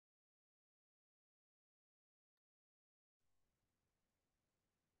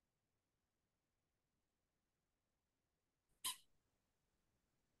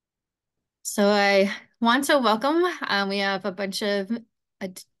So I want to welcome, we have a bunch of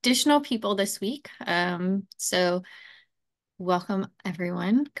additional people this week. So welcome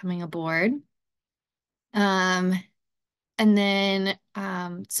everyone coming aboard. Um, and then,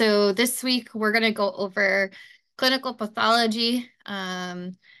 so this week we're going to go over clinical pathology.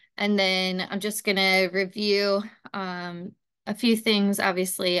 And then I'm just going to review a few things,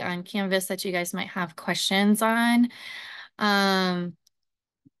 obviously, on Canvas that you guys might have questions on.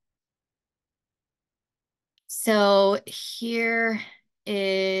 So here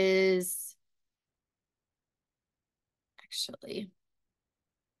is actually,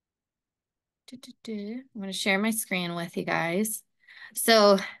 I'm going to share my screen with you guys.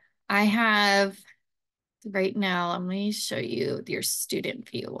 So I have right now, let me show you your student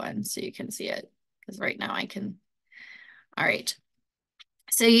view one so you can see it because right now I can. All right.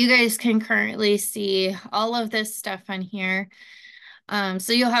 So you guys can currently see all of this stuff on here.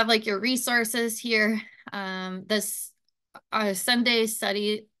 So you'll have like your resources here. This Sunday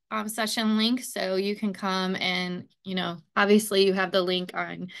study session link. So you can come and, obviously you have the link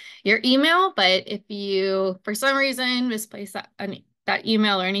on your email, but if you, for some reason, misplace that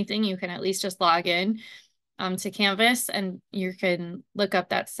email or anything, you can at least just log in to Canvas and you can look up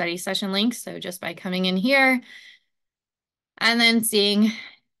that study session link. So just by coming in here and then seeing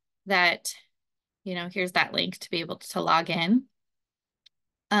that, here's that link to be able to log in.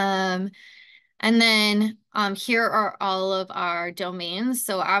 And then here are all of our domains.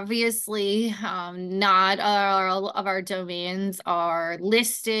 So obviously, not all of our domains are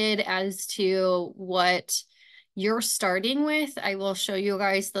listed as to what you're starting with. I will show you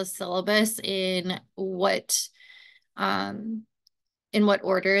guys the syllabus in what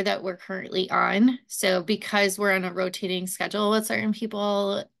order that we're currently on. So because we're on a rotating schedule with certain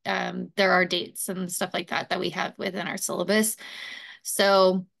people, there are dates and stuff like that that we have within our syllabus.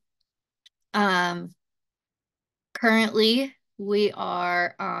 So currently we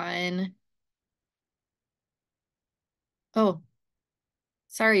are on, oh,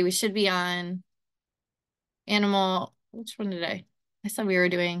 sorry, we should be on animal, which one did I said we were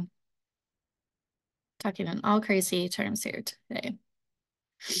talking in all crazy terms here today.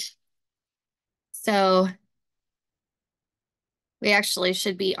 So we actually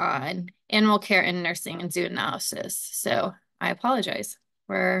should be on animal care and nursing and zoonosis. So I apologize.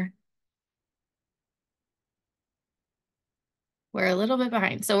 We're a little bit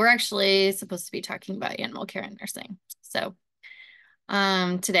behind. So we're actually supposed to be talking about animal care and nursing. So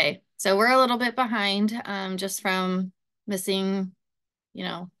today. So we're a little bit behind just from missing,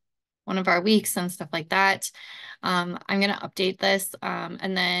 one of our weeks and stuff like that. I'm going to update this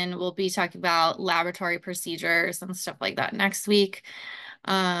and then we'll be talking about laboratory procedures and stuff like that next week.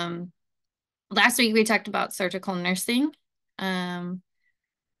 Last week we talked about surgical nursing and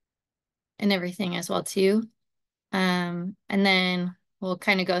everything as well too. And then we'll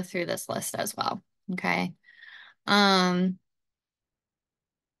kind of go through this list as well. Okay. What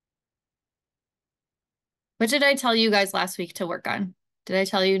did I tell you guys last week to work on? Did I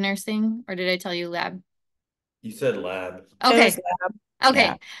tell you nursing or did I tell you lab? You said lab. It was Okay. lab. Yeah.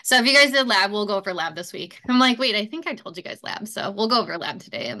 Okay. So if you guys did lab, we'll go over lab this week. I'm like, wait, I think I told you guys lab. So we'll go over lab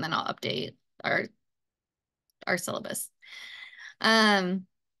today and then I'll update our syllabus. Um,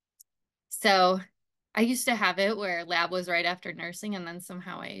 so I used to have it where lab was right after nursing and then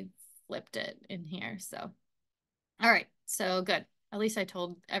somehow I flipped it in here. So, all right. So good. At least I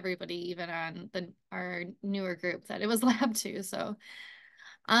told everybody, even on our newer group, that it was lab too. So,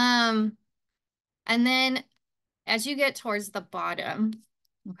 and then as you get towards the bottom,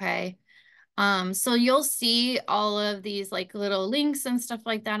 okay, so you'll see all of these like little links and stuff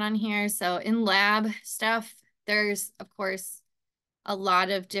like that on here. So in lab stuff, there's of course a lot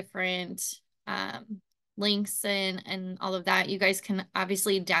of different links and all of that. You guys can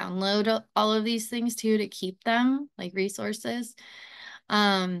obviously download all of these things too to keep them like resources.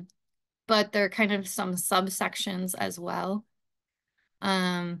 But there are kind of some subsections as well.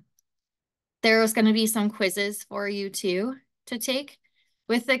 There was going to be some quizzes for you too to take.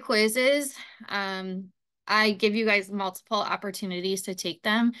 With the quizzes, I give you guys multiple opportunities to take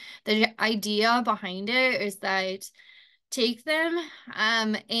them. The idea behind it is that take them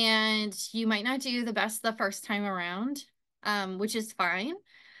and you might not do the best the first time around, which is fine,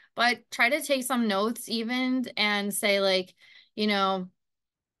 but try to take some notes even and say like, you know,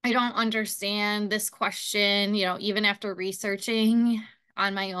 I don't understand this question, even after researching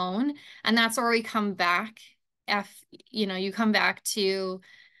on my own. And that's where we come back. If, you come back to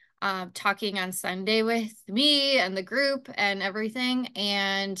talking on Sunday with me and the group and everything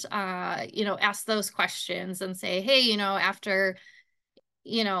and, ask those questions and say, hey, after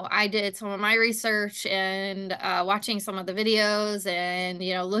I did some of my research and watching some of the videos and,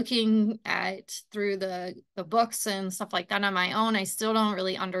 looking at through the books and stuff like that on my own, I still don't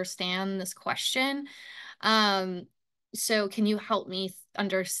really understand this question. Um, so can you help me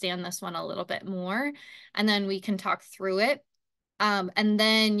understand this one a little bit more? And then we can talk through it. And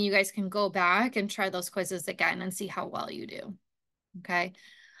then you guys can go back and try those quizzes again and see how well you do. Okay.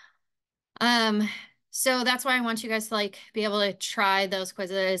 Um, so that's why I want you guys to be able to try those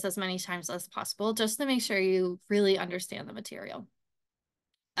quizzes as many times as possible, just to make sure you really understand the material.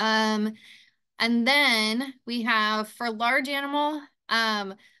 Um, and then we have for large animal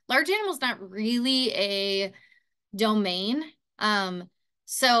is not really a domain.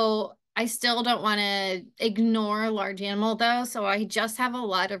 So I still don't want to ignore large animal though. So I just have a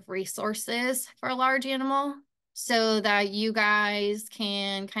lot of resources for large animal so that you guys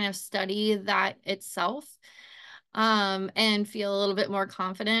can kind of study that itself and feel a little bit more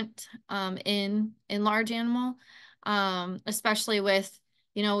confident in large animal, especially with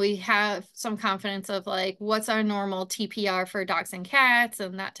we have some confidence of what's our normal TPR for dogs and cats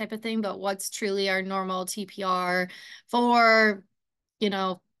and that type of thing, but what's truly our normal TPR for you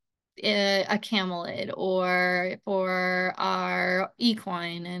know a camelid or for our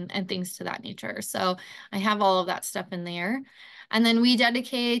equine and things to that nature. So I have all of that stuff in there. And then we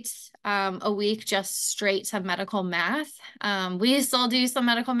dedicate a week just straight to medical math. We still do some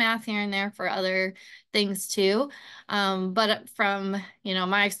medical math here and there for other things too. But from,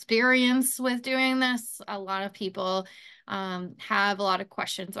 my experience with doing this, a lot of people have a lot of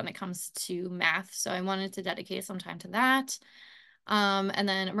questions when it comes to math. So I wanted to dedicate some time to that. And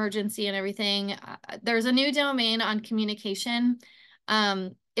then emergency and everything. There's a new domain on communication.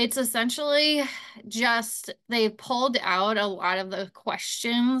 It's essentially just they pulled out a lot of the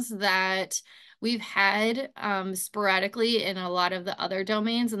questions that we've had sporadically in a lot of the other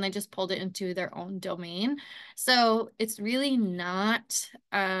domains, and they just pulled it into their own domain. So it's really not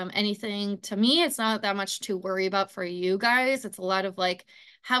anything to me. It's not that much to worry about for you guys. It's a lot of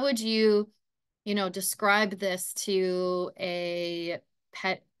how would you describe this to a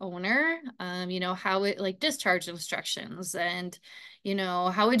pet owner, how it discharge instructions and,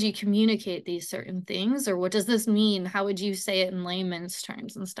 how would you communicate these certain things or what does this mean? How would you say it in layman's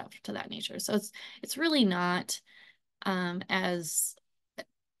terms and stuff to that nature? So it's really not as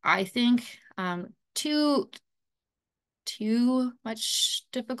I think too much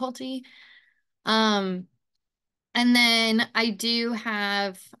difficulty. And then I do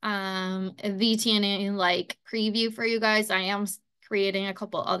have a VTNE preview for you guys. I am creating a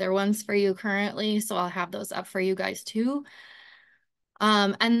couple other ones for you currently, so I'll have those up for you guys too.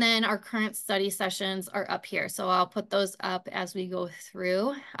 And then our current study sessions are up here, so I'll put those up as we go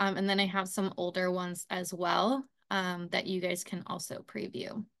through. And then I have some older ones as well that you guys can also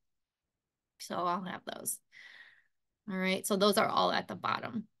preview. So I'll have those. All right, so those are all at the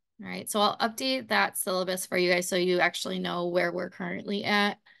bottom. All right, so I'll update that syllabus for you guys so you actually know where we're currently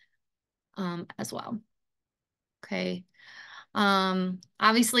at as well. Okay.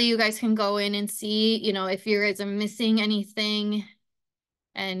 Obviously you guys can go in and see, if you guys are missing anything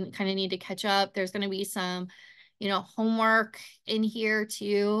and kind of need to catch up. There's going to be some, homework in here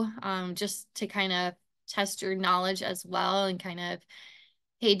too, just to kind of test your knowledge as well and kind of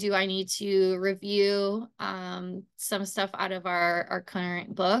hey, do I need to review some stuff out of our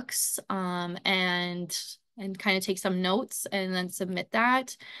current books and kind of take some notes and then submit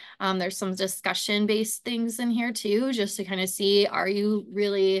that. There's some discussion-based things in here too, just to kind of see, are you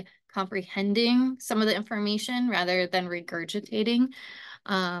really comprehending some of the information rather than regurgitating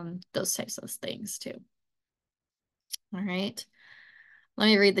those types of things too. All right. Let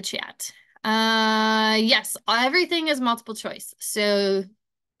me read the chat. Yes, everything is multiple choice. So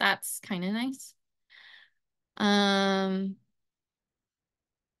that's kind of nice.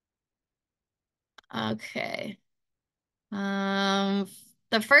 Okay.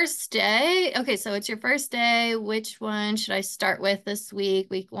 The first day. Okay, so it's your first day. Which one should I start with this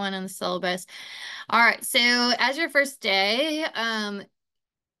week? Week 1 on the syllabus. All right, so as your first day,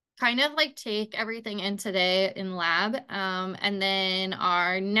 kind of take everything in today in lab. And then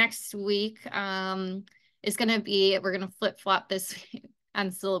our next week is going to be, we're going to flip-flop this on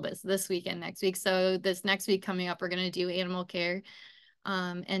syllabus this week and next week. So this next week coming up, we're going to do animal care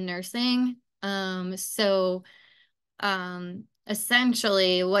and nursing.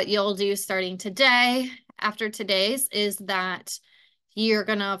 Essentially what you'll do starting today, after today's, is that you're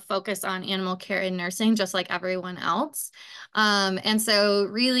going to focus on animal care and nursing just like everyone else. And so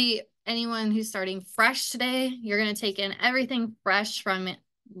really anyone who's starting fresh today, you're going to take in everything fresh from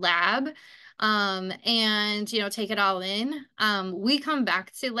lab. and take it all in. We come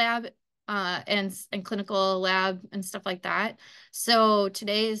back to lab and clinical lab and stuff like that. So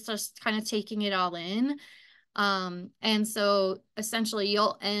today is just kind of taking it all in. And so essentially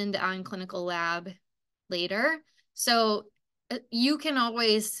you'll end on clinical lab later. So you can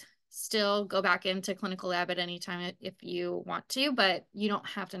always still go back into clinical lab at any time if you want to, but you don't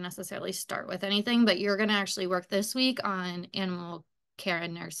have to necessarily start with anything, but you're going to actually work this week on animal care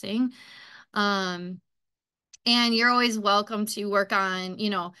and nursing. Um, and you're always welcome to work on,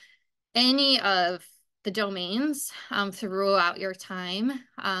 any of the domains throughout your time.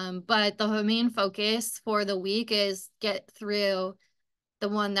 But the main focus for the week is get through the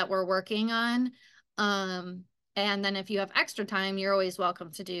one that we're working on. And then if you have extra time, you're always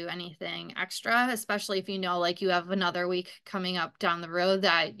welcome to do anything extra, especially if like you have another week coming up down the road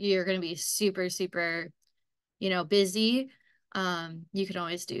that you're going to be super, super, busy. You can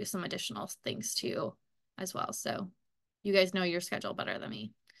always do some additional things too as well. So you guys know your schedule better than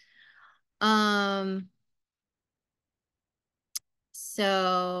me. Um,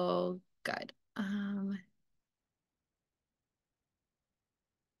 so good.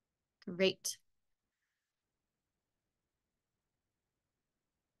 Great.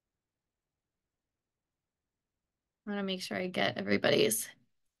 I want to make sure I get everybody's.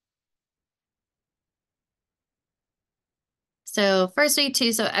 So first week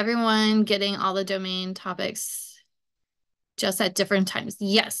too, so everyone getting all the domain topics just at different times.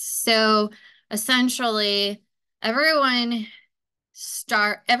 Yes. So essentially everyone's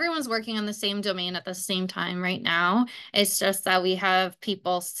working on the same domain at the same time right now. It's just that we have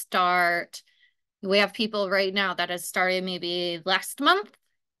people right now that has started maybe last month.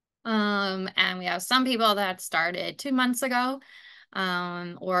 And we have some people that started 2 months ago,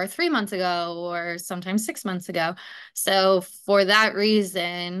 or 3 months ago, or sometimes 6 months ago. So for that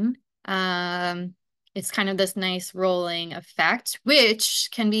reason, it's kind of this nice rolling effect, which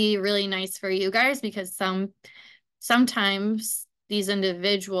can be really nice for you guys because sometimes these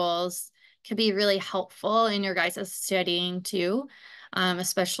individuals can be really helpful in your guys' studying too,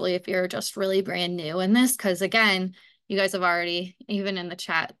 especially if you're just really brand new in this, because again, you guys have already, even in the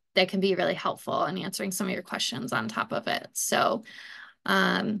chat, that can be really helpful in answering some of your questions on top of it. So,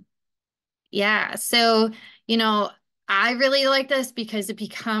 yeah. So, I really like this because it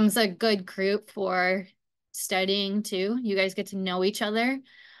becomes a good group for studying too. You guys get to know each other.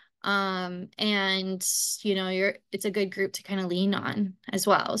 And it's a good group to kind of lean on as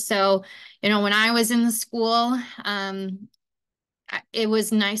well. So, when I was in the school, it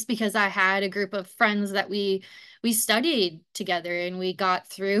was nice because I had a group of friends that we studied together and we got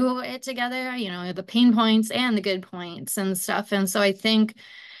through it together, the pain points and the good points and stuff. And so I think,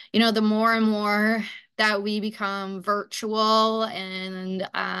 the more and more that we become virtual and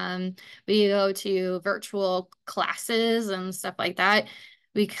we go to virtual classes and stuff like that,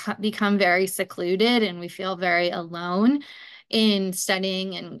 we become very secluded and we feel very alone in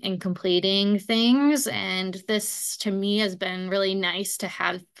studying and completing things. And this to me has been really nice to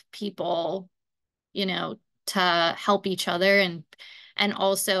have people, to help each other and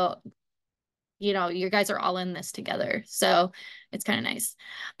also, you guys are all in this together. So it's kind of nice.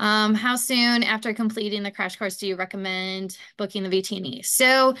 How soon after completing the crash course do you recommend booking the VTNE?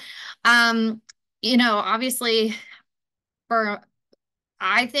 So, obviously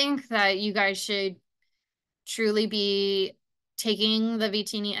I think that you guys should truly be taking the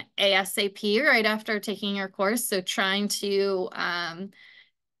VTNE ASAP right after taking your course. So trying to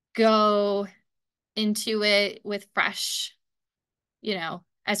go into it with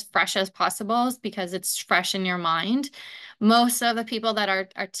as fresh as possible because it's fresh in your mind. Most of the people that are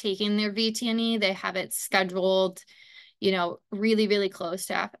taking their VTNE, they have it scheduled, really, really close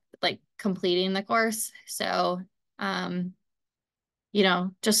to like completing the course. So,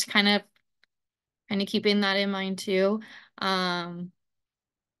 just kind of keeping that in mind too.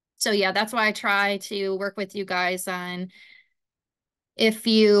 So yeah, that's why I try to work with you guys on if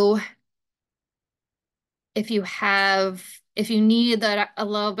you if you need that a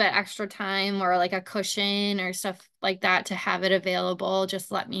little bit extra time or like a cushion or stuff like that to have it available,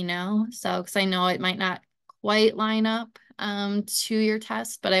 just let me know. So, because I know it might not quite line up to your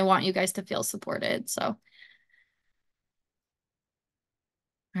test, but I want you guys to feel supported. So,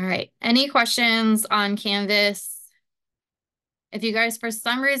 all right. Any questions on Canvas? If you guys for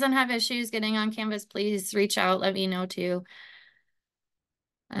some reason have issues getting on Canvas, please reach out, let me know too.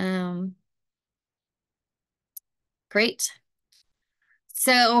 Great.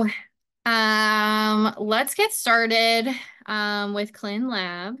 So let's get started with Clin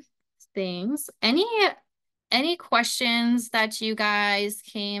Lab things. any questions that you guys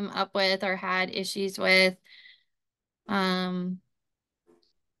came up with or had issues with? Um,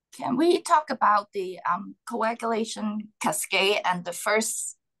 Can we talk about the coagulation cascade and the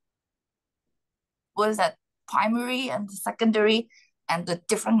first, what is that, primary and the secondary, and the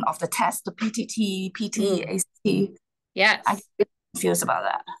difference of the test, the PTT, PT, Ooh. ACT? I Yes. get confused about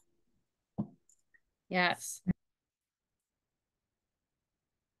that. Yes.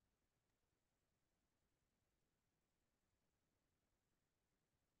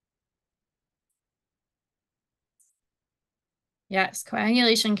 Yes.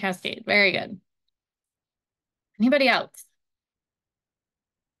 Coagulation cascade. Very good. Anybody else?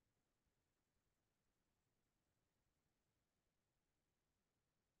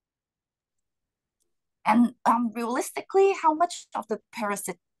 And realistically, how much of the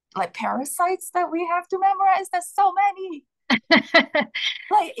parasites that we have to memorize? There's so many.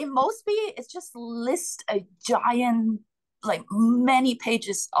 Like in Mosby, it's just list a giant, like many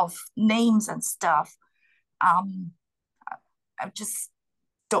pages of names and stuff. Um, I just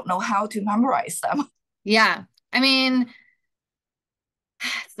don't know how to memorize them. Yeah. I mean,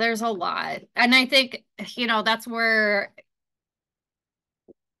 there's a lot. And I think, that's where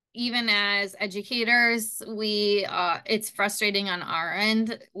even as educators, it's frustrating on our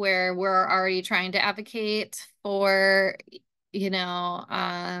end where we're already trying to advocate for, you know,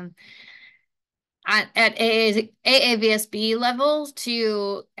 um, at AAVSB level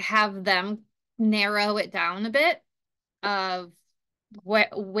to have them narrow it down a bit of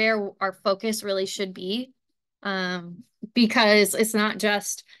where our focus really should be. Um, because it's not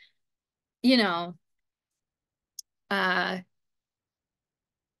just, you know, uh,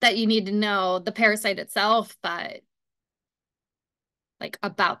 that you need to know the parasite itself, but like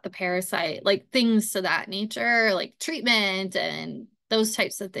about the parasite, like things to that nature, like treatment and those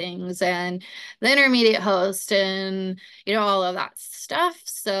types of things, and the intermediate host and all of that stuff.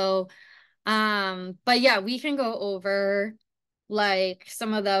 So, but yeah, we can go over like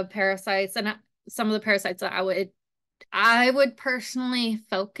some of the parasites and some of the parasites that I would personally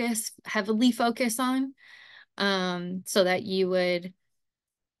heavily focus on, so that you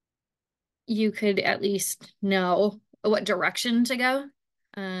could at least know what direction to go.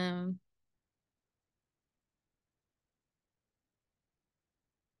 Um,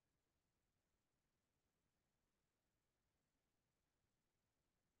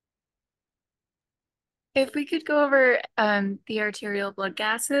 If we could go over the arterial blood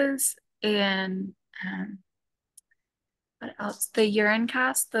gases and um, what else? The urine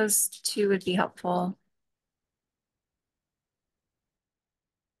cast, those two would be helpful.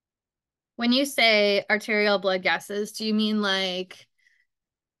 when you say arterial blood gases, do you mean like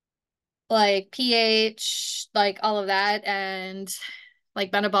pH, like all of that, and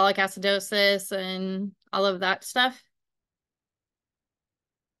like metabolic acidosis and all of that stuff?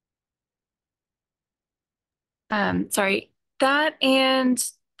 Sorry, that and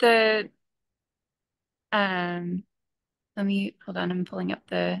the um, let me hold on. I'm pulling up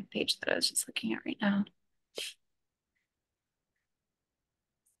the page that I was just looking at right now.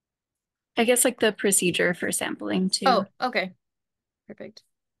 I guess like the procedure for sampling too. Oh, okay. Perfect.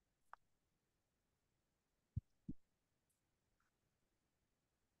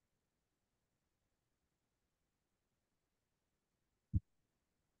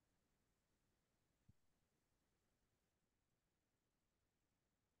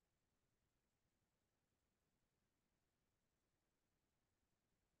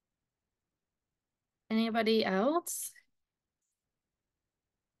 Anybody else?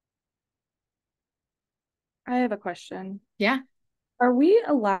 I have a question. Yeah. Are we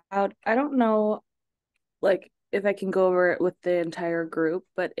allowed? I don't know, like, if I can go over it with the entire group,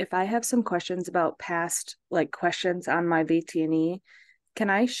 but if I have some questions about past, like, questions on my VTNE, can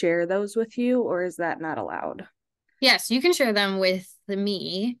I share those with you, or is that not allowed? Yes, you can share them with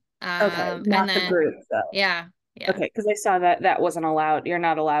me. Okay, And not the then group, though. yeah, yeah, Okay, because I saw that that wasn't allowed. You're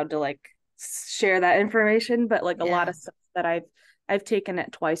not allowed to like share that information, but like a lot yeah. of stuff that I've taken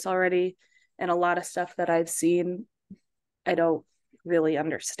it twice already, and a lot of stuff that I've seen, I don't really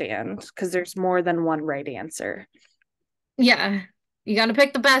understand because there's more than one right answer. Yeah. You got to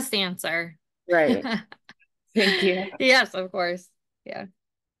pick the best answer. Right. Thank you. Yes, of course. Yeah.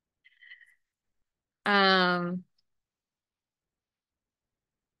 Um,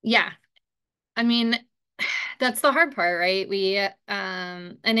 yeah. I mean, that's the hard part, right?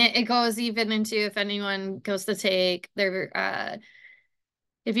 And it goes even into if anyone goes to take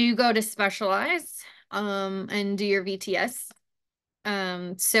if you go to specialize, and do your VTS.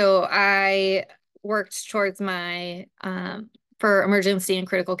 So I worked towards my for emergency and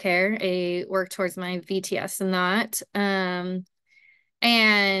critical care. I work towards my VTS in that.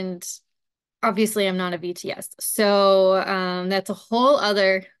 And obviously I'm not a VTS. So that's a whole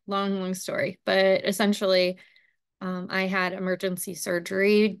other long story. But essentially, I had emergency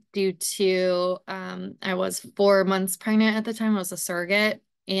surgery due to I was 4 months pregnant at the time. I was a surrogate.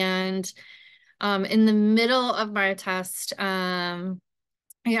 And in the middle of my test, I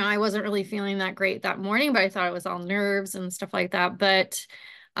wasn't really feeling that great that morning, but I thought it was all nerves and stuff like that. But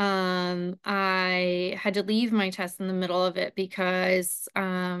I had to leave my test in the middle of it because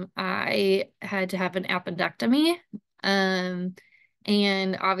I had to have an appendectomy. Um,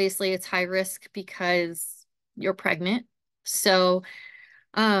 and obviously it's high risk because you're pregnant. So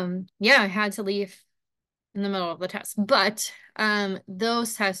yeah, I had to leave in the middle of the test. But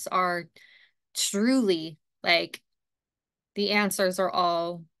those tests are truly like the answers are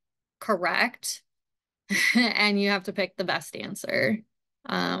all correct and you have to pick the best answer.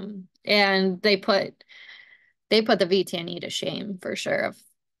 And they put the VTNE to shame for sure of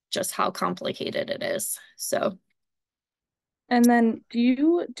just how complicated it is. So And then do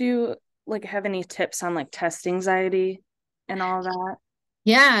you like have any tips on like test anxiety and all that?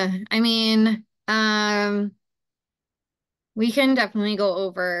 yeah, I mean, we can definitely go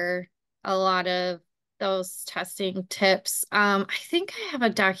over a lot of those testing tips. I think I have a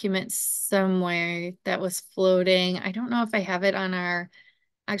document somewhere that was floating. I don't know if I have it on our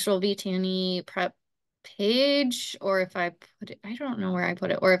actual VTNE prep page or if I put it, I don't know where I put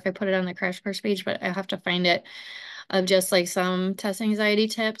it, or if I put it on the crash course page, but I have to find it of just like some test anxiety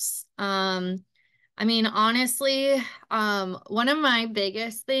tips. I mean, honestly, one of my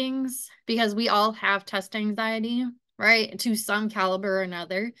biggest things, because we all have test anxiety, right? To some caliber or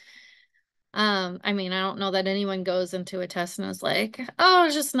another. I mean, I don't know that anyone goes into a test and is like, oh,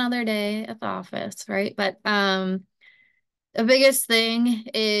 it's just another day at the office, right? But the biggest thing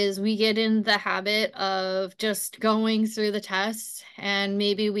is we get in the habit of just going through the test, and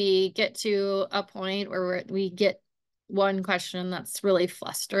maybe we get to a point where we get one question that's really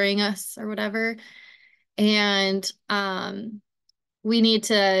flustering us or whatever. And we need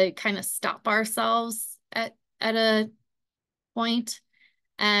to kind of stop ourselves at a point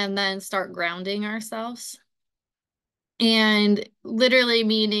and then start grounding ourselves. And literally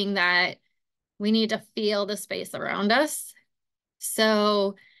meaning that we need to feel the space around us.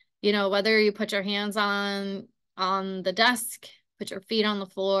 So, whether you put your hands on the desk, put your feet on the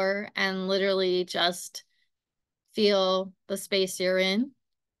floor, and literally just feel the space you're in.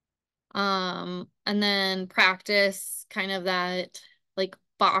 And then practice kind of that like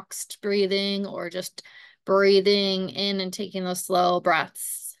boxed breathing or just breathing in and taking those slow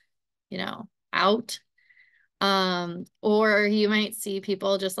breaths, out. Or you might see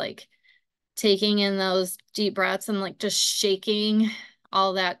people just like taking in those deep breaths and like just shaking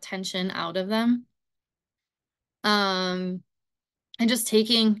all that tension out of them. And just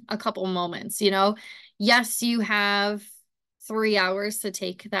taking a couple moments, yes, you have 3 hours to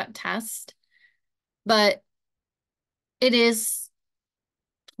take that test, but it is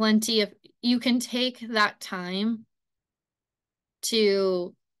plenty of, you can take that time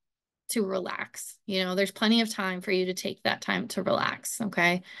to relax. There's plenty of time for you to take that time to relax.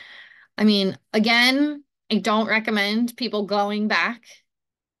 Okay. I mean, again, I don't recommend people going back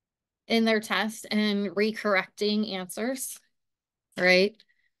in their test and recorrecting answers, right?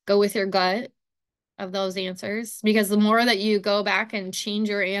 Go with your gut of those answers, because the more that you go back and change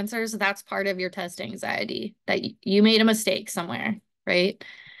your answers, that's part of your test anxiety, that you made a mistake somewhere, right?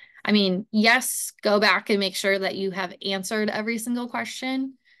 I mean, yes, go back and make sure that you have answered every single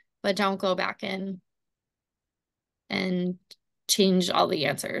question, but don't go back in and change all the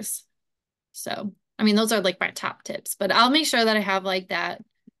answers. So, I mean, those are like my top tips, but I'll make sure that I have like that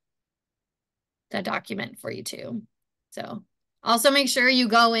document for you too. So also make sure you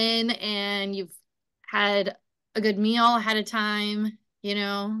go in and you've had a good meal ahead of time,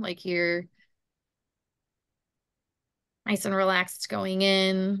 like you're nice and relaxed going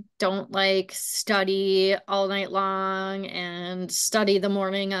in. Don't like study all night long and study the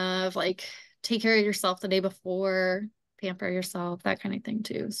morning of, like take care of yourself the day before, pamper yourself, that kind of thing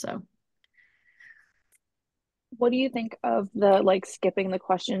too. So What do you think of the like skipping the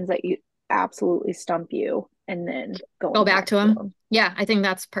questions that you absolutely stump you and then go going back back to to them. them? Yeah, I think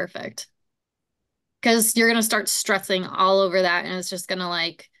that's perfect. Because you're going to start stressing all over that and it's just going to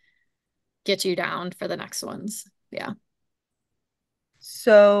like get you down for the next ones. Yeah.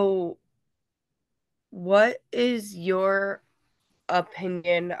 So, what is your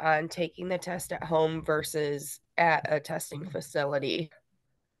opinion on taking the test at home versus at a testing facility?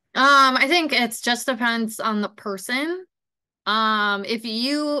 I think it's just depends on the person. If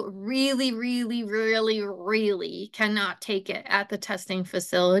you really, really, really, really cannot take it at the testing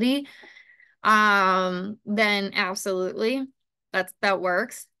facility, then absolutely, that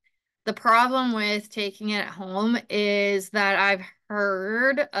works. The problem with taking it at home is that I've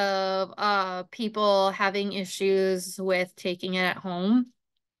heard of people having issues with taking it at home,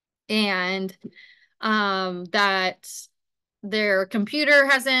 and that their computer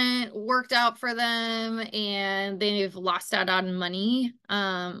hasn't worked out for them and they've lost out on money.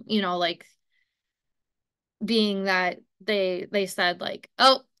 Like being that they said like,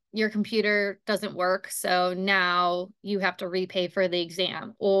 oh, your computer doesn't work, so now you have to repay for the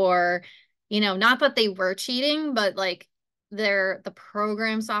exam. Or, not that they were cheating, but like the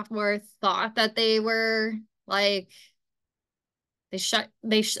program software thought that they were like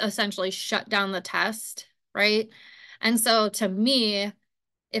essentially shut down the test, right? And so to me,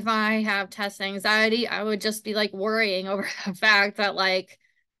 if I have test anxiety, I would just be like worrying over the fact that like,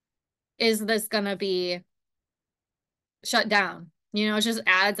 is this gonna be shut down? It just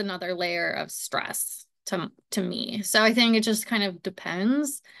adds another layer of stress to me. So I think it just kind of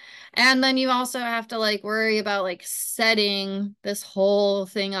depends. And then you also have to like worry about like setting this whole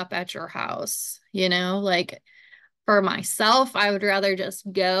thing up at your house, like for myself, I would rather just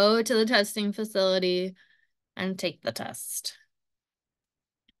go to the testing facility and take the test,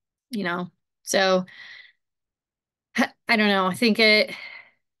 you know? So I don't know. I think it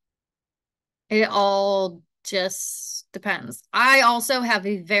all just depends. I also have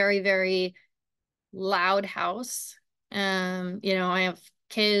a very, very loud house. I have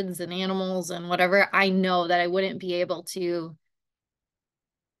kids and animals and whatever. I know that I wouldn't be able to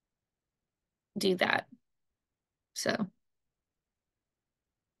do that. So,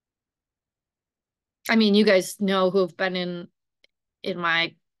 I mean, you guys know who've been in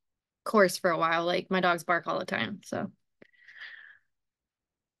my course for a while. Like my dogs bark all the time. So,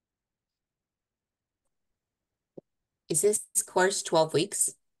 Is this course 12 weeks?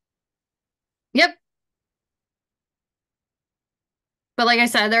 yep. But like I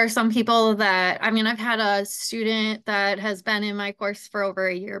said, there are some people that, I mean, I've had a student that has been in my course for over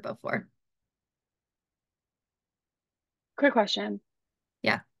a year before. Quick question.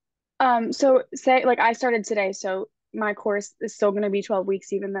 Yeah. So say like I started today, so my course is still going to be 12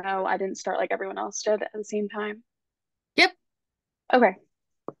 weeks, even though I didn't start like everyone else did at the same time. Yep. Okay.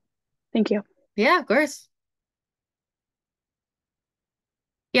 Thank you. Yeah, of course.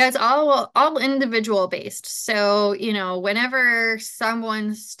 Yeah, it's all individual based. So, whenever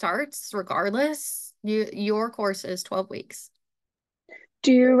someone starts, regardless, your course is 12 weeks.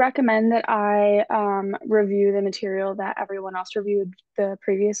 Do you recommend that I review the material that everyone else reviewed the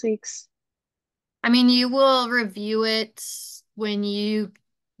previous weeks? I mean, you will review it when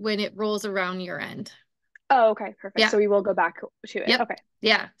it rolls around your end. Oh, okay, perfect. Yeah. So we will go back to it. Yep. Okay.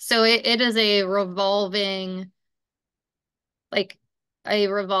 Yeah. So it is a revolving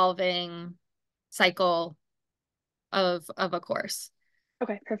cycle of a course.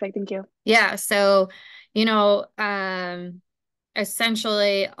 Okay, perfect. Thank you. Yeah. So,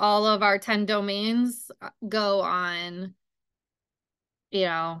 essentially all of our 10 domains go on,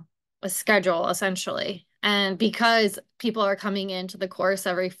 a schedule essentially. And because people are coming into the course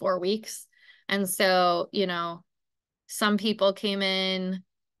every 4 weeks, and so, some people came in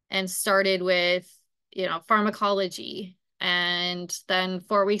and started with, pharmacology. And then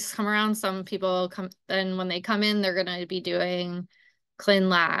 4 weeks come around, some people then when they come in, they're going to be doing Clin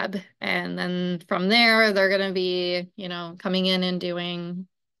Lab. And then from there, they're going to be, coming in and doing,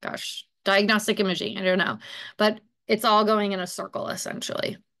 diagnostic imaging. I don't know. But it's all going in a circle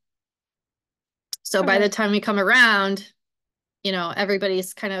essentially. So by the time we come around,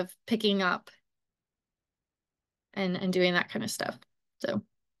 everybody's kind of picking up and doing that kind of stuff. So.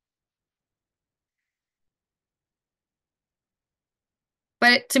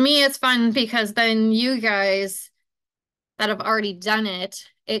 But to me, it's fun because then you guys that have already done it,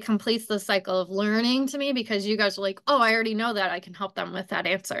 it completes the cycle of learning to me because you guys are like, oh, I already know that. I can help them with that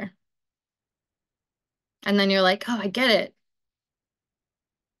answer. And then you're like, oh, I get it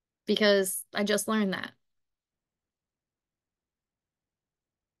because I just learned that.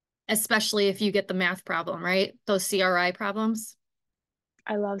 Especially if you get the math problem, right? Those CRI problems.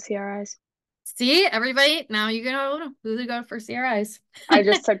 I love CRIs. See, everybody, now you know who to go for CRIs. I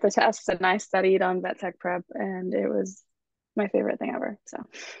just took the test and I studied on Vet Tech Prep and it was my favorite thing ever. So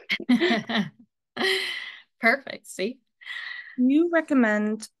Perfect. See? You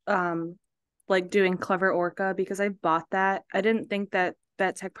recommend like doing Clever Orca because I bought that. I didn't think that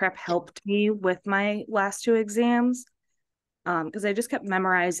Vet Tech Prep helped me with my last two exams because I just kept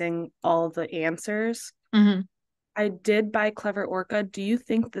memorizing all the answers. Mm-hmm. I did buy Clever Orca. Do you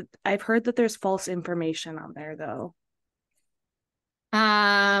think that I've heard that there's false information on there though?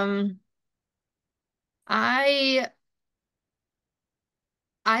 Um, I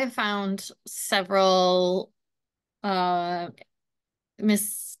I found several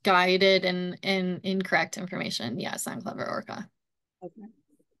misguided and incorrect information. Yes, on Clever Orca. Okay.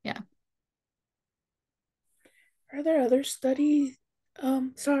 Yeah. Are there other studies?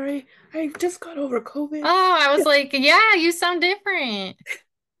 Sorry, I just got over COVID. Oh, I was like, yeah, you sound different.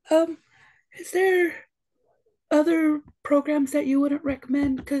 Um, is there other programs that you wouldn't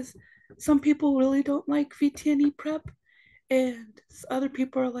recommend? Because some people really don't like VTNE prep, and other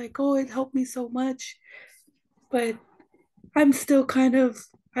people are like, oh, it helped me so much. But I'm still kind of,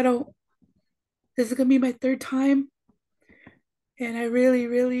 I don't, this is gonna be my third time, and I really,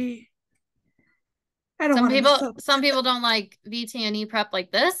 really, I don't want to mess up. Some people don't like VTNE prep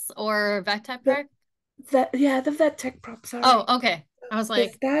like this or vet tech The prep. yeah, the vet tech prep. Sorry, Oh, okay. I was is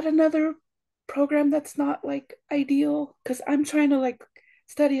like, that another program that's not like ideal? Because I'm trying to like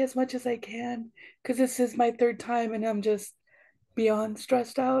study as much as I can, because this is my third time, and I'm just beyond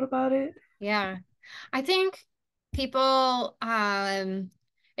stressed out about it. yeah. I think people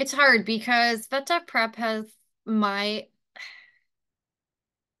it's hard because vet tech prep my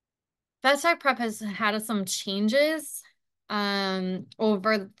vet tech prep has had some changes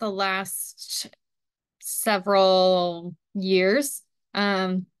over the last several years.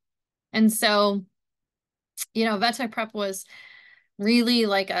 Um and so, vet tech prep was really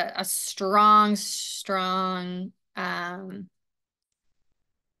like a strong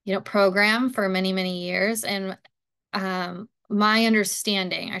program for many, many years. And my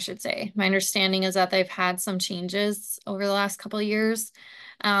understanding, I should say, my understanding is that they've had some changes over the last couple of years.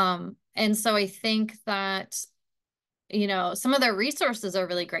 And so I think that, some of their resources are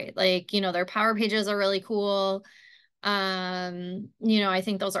really great. Like, their power pages are really cool. I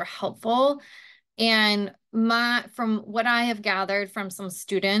think those are helpful. And from what I have gathered from some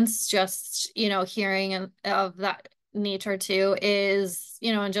students, just, hearing of that nature too is,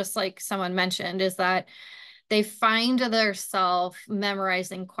 and just like someone mentioned, is that they find their self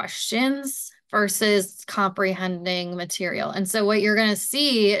memorizing questions versus comprehending material. And so what you're going to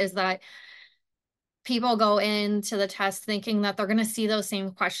see is that people go into the test thinking that they're going to see those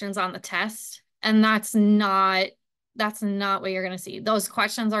same questions on the test. And that's not what you're going to see. Those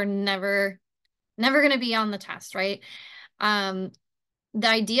questions are never going to be on the test, right? Um, the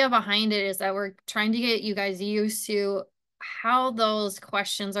idea behind it is that we're trying to get you guys used to how those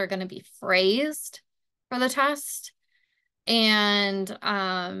questions are going to be phrased for the test. And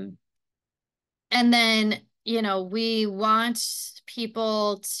then, we want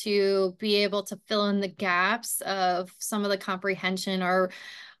people to be able to fill in the gaps of some of the comprehension or,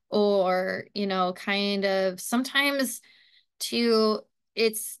 kind of sometimes to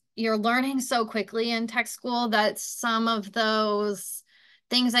you're learning so quickly in tech school that some of those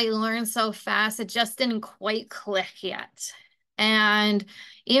things that you learned so fast, it just didn't quite click yet. And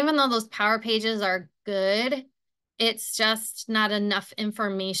even though those power pages are good, it's just not enough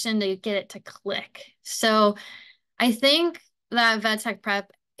information to get it to click. So I think that vet tech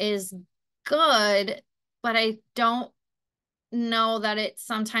prep is good, but I don't know that it's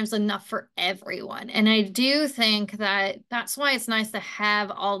sometimes enough for everyone. And I do think that that's why it's nice to have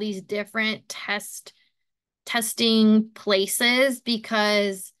all these different testing places,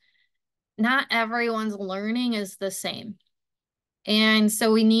 because not everyone's learning is the same. And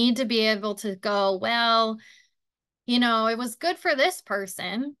so we need to be able to go, well, it was good for this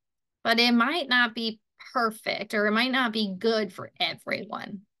person, but it might not be perfect, or it might not be good for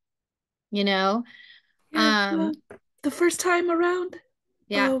everyone, you know? Yeah, well, the first time around,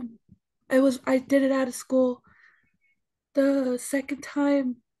 Yeah, I did it out of school. The second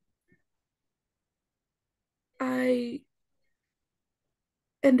time, I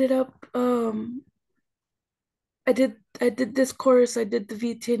ended up I did this course, I did the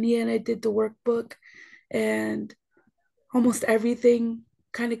VTNE, and I did the workbook, and almost everything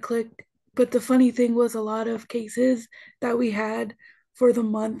kind of clicked. But the funny thing was, a lot of cases that we had for the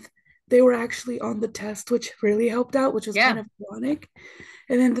month, they were actually on the test, which really helped out, which was kind yeah, of ironic.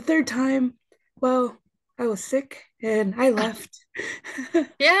 And then the third time, well, I was sick and I left.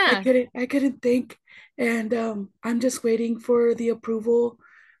 yeah, I couldn't think. And I'm just waiting for the approval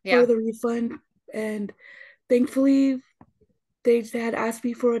for yeah, the refund. And thankfully, they had asked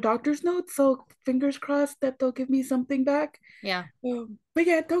me for a doctor's note, so fingers crossed that they'll give me something back. yeah, But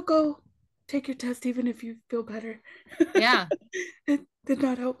yeah, don't go take your test even if you feel better. yeah, It did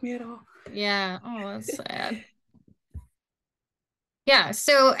not help me at all. yeah. Oh, that's sad. Yeah.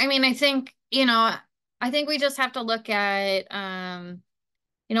 So, I mean, I think, I think we just have to look at,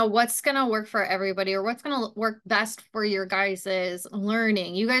 what's going to work for everybody or what's going to work best for your guys'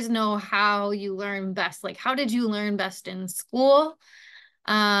 learning. You guys know how you learn best. Like, how did you learn best in school?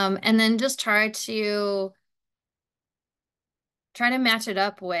 And then just try to match it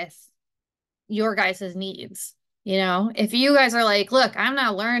up with your guys' needs. If you guys are like, look, I'm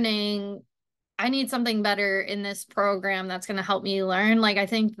not learning, I need something better in this program that's going to help me learn. Like, I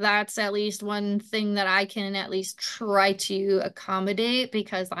think that's at least one thing that I can at least try to accommodate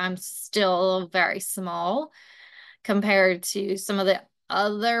because I'm still very small compared to some of the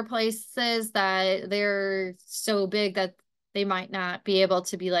other places that they're so big that they might not be able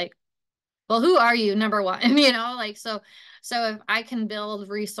to be like, well, who are you? Number one, like, so if I can build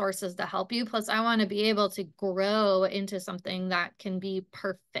resources to help you, plus I want to be able to grow into something that can be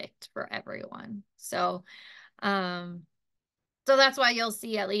perfect for everyone. So that's why you'll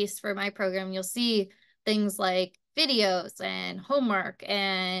see, at least for my program, you'll see things like videos and homework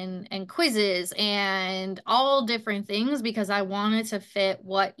and quizzes and all different things because I wanted to fit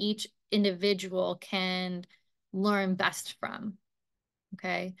what each individual can learn best from.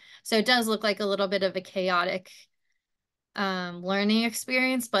 Okay. So it does look like a little bit of a chaotic learning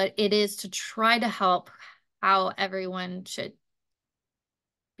experience, but it is to try to help how everyone should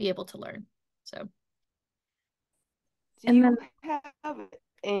be able to learn. So Do And you then have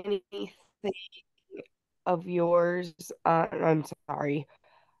anything of yours I'm sorry,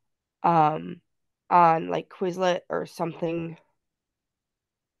 on like Quizlet or something?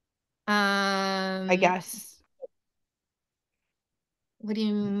 I um guess. what do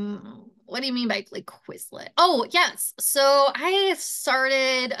you mean by like Quizlet? Oh, yes. So I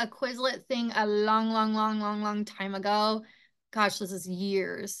started a Quizlet thing a long, long, long, long, long time ago. Gosh, this is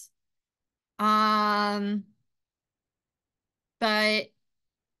years. Um, but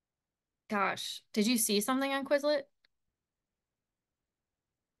gosh, did you see something on Quizlet?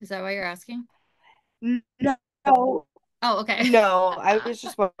 Is that why you're asking? No, Oh, okay. no, I was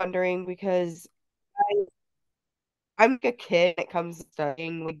just wondering because I, I'm like a kid when it comes to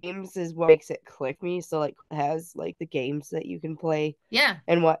studying. Like, games is what makes it click me. So like it has like the games that you can play Yeah.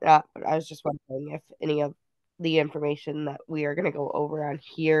 and whatnot. But I was just wondering if any of the information that we are gonna go over on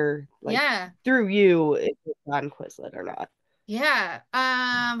here, like Yeah. through you, is on Quizlet or not. Yeah.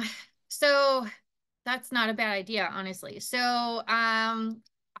 So that's not a bad idea, honestly. So,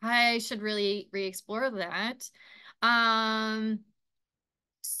 I should really re-explore that. Um,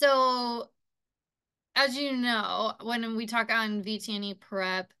 so as you know, when we talk on VTNE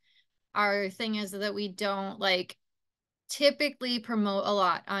Prep, our thing is that we don't like typically promote a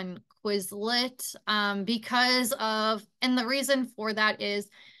lot on Quizlet, because of, and the reason for that is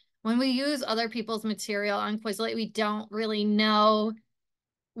when we use other people's material on Quizlet, we don't really know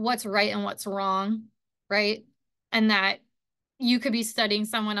what's right and what's wrong, right? And that you could be studying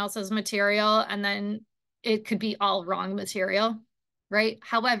someone else's material and then it could be all wrong material, right?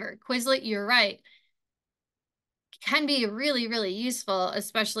 However, Quizlet, you're right, can be really, really useful,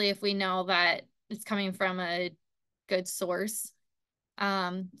 especially if we know that it's coming from a good source.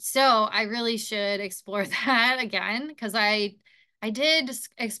 So I really should explore that again because I did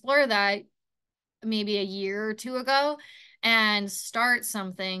explore that maybe a year or two ago and start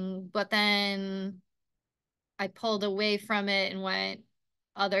something, but then I pulled away from it and went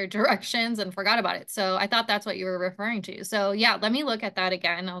other directions and forgot about it. So I thought that's what you were referring to. So yeah, let me look at that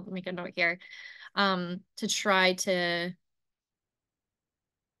again. I'll make a note here to try to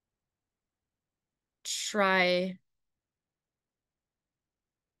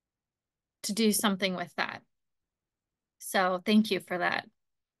do something with that. So thank you for that.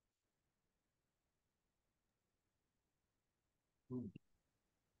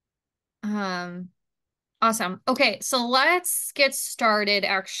 Um, awesome. Okay, so let's get started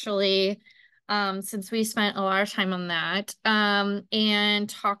actually, since we spent a lot of time on that, and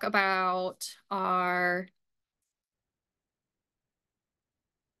talk about our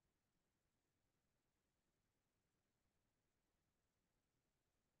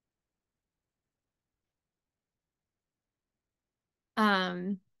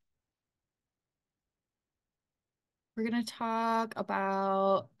um we're gonna talk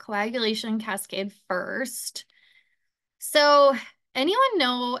about coagulation cascade first. So, anyone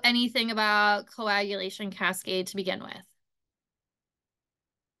know anything about coagulation cascade to begin with?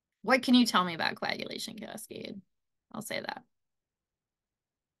 What can you tell me about coagulation cascade? I'll say that.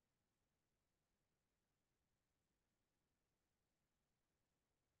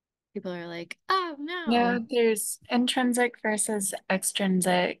 People are like, oh Yeah, no. there's intrinsic versus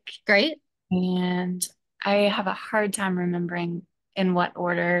extrinsic, Great. and I have a hard time remembering in what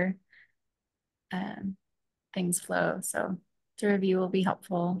order. things flow. So the review will be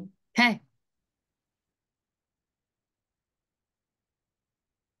helpful. Okay.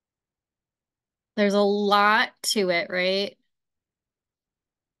 There's a lot to it, right?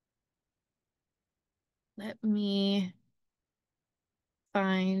 Let me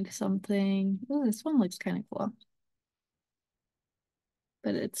find something. Oh, this one looks kind of cool.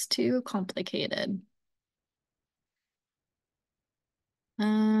 But it's too complicated.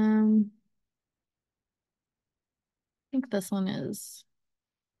 I think this one is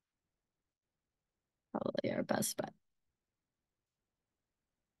probably our best bet.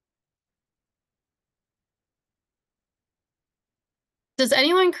 Does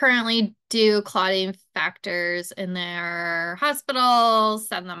anyone currently do clotting factors in their hospitals,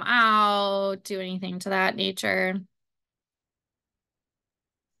 send them out, do anything to that nature?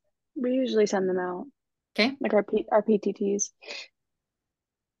 We usually send them out, Okay. like our PTTs.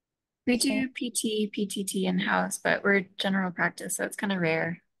 We do PT, PTT in-house, but we're general practice, so it's kind of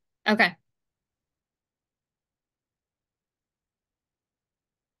rare. Okay.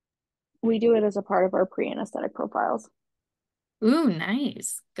 We do it as a part of our pre-anesthetic profiles. Ooh,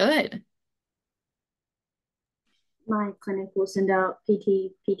 nice. Good. My clinic will send out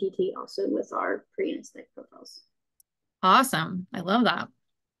PT, PTT also with our pre-anesthetic profiles. Awesome. I love that.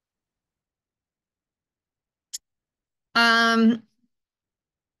 Um,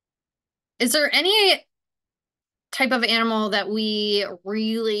 is there any type of animal that we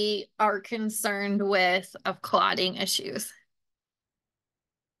really are concerned with of clotting issues?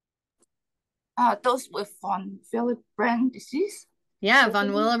 Those with von Willebrand disease. Yeah, von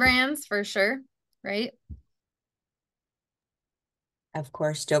Willebrand's for sure, right? Of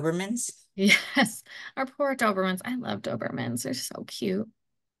course, Dobermans. Yes, our poor Dobermans. I love Dobermans. They're so cute.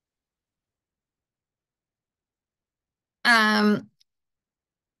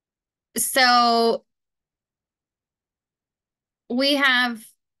 So we have,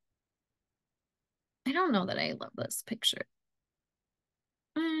 I don't know that I love this picture.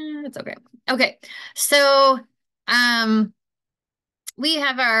 It's okay. Okay, so we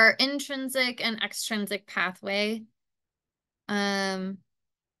have our intrinsic and extrinsic pathway. I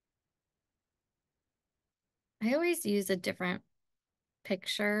always use a different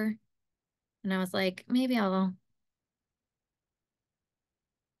picture, and I was like, maybe I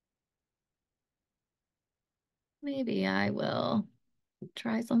will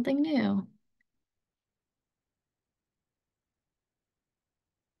try something new.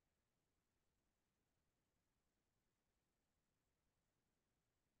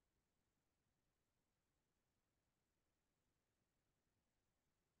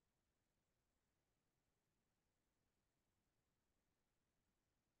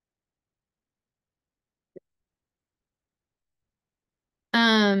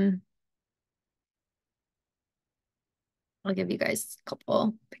 I'll give you guys a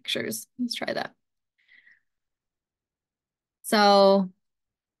couple pictures. Let's try that.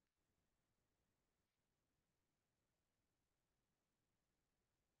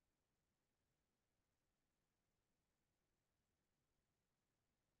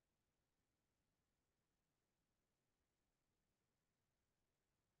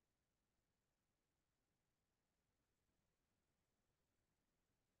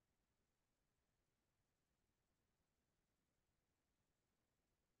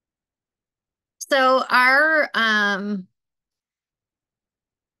 So our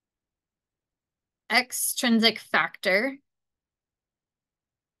extrinsic factor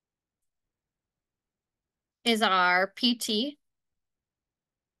is our PT.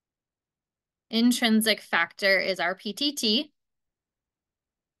 Intrinsic factor is our PTT.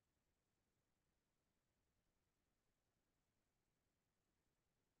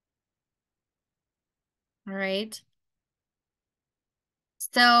 All right.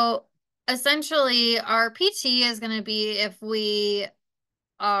 So essentially our PT is going to be if we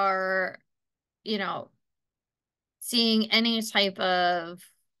are, seeing any type of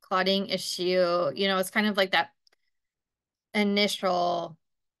clotting issue, it's kind of like that initial,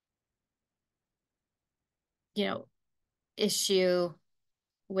 issue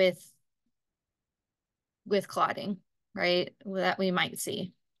with clotting, right? That we might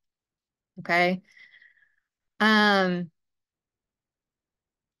see. Okay.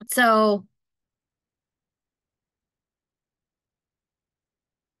 So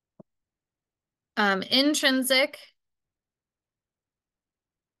intrinsic,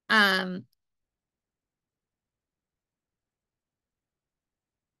 um,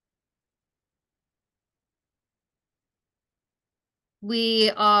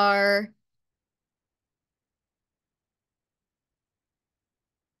 we are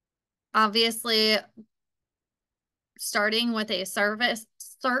obviously starting with a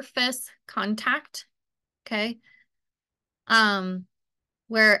surface contact, okay?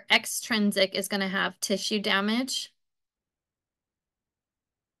 Where extrinsic is going to have tissue damage.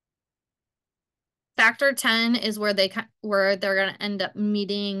 Factor 10 is where they're going to end up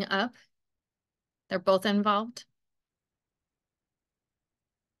meeting up. They're both involved.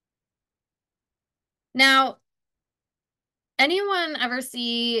 Now, anyone ever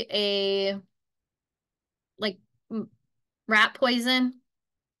see a like rat poison?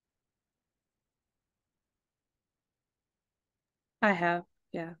 I have,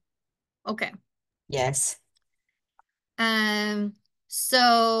 yeah. Okay. Yes.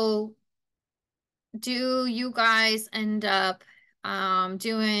 So do you guys end up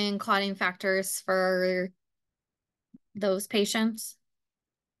doing clotting factors for those patients?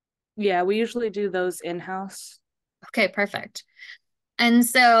 Yeah, we usually do those in-house. Okay, perfect. And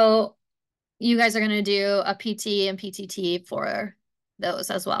so you guys are going to do a PT and PTT for those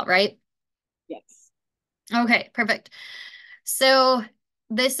as well, right? Yes. Okay, perfect. So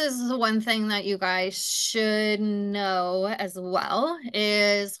this is the one thing that you guys should know as well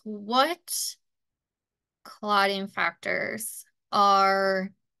is what clotting factors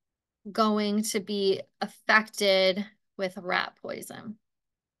are going to be affected with rat poison.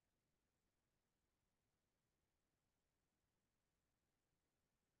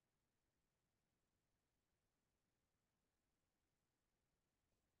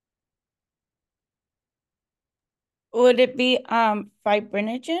 Would it be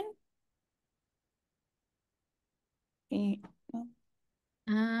fibrinogen? No.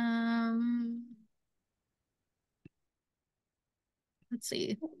 Let's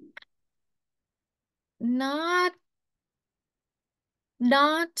see. Not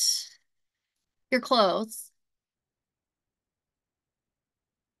your clothes.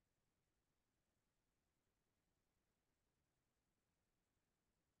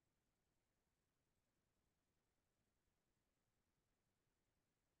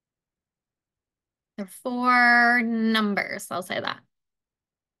 They're four numbers, I'll say that.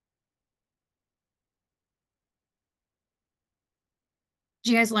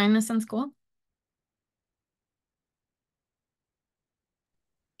 Did you guys learn this in school?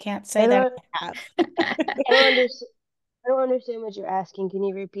 Can't say that I have. I don't understand what you're asking. Can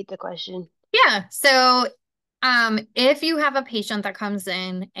you repeat the question? Yeah. So if you have a patient that comes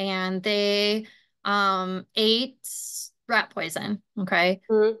in and they ate rat poison, okay?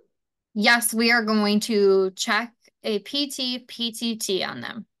 Mm-hmm. Yes, we are going to check a PT, PTT on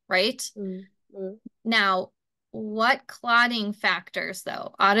them, right? Mm-hmm. Now, what clotting factors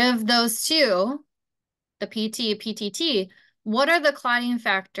though? Out of those two, the PT, PTT, what are the clotting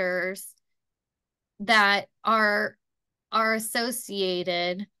factors that are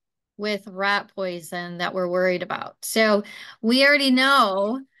associated with rat poison that we're worried about? So we already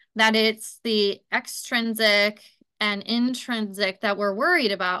know that it's the extrinsic and intrinsic that we're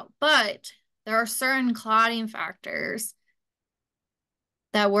worried about, but there are certain clotting factors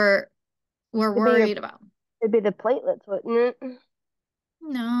that we're worried about. It'd be the platelets, wouldn't it?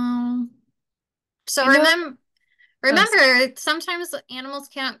 No. So You know, remember, sometimes animals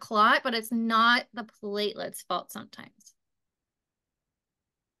can't clot, but it's not the platelets' fault sometimes.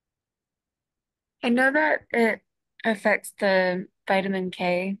 I know that it affects the vitamin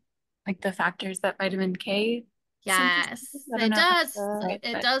K, like the factors that vitamin K Yes, synthesizes. I don't it know if that's does. right,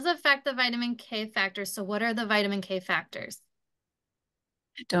 It but does affect the vitamin K factors. So what are the vitamin K factors?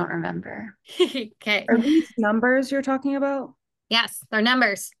 I don't remember. Okay. Are these numbers you're talking about? Yes, they're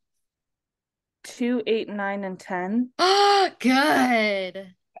numbers. 2, 8, 9, and 10. Oh,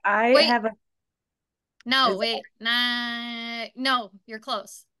 good. I Wait. have a No, wait. Nah, no, you're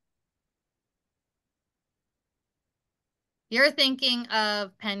close. You're thinking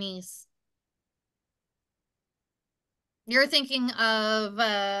of pennies. You're thinking of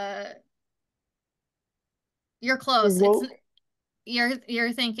you're close. Zinc.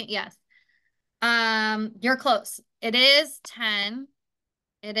 You're thinking, yes. You're close. It is 10,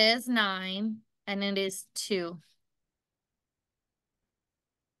 it is 9, and it is 2.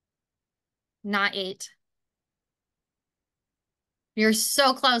 Not 8. You're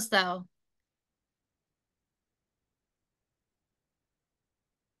so close though.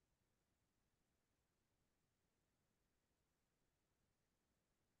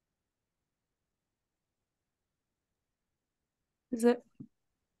 Is it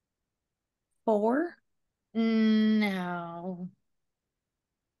 4? No.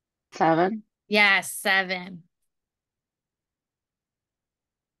 7. Yes, 7.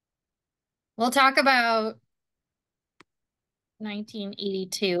 We'll talk about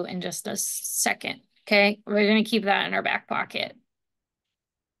 1982 in just a second. Okay, we're going to keep that in our back pocket.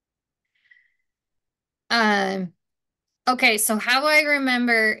 Okay, so how do I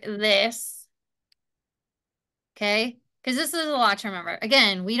remember this? Okay, because this is a lot to remember.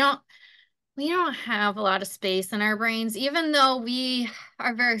 Again, we don't have a lot of space in our brains. Even though we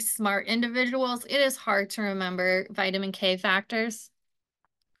are very smart individuals, it is hard to remember vitamin K factors.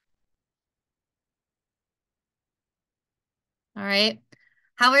 All right.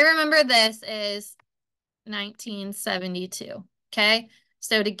 How I remember this is 1972. Okay.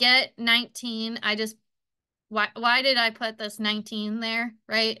 So to get 19, why did I put this 19 there,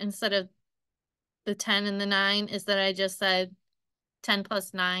 right? Instead of the 10 and the 9 is that I just said 10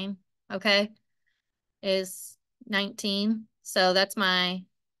 plus 9, okay, is 19. So that's my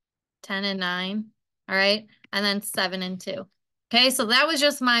 10 and 9. All right. And then 7 and 2. Okay. So that was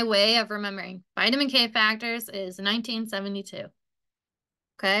just my way of remembering vitamin K factors is 1972.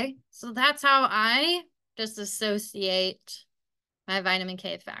 Okay. So that's how I just associate my vitamin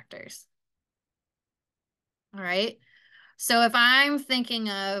K factors. All right. So if I'm thinking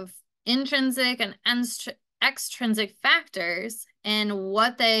of intrinsic and extrinsic factors and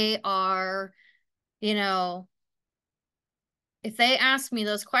what they are, you know, if they ask me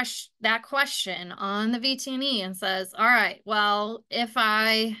that question on the VTNE and says, all right, well, if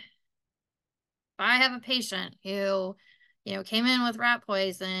I have a patient who, came in with rat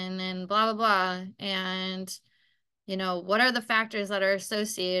poison and blah, blah, blah, and, what are the factors that are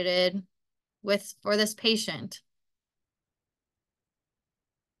associated for this patient?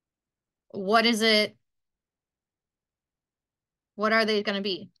 What is it? What are they going to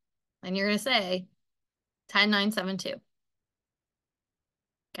be? And you're going to say 10972.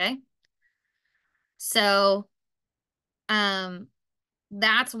 Okay. So,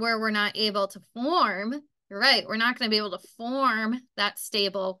 that's where we're not able to form. You're right. We're not going to be able to form that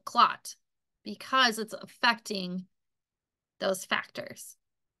stable clot because it's affecting those factors.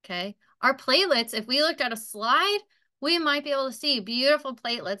 Okay. Our platelets, if we looked at a slide, we might be able to see beautiful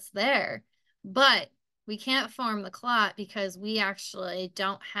platelets there, but we can't form the clot because we actually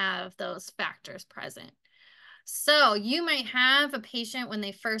don't have those factors present. So you might have a patient when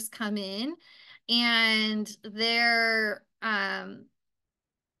they first come in and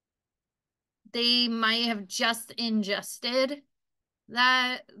they might have just ingested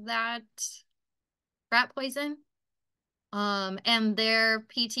that rat poison. And their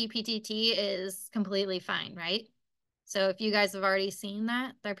PT/PTT is completely fine, right? So if you guys have already seen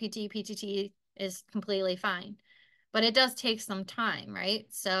that, their PT/PTT is completely fine. But it does take some time, right?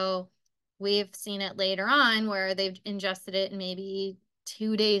 So we've seen it later on where they've ingested it and maybe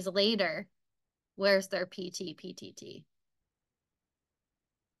 2 days later, where's their PT/PTT?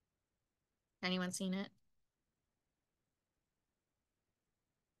 Anyone seen it?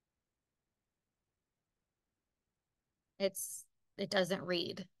 It doesn't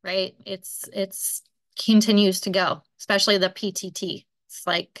read, right? It's continues to go, especially the PTT. It's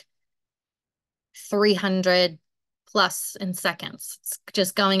like 300 plus in seconds. It's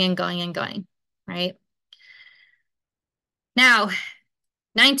just going and going and going, right? Now,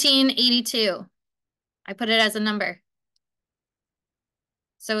 1982, I put it as a number.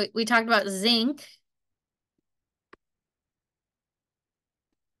 So we talked about zinc.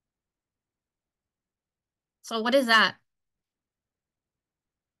 So what is that?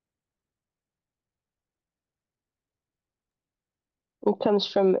 It comes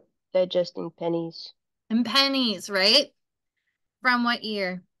from digesting pennies. And pennies, right? From what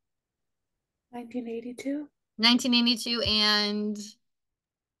year? 1982. 1982 and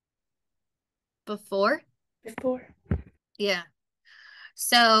before? Before. Yeah.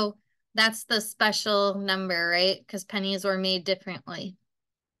 So that's the special number, right? Because pennies were made differently.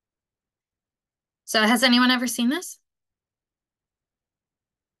 So has anyone ever seen this?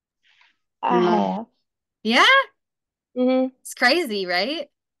 I have. Yeah? Mm-hmm. It's crazy, right?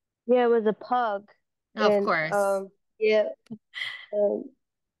 Yeah, it was a pug. Oh, of And course. yeah. Um,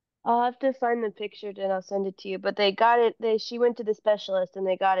 I'll have to find the picture and I'll send it to you. But they got it. She went to the specialist and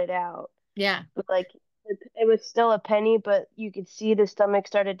they got it out. Yeah. But like it was still a penny, but you could see the stomach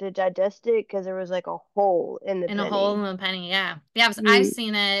started to digest it because there was like a hole in the In a hole penny. in the penny, yeah. Yeah, I've Mm.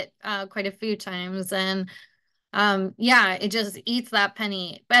 seen it quite a few times and yeah, it just eats that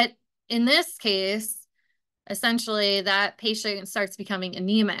penny. But in this case, essentially that patient starts becoming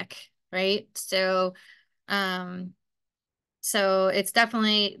anemic, right? So it's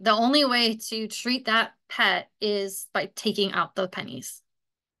definitely the only way to treat that pet is by taking out the pennies.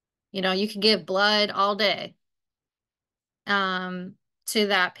 You can give blood all day. to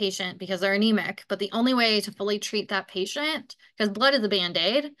that patient because they're anemic, but the only way to fully treat that patient, because blood is a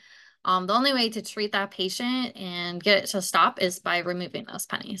Band-Aid, the only way to treat that patient and get it to stop is by removing those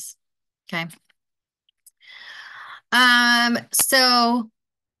pennies. Okay. So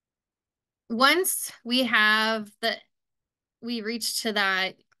once we reach to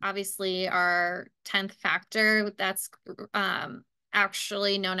that, obviously our 10th factor, that's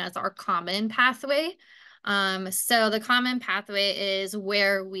actually known as our common pathway. So the common pathway is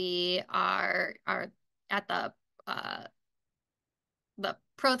where we are at the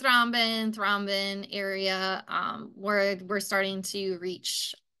prothrombin, thrombin area, where we're starting to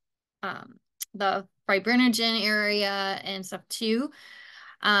reach the fibrinogen area and stuff too.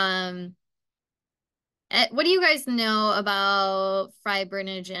 What do you guys know about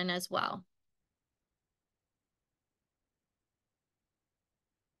fibrinogen as well?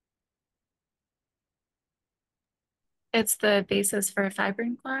 It's the basis for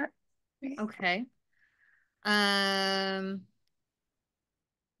fibrin clot. Okay.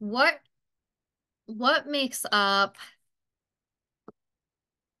 What makes up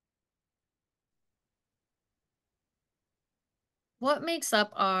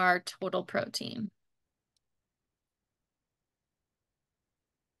our total protein?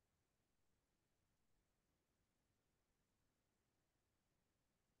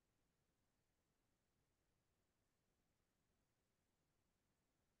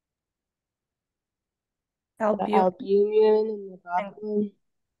 The albumin and the globulin.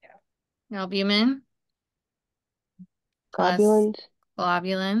 Albumin plus Globulins.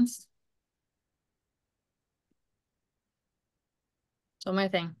 globulins. One more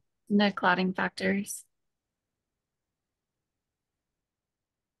thing. The clotting factors.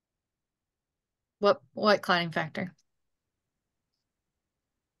 What clotting factor?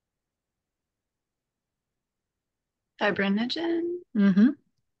 Fibrinogen. Mm-hmm.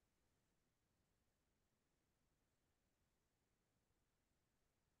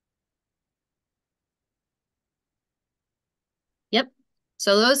 Yep.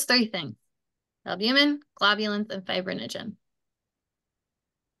 So those three things: albumin, globulins, and fibrinogen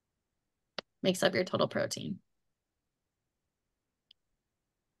makes up your total protein.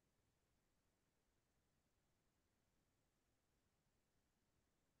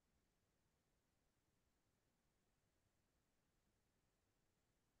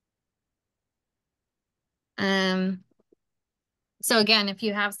 So again, if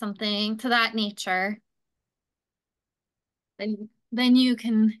you have something to that nature, then you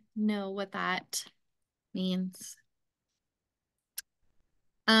can know what that means.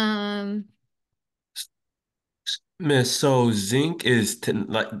 Miss, so zinc is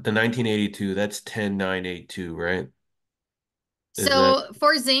like the 1982, that's 10982, right? Is that So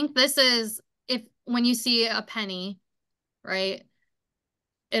for zinc, this is when you see a penny, right?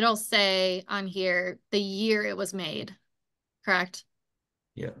 It'll say on here the year it was made, correct?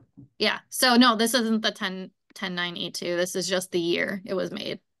 yeah. Yeah. So no, this isn't the 10982. This is just the year it was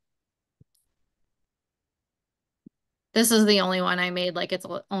made. This is the only one I made like its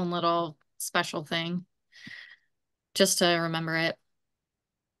own little special thing, just to remember it.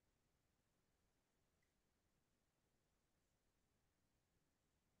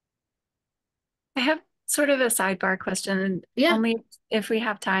 I have sort of a sidebar question, Yeah. only if we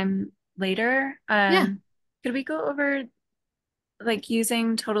have time later. Yeah. Could we go over like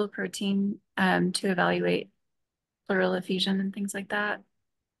using total protein to evaluate pleural effusion and things like that?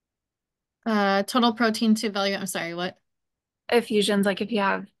 Total protein to value. I'm sorry, what? Effusions, like if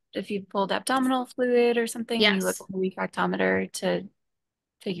you pulled abdominal fluid or something and you look Yes. at the refractometer to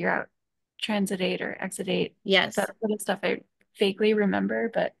figure out transitate or exudate. Yes. That sort of stuff I vaguely remember,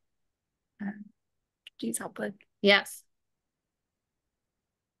 but please help with. Yes.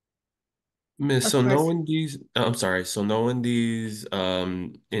 Miss, Of so course. knowing these, I'm sorry, so knowing these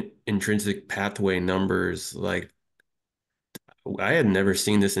intrinsic pathway numbers, like I had never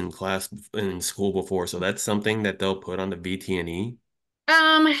seen this in class in school before, so that's something that they'll put on the VTNE.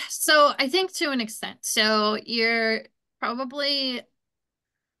 So I think to an extent. So you're probably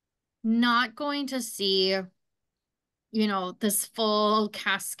not going to see, this full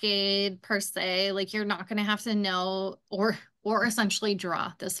cascade per se. Like you're not going to have to know or essentially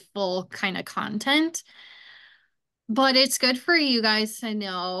draw this full kind of content. But it's good for you guys to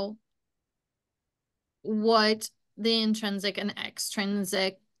know what the intrinsic and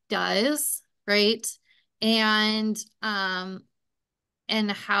extrinsic does, right? And how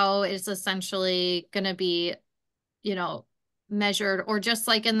it's essentially going to be, measured, or just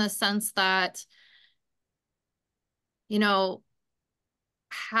like in the sense that,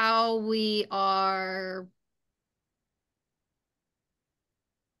 how we are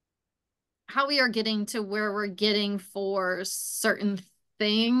are getting to where we're getting for certain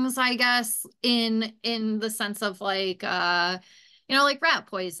things, I guess, in the sense of like like rat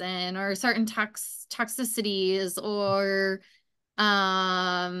poison or certain toxicities or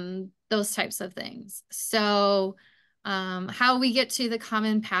those types of things. So how we get to the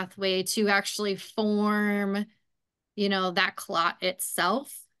common pathway to actually form, that clot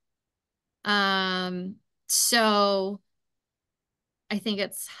itself. So I think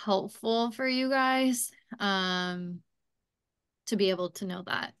it's helpful for you guys to be able to know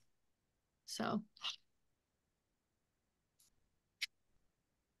that. So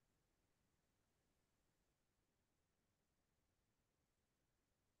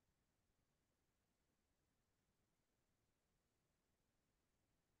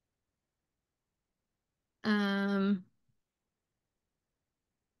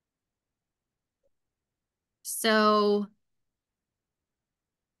so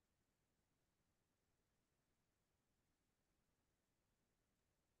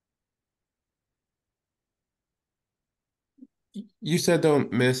You said though,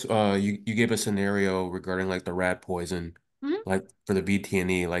 Miss, you gave a scenario regarding like the rat poison, mhm. like for the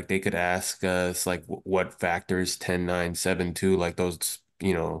VTNE, like they could ask us like what factors 10, 9, 7, 2, like those,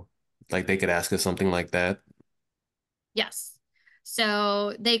 like they could ask us something like that. Yes.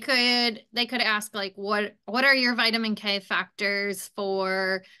 So they could ask like what are your vitamin K factors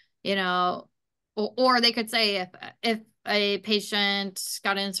for, or they could say if a patient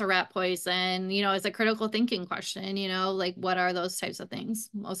got into rat poison, it's a critical thinking question, like what are those types of things?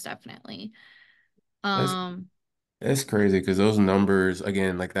 Most definitely. That's Um, that's crazy because those numbers,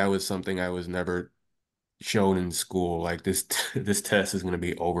 again, like that was something I was never shown in school. Like this this test is going to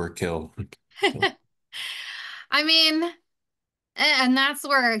be overkill. So I mean, and that's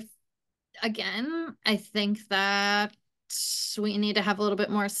where again, I think that we need to have a little bit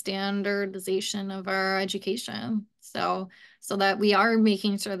more standardization of our education. So that we are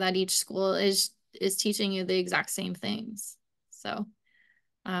making sure that each school is teaching you the exact same things. So,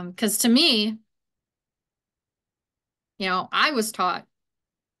 because to me, I was taught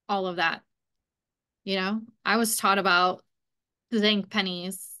all of that. I was taught about zinc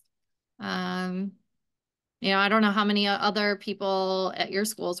pennies. Um, I don't know how many other people at your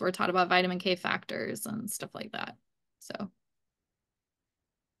schools were taught about vitamin K factors and stuff like that. So,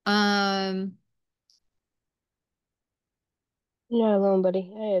 um, You're not alone,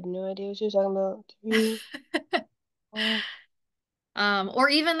 buddy. I had no idea what you were talking about. 3, 4. or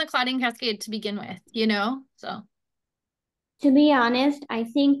even the clotting cascade to begin with, so To be honest, I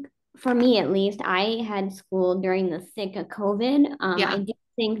think for me at least, I had school during the thick of COVID. I yeah, do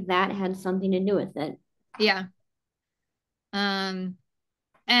think that had something to do with it. yeah. And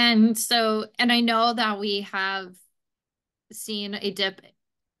I know that we have seen a dip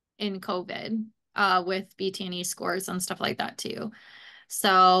in COVID with VTNE scores and stuff like that too.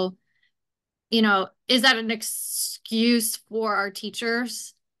 So, is that an excuse for our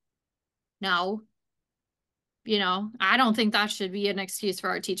teachers? No. I don't think that should be an excuse for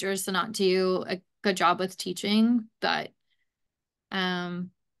our teachers to not do a good job with teaching,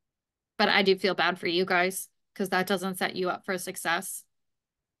 um but I do feel bad for you guys because that doesn't set you up for success.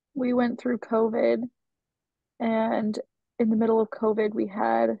 We went through COVID, and in the middle of COVID, we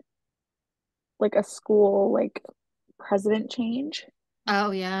had like a school like president change.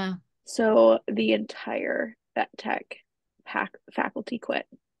 Oh yeah. So the entire vet tech faculty quit.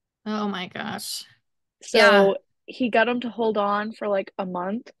 Oh my gosh. Yeah. So he got them to hold on for like a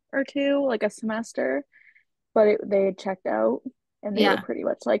month or two, like a semester, but they had checked out, and they were Yeah. pretty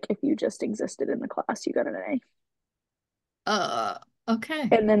much like, if you just existed in the class, you got an A. Uh, okay.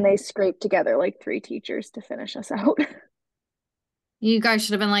 And then they scraped together like 3 teachers to finish us out. You guys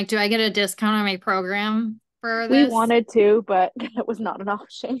should have been like, do I get a discount on my program for We this? wanted to, but that was not an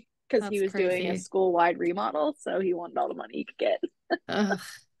option because he That's was doing a crazy. school-wide remodel, so he wanted all the money he could get. Ugh.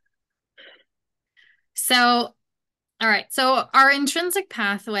 So, all right. So our intrinsic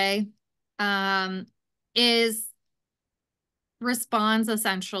pathway is responds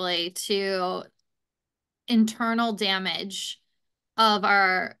essentially to internal damage of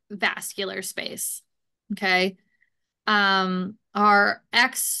our vascular space. Okay. Our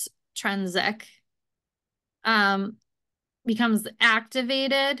extrinsic um, becomes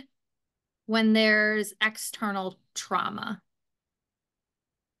activated when there's external trauma.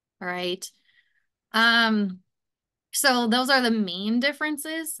 All right. Um, so those are the main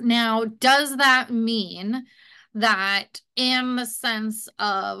differences. Now, does that mean that in the sense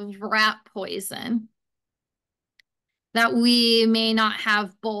of rat poison, that we may not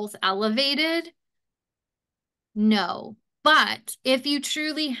have both elevated? No. But if you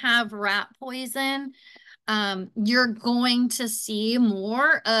truly have rat poison, you're going to see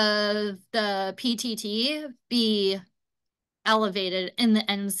more of the PTT be elevated in the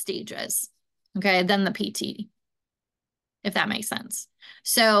end stages, okay, than the PT, if that makes sense.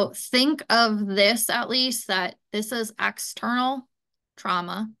 So think of this, at least, that this is external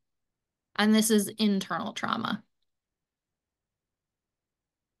trauma and this is internal trauma.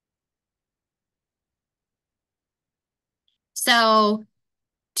 So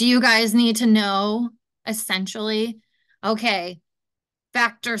do you guys need to know essentially, okay,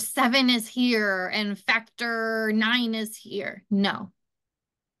 factor 7 is here and factor 9 is here? No.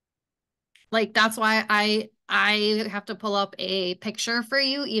 Like that's why I have to pull up a picture for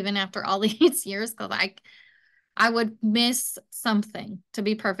you even after all these years, because I would miss something, to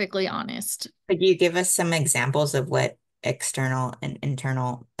be perfectly honest. Could you give us some examples of what external and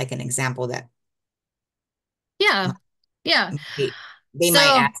internal, like an example that Yeah. Yeah. they might So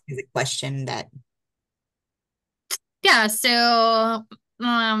ask as a question that yeah, so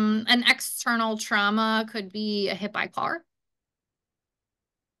an external trauma could be a hit by car,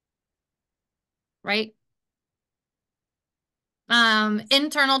 right?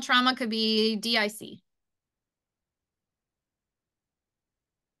 Internal trauma could be DIC.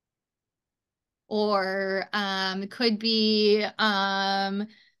 Or it could be oh,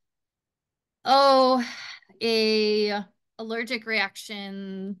 a allergic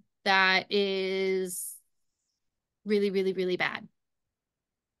reaction that is really, really, really bad.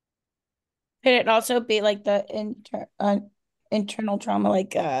 Could it also be like the internal trauma,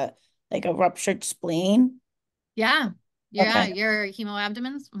 like a ruptured spleen? Yeah. Yeah, Okay. your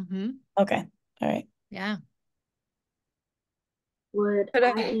hemoabdomens. Mm-hmm. Okay. All right. Yeah. Would Could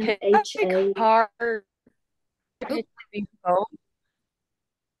a hit by IMHA car Oop, potentially both?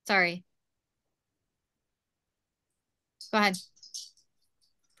 sorry. Go ahead.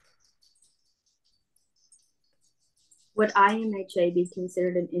 would IMHA be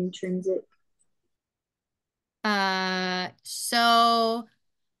considered an intrinsic? So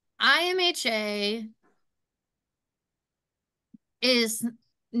IMHA is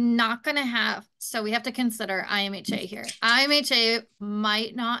not going to have, so we have to consider IMHA here. IMHA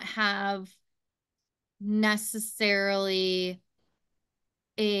might not have necessarily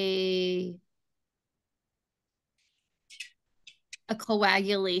a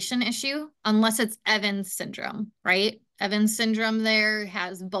coagulation issue unless it's Evans syndrome, right? Evans syndrome there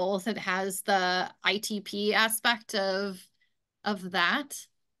has both. It has the ITP aspect of that.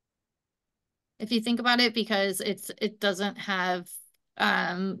 If you think about it, because it doesn't have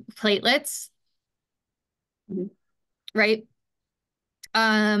platelets, right?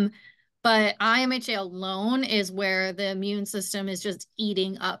 But IMHA alone is where the immune system is just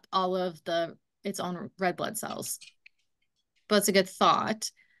eating up all of its own red blood cells. But it's a good thought.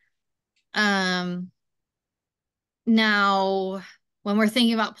 Now, when we're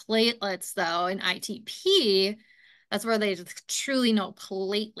thinking about platelets, though, in ITP, that's where they truly know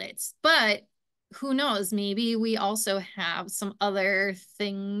platelets. But who knows? Maybe we also have some other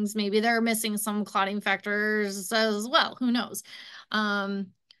things. Maybe they're missing some clotting factors as well. Who knows?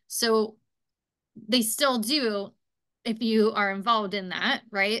 So they still do if you are involved in that,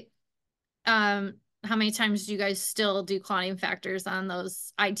 right? How many times do you guys still do clotting factors on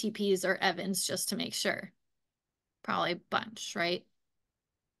those ITPs or Evans just to make sure? Probably a bunch, right?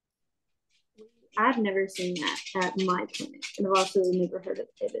 I've never seen that at my clinic, and I've also never heard of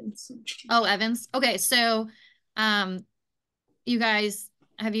Evans. Oh, Evans. Okay, so you guys,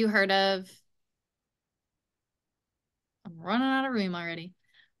 have you heard of, I'm running out of room already.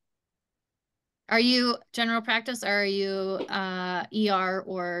 Are you general practice or are you ER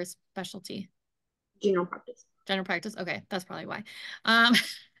or specialty? General practice. General practice. Okay, that's probably why. I'm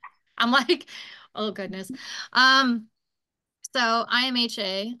like, oh goodness. So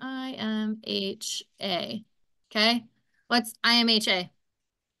IMHA. Okay. What's IMHA?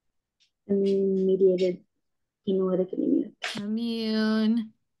 Immune mediated hemolytic anemia.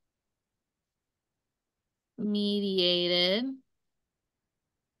 Immune mediated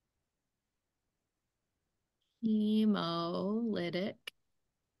hemolytic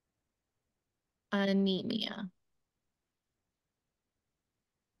anemia.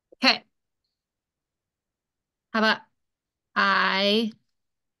 Okay. How about ITP?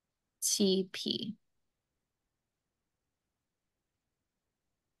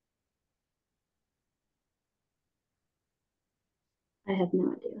 I have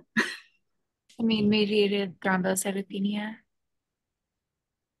no idea. Immune mediated thrombocytopenia.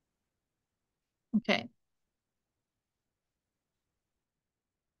 Okay.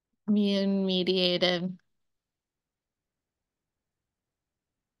 Immune mediated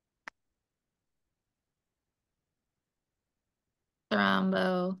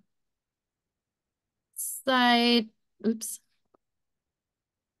thrombocyte, oops.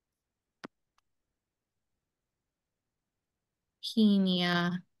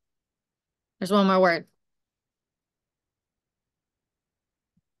 Penia. There's one more word.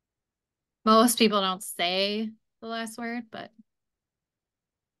 Most people don't say the last word, but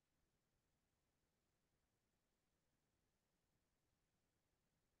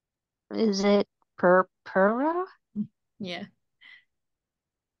Is it purpura? yeah.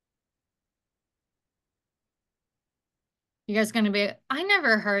 You guys gonna be, I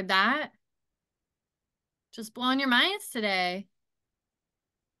never heard that. Just blowing your minds today.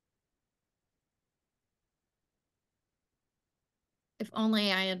 If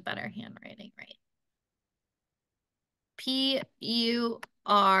only I had better handwriting, right?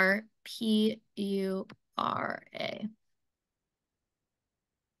 Purpura.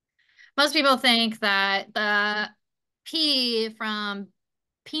 Most people think that the P from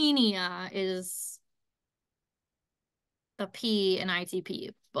penia is the P in ITP,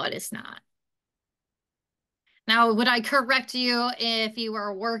 but it's not. Now, would I correct you if you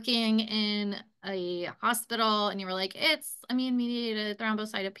were working in a hospital and you were like, it's immune-mediated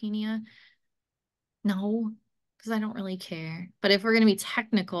thrombocytopenia? No, because I don't really care. But if we're going to be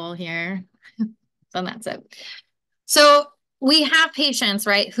technical here, then that's it. So we have patients,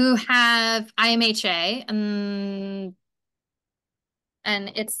 right, who have IMHA, and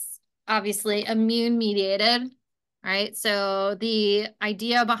it's obviously immune-mediated, right? So the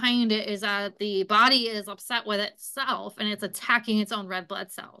idea behind it is that the body is upset with itself and it's attacking its own red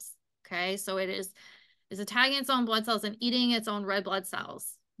blood cells. Okay, so it is attacking its own blood cells and eating its own red blood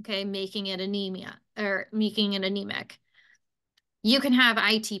cells. Okay, making it anemia or making it anemic. You can have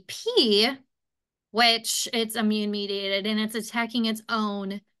ITP, which it's immune mediated and it's attacking its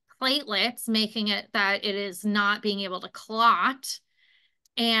own platelets, making it that it is not being able to clot.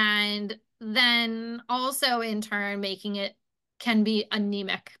 And then also in turn making it can be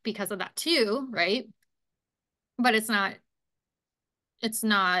anemic because of that too, right? But it's not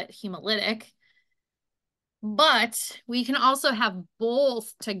hemolytic. But we can also have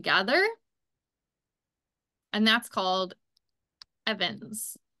both together, and that's called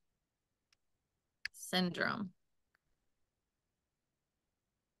Evans syndrome.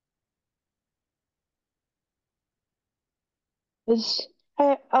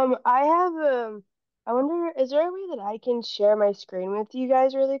 I have I wonder, is there a way that I can share my screen with you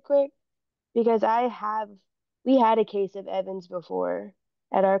guys really quick? Because we had a case of Evans before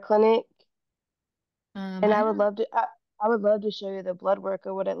at our clinic, and I would love to show you the blood work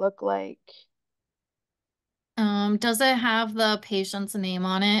of what it looked like. Does it have the patient's name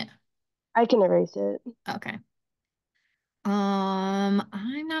on it? I can erase it. Okay.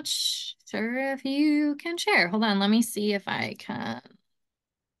 I'm not sure if you can share. Hold on, let me see if I can.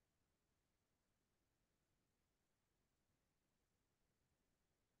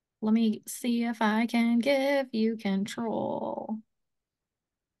 Let me see if I can give you control.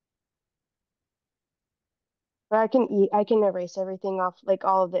 But I can erase everything off, like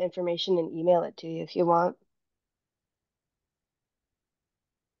all of the information, and email it to you if you want.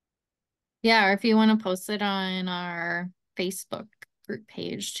 Yeah, or if you want to post it on our Facebook group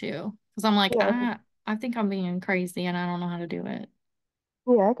page too. Because I'm like, Yeah, I think I'm being crazy and I don't know how to do it.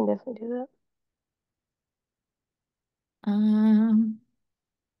 yeah, I can definitely do that. Um,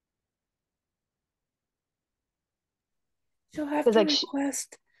 She'll have Because to like,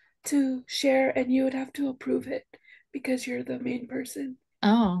 request to share and you would have to approve it because you're the main person.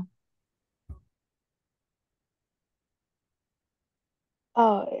 oh,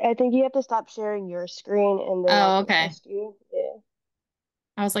 oh, I think you have to stop sharing your screen, and then I oh, can okay. ask you. Yeah.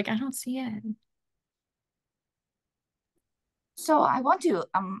 I was like, I don't see it. So I want to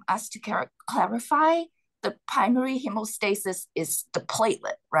ask to clarify the primary hemostasis is the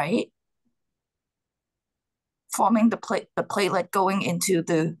platelet, right? Forming the platelet going into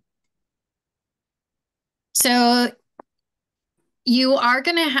the. So you are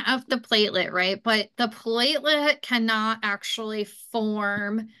going to have the platelet, right? But the platelet cannot actually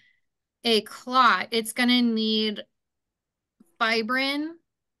form a clot. It's going to need fibrin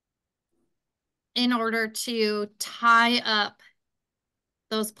in order to tie up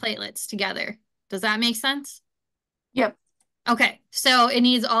those platelets together. Does that make sense? Yep. Okay, so it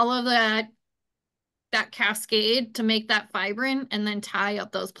needs all of that cascade to make that fibrin and then tie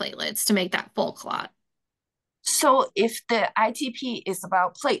up those platelets to make that full clot. So if the ITP is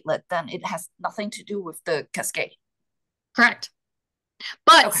about platelet, then it has nothing to do with the cascade. Correct.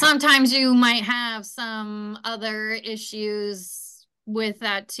 But Okay. sometimes you might have some other issues with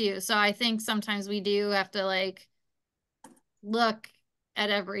that too. So I think sometimes we do have to like look at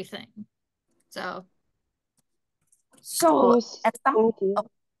everything. So So at some Thank you.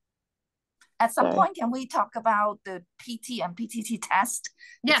 at some Sorry. point, can we talk about the PT and PTT test?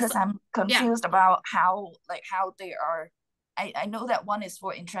 yes, Because I'm yeah. confused about how they are. I know that one is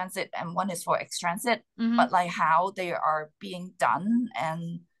for in transit and one is for extransit, Mhm. but like how they are being done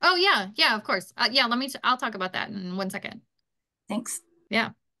and Oh yeah, of course. Yeah, I'll talk about that in 1 second. thanks.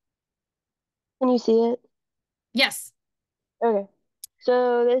 Yeah. Can you see it? Yes. Okay.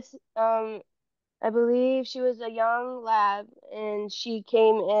 So this, I believe she was a young lab and she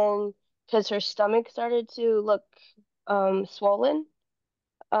came in because her stomach started to look swollen.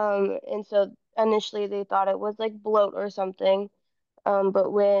 And so initially they thought it was like bloat or something.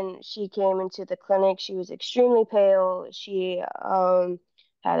 But when she came into the clinic, she was extremely pale. She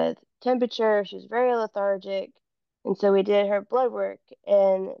had a temperature. She was very lethargic. And so we did her blood work,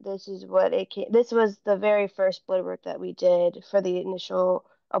 and this is what it came. This was the very first blood work that we did for the initial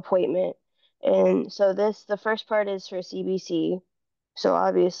appointment. And so the first part is for CBC. So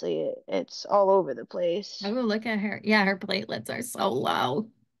obviously it's all over the place. Oh, look at her. Yeah, her platelets are so low.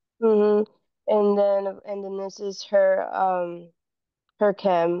 hmm And then this is her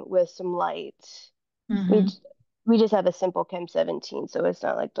chem with some light. We Mhm. j- we just have a simple chem 17, so it's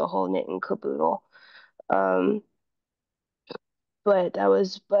not like the whole knit and caboodle. Um, but that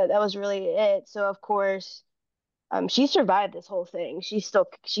was really it. So of course, she survived this whole thing. She's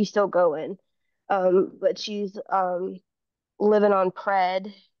still going. But she's living on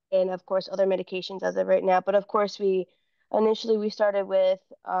pred and of course other medications as of right now. But of course we started with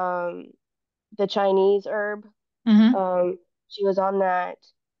the Chinese herb. Mhm. She was on that,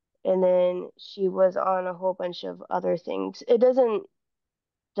 and then she was on a whole bunch of other things. It doesn't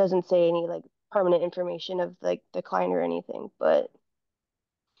say any like permanent information of like decline or anything, but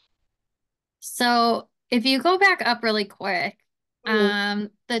So if you go back up really quick, mm,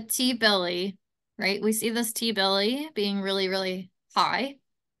 the T-Billy, right? We see this T-Billy being really, really high.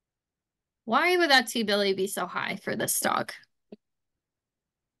 Why would that T-Billy be so high for this dog?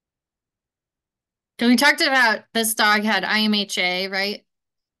 Because we talked about this dog had IMHA, right?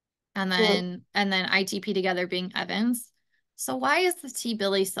 And mm, then ITP together being Evans. So why is the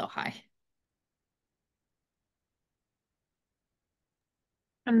T-Billy so high?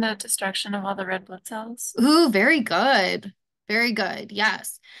 From the destruction of all the red blood cells. Ooh, very good. Very good.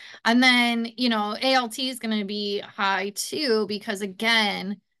 Yes. And then, ALT is going to be high too, because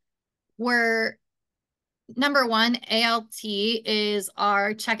again, we're number one, ALT is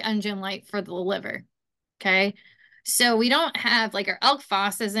our check engine light for the liver. Okay. So we don't have like our elk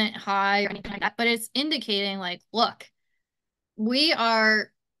phos isn't high or anything like that, but it's indicating like, look, we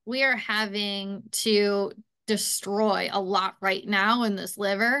are we are having to destroy a lot right now in this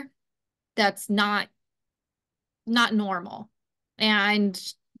liver that's not normal. And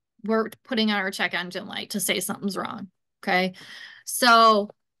we're putting on our check engine light to say something's wrong. Okay. So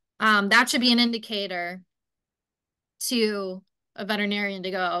that should be an indicator to a veterinarian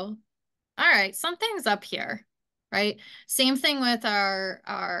to go, all right, something's up here, right? Same thing with our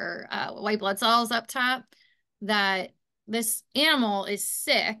white blood cells up top, that this animal is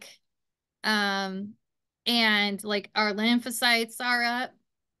sick, and like our lymphocytes are up,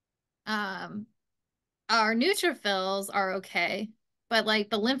 our neutrophils are okay, but like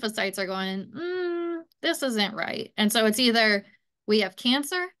the lymphocytes are going, this isn't right. And so it's either we have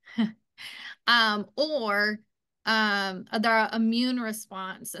cancer, or their immune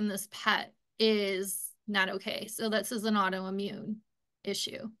response in this pet is not okay. So this is an autoimmune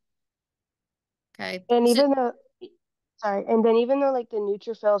issue. Okay. and So even though like the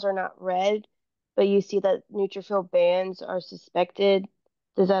neutrophils are not red, but you see that neutrophil bands are suspected,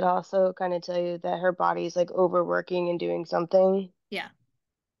 does that also kind of tell you that her body's like overworking and doing something? yeah,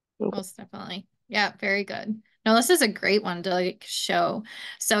 Okay. most definitely. Yeah, very good. No, this is a great one to like show.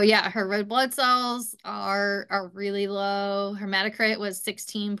 So yeah, her red blood cells are really low. Her hematocrit was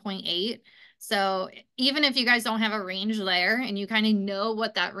 16.8. So even if you guys don't have a range there and you kind of know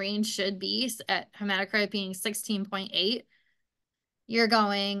what that range should be at hematocrit being 16.8, you're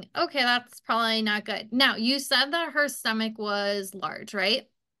going, okay, that's probably not good. Now, you said that her stomach was large, right?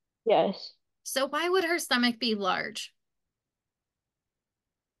 Yes. So why would her stomach be large?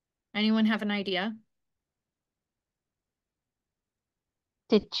 Anyone have an idea?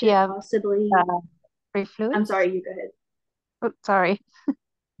 Did she Could it have possibly, free I'm fluids? sorry, you go ahead. Oh, sorry.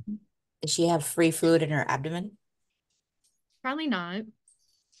 Does she have free fluid in her abdomen? Probably not.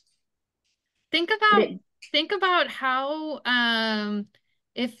 Think Could about it, think about how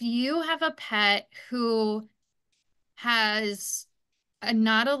if you have a pet who has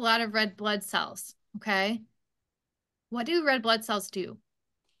not a lot of red blood cells, okay? What do red blood cells do?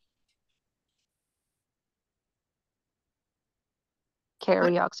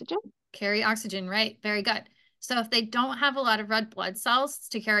 Carry What? oxygen. Carry oxygen, right? Very good. So if they don't have a lot of red blood cells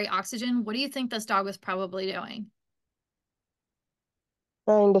to carry oxygen, what do you think this dog was probably doing?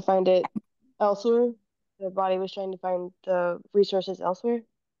 Trying to find it elsewhere. The body was trying to find the resources elsewhere.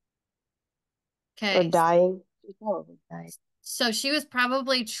 Or Okay, dying. She's probably dying. so she was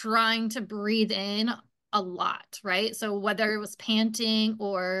probably trying to breathe in a lot, right? So whether it was panting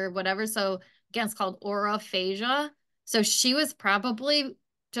or whatever, so again, it's called orophagia. So she was probably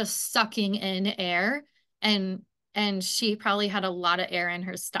just sucking in air and she probably had a lot of air in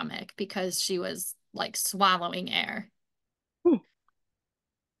her stomach because she was like swallowing air. Hmm.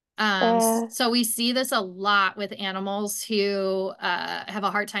 So we see this a lot with animals who have a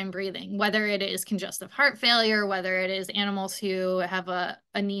hard time breathing, whether it is congestive heart failure, whether it is animals who have a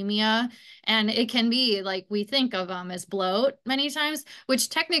anemia, and it can be like we think of them as bloat many times, which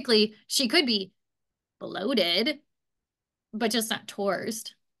technically she could be bloated, but just not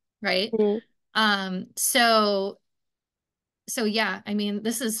torsed, right? Mhm. So yeah, I mean,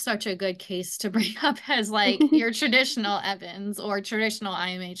 this is such a good case to bring up as like your traditional Evans or traditional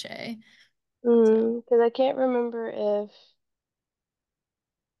IMHA. So Because I can't remember if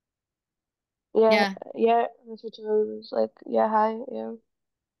yeah, yeah. yeah, respiratory was like yeah, high, yeah.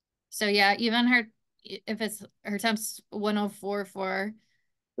 So yeah, even her if it's her temp's 104.4,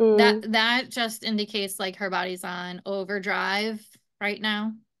 Mm. that just indicates like her body's on overdrive right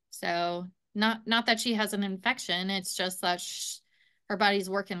now. So not that she has an infection, it's just that her body's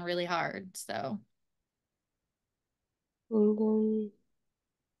working really hard. So And then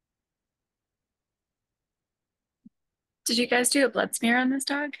Did you guys do a blood smear on this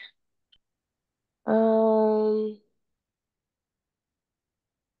dog? um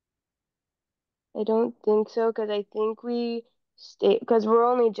I don't think so because I think we stay because we're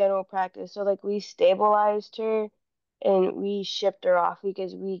only general practice, so like we stabilized her and we shipped her off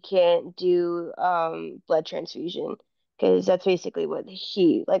because we can't do blood transfusion because that's basically what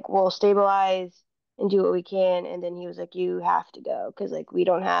he like we'll stabilize and do what we can and then he was like you have to go because like we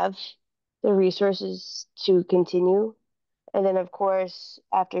don't have the resources to continue. And then of course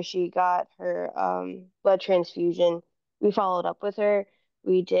after she got her blood transfusion, we followed up with her.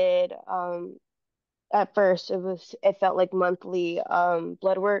 We did at first it felt like monthly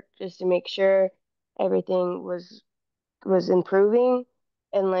blood work just to make sure everything was improving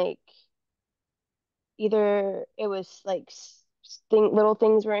and like either it was like little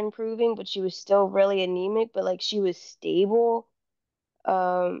things were improving but she was still really anemic but like she was stable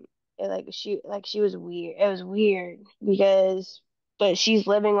um and, like she was weird. It was weird because but she's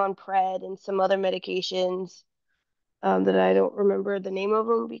living on pred and some other medications that I don't remember the name of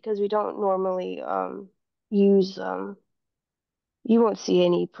them because we don't normally use you won't see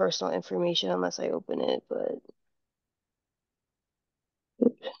any personal information unless I open it,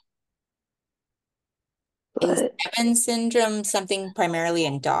 Is but Evans syndrome something primarily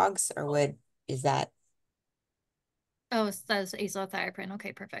in dogs, or what is that? oh, it says azathioprine.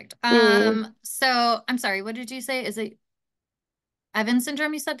 Okay, perfect. mm, So I'm sorry, what did you say? Is it Evans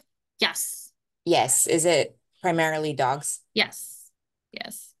syndrome you said? Yes. Yes, is it primarily dogs? Yes.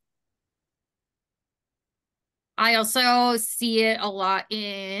 Yes. I also see it a lot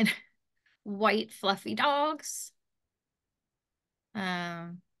in white fluffy dogs.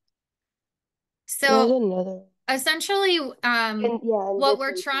 Um, there's so another essentially, and yeah, and what this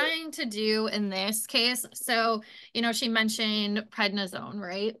we're one too. trying to do in this case, so she mentioned prednisone,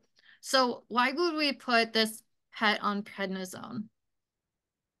 right? So why would we put this pet on prednisone?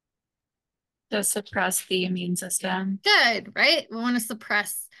 To suppress the immune system. Good, right? We want to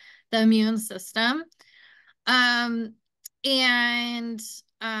suppress the immune system. Um, and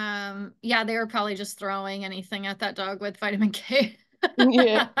yeah, they were probably just throwing anything at that dog with vitamin K.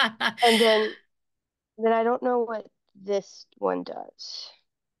 Yeah, and then I don't know what this one does.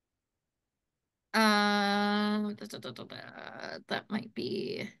 That might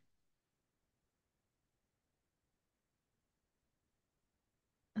be,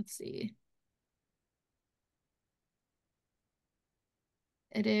 let's see.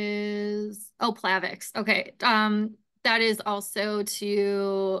 It is, oh, Plavix. Okay. That is also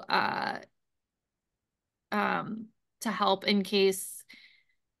um to help in case,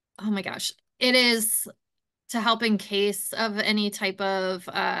 oh my gosh. It is to help in case of any type of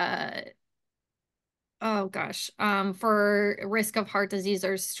oh gosh, for risk of heart disease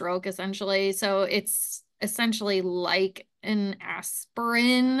or stroke, essentially. So it's essentially like an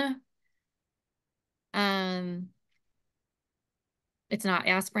aspirin. Um, it's not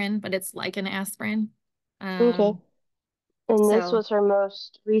aspirin, but it's like an aspirin. Okay. Um, And this So was her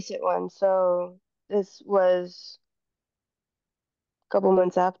most recent one. So this was a couple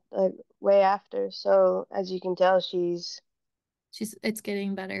months after, like way after. So as you can tell, it's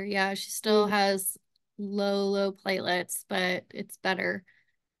getting better. Yeah, she still mm, has low platelets, but it's better.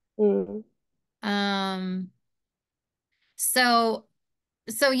 mm, Um, so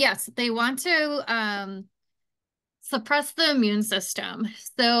yes, they want to suppress the immune system.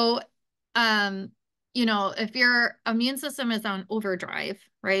 So if your immune system is on overdrive,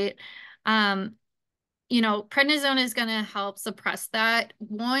 right? Um, prednisone is going to help suppress that.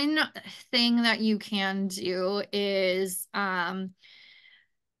 One thing that you can do is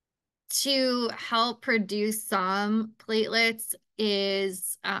to help produce some platelets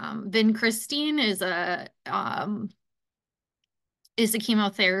is vincristine is a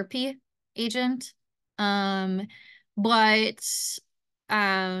chemotherapy agent. But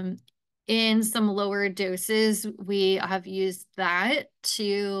um, in some lower doses, we have used that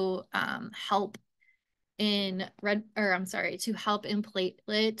to help in to help in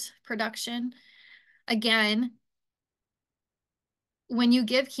platelet production. Again, when you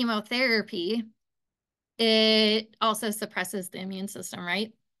give chemotherapy, it also suppresses the immune system,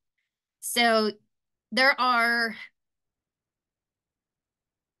 right? So there are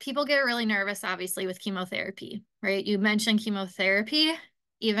people get really nervous, obviously, with chemotherapy, right? You mentioned chemotherapy,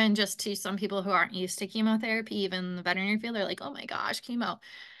 even just to some people who aren't used to chemotherapy, even in the veterinary field, they're like, oh my gosh, chemo.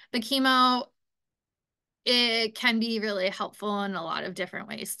 But chemo, it can be really helpful in a lot of different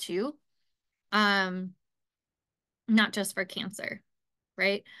ways too. Not just for cancer,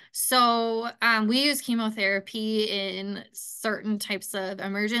 right? So we use chemotherapy in certain types of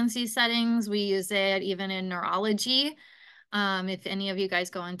emergency settings. We use it even in neurology, if any of you guys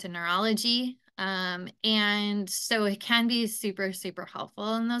go into neurology. And so it can be super, super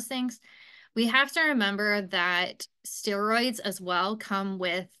helpful in those things. We have to remember that steroids as well come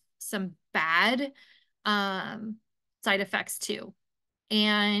with some bad side effects too.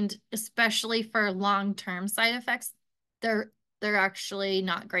 And especially for long-term side effects, they're actually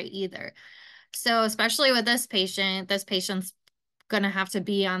not great either. So especially with this patient's going to have to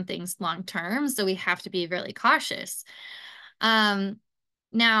be on things long term, so we have to be really cautious.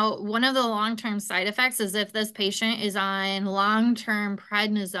 Now, one of the long-term side effects is if this patient is on long-term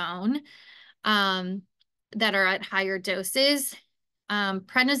prednisone that are at higher doses,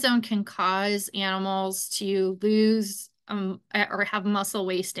 prednisone can cause animals to lose or have muscle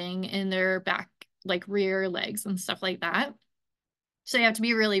wasting in their back, like rear legs and stuff like that. So you have to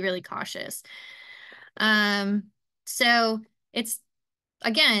be really, really cautious. So it's,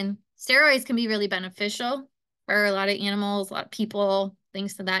 again, steroids can be really beneficial for a lot of animals, a lot of people,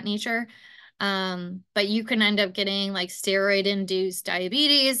 things of that nature. But you can end up getting like steroid-induced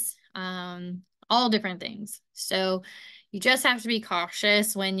diabetes, all different things. So you just have to be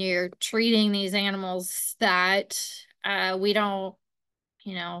cautious when you're treating these animals that we don't,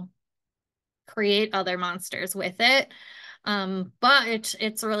 create other monsters with it. But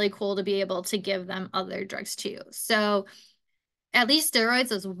it's really cool to be able to give them other drugs too. So at least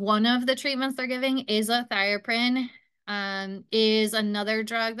steroids is one of the treatments they're giving. Azathioprine is another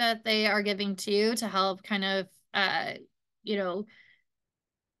drug that they are giving too to help kind of, you know,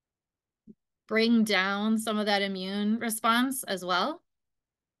 bring down some of that immune response as well.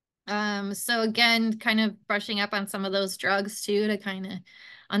 So again, kind of brushing up on some of those drugs too to kind of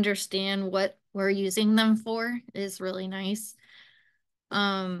understand what we're using them for is really nice.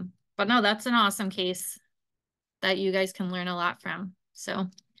 But no, that's an awesome case that you guys can learn a lot from. So,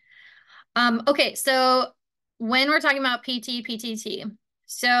 okay, so when we're talking about PT, PTT,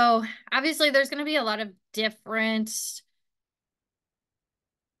 so obviously there's going to be a lot of different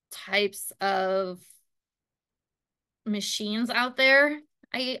types of machines out there,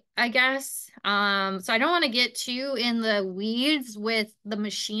 I guess. So I don't want to get too in the weeds with the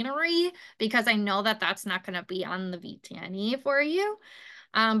machinery because I know that that's not going to be on the VTNE for you.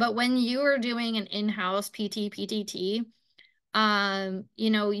 But when you are doing an in-house PT, PTT,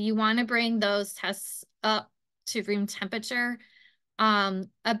 you want to bring those tests up to room temperature.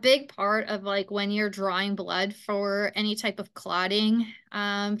 A big part of like when you're drawing blood for any type of clotting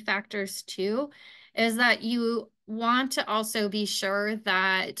factors too, is that you want to also be sure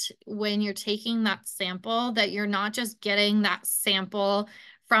that when you're taking that sample, that you're not just getting that sample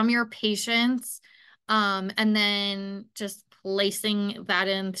from your patients and then just placing that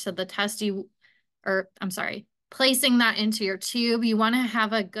into the test placing that into your tube. You want to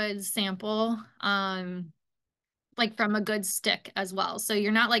have a good sample like from a good stick as well. So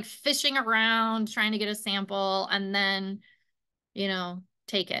you're not like fishing around trying to get a sample and then,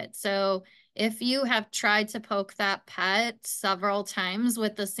 take it. So if you have tried to poke that pet several times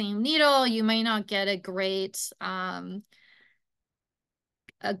with the same needle, you may not get a great, a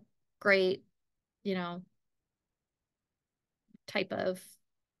great, you know, type of,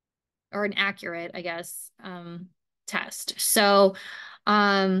 or an accurate, I guess, test. So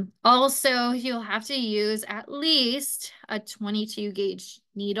also you'll have to use at least a 22 gauge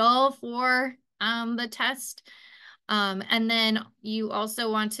needle for the test. And then you also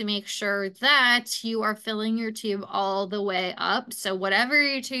want to make sure that you are filling your tube all the way up. So whatever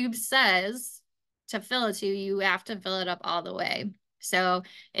your tube says to fill it to, you have to fill it up all the way. So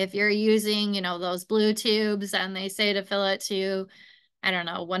if you're using, you know, those blue tubes and they say to fill it to, I don't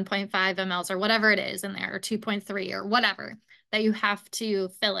know, 1.5 mLs or whatever it is in there, or 2.3 or whatever, that you have to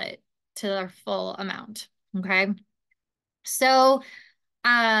fill it to their full amount. Okay. So,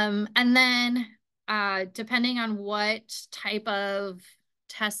 and then depending on what type of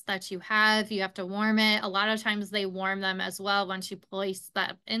test that you have to warm it. A lot of times they warm them as well once you place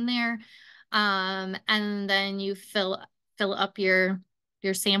that in there. And then you fill up your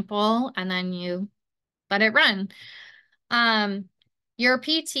sample and then you let it run. Your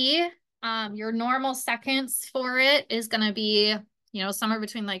PT, your normal seconds for it is going to be, you know, somewhere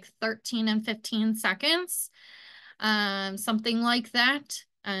between like 13 and 15 seconds, something like that.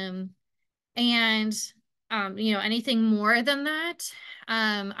 And, you know, anything more than that,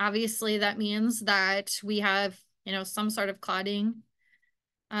 obviously that means that we have, you know, some sort of clotting,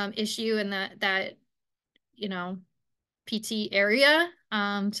 issue in that, you know, PT area,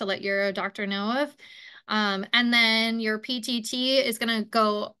 to let your doctor know of. And then your PTT is going to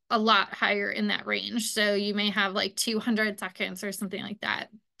go a lot higher in that range. So you may have like 200 seconds or something like that.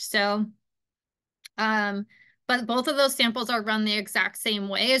 So, but both of those samples are run the exact same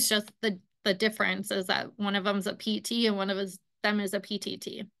way. It's just the difference is that one of them's a PT and one of them is a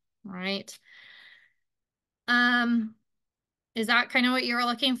PTT. All right. Is that kind of what you were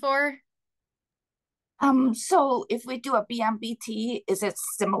looking for? So if we do a BMBT, is it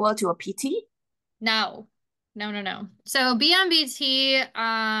similar to a PT? No. So BMBT,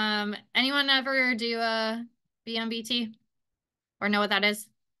 anyone ever do a BMBT or know what that is?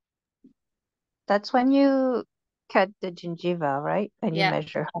 That's when you cut the gingiva, right? And you Yeah.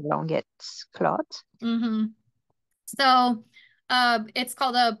 measure how long it's clot. Mm-hmm. So it's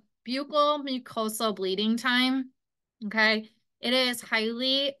called a buccal mucosal bleeding time. Okay. It is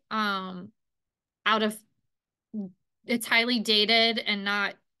highly out of, it's highly dated and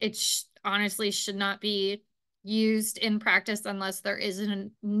not, it honestly should not be used in practice unless there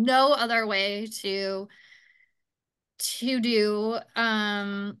isn't no other way to do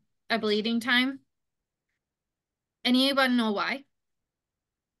a bleeding time. Anybody know why?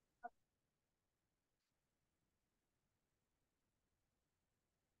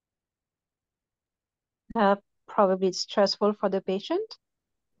 Probably it's stressful for the patient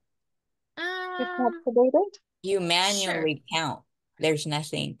if not Um, sedated. You sure. manually count. There's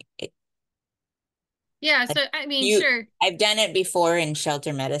nothing. Yeah, so I mean, You, sure. I've done it before in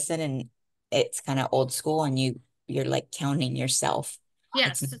shelter medicine, and it's kind of old school, and you're like counting yourself.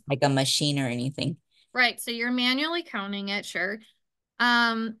 It's not Yes. like a machine or anything. Right. So you're manually counting it, sure.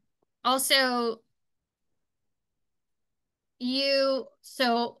 Um, also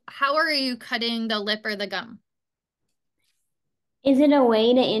so how are you cutting the lip or the gum? Is it a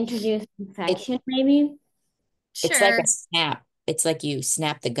way to introduce It infection, maybe? it's like a Sure. snap. It's like you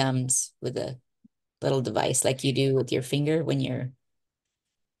snap the gums with a little device, like you do with your finger when you're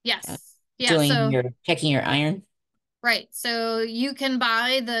Yes. Yeah, doing so your checking your iron. right. So you can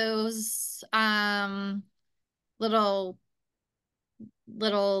buy those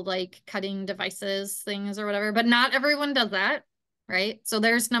little like cutting devices things or whatever, but not everyone does that, right? So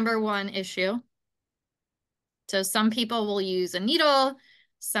there's number one issue. So some people will use a needle,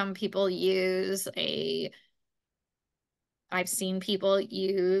 some people use I've seen people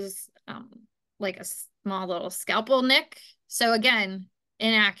use like a small little scalpel nick. So again,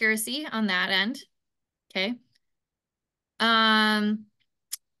 inaccuracy on that end. Okay. Um,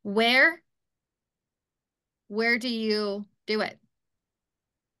 where do you do it?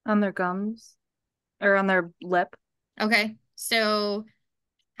 On their gums or on their lip. Okay. So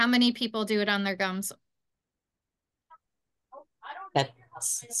how many people do it on their gums?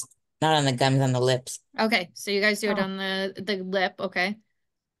 That's not on the gums, on the lips. Okay. So you guys do it Oh. on the lip. Okay.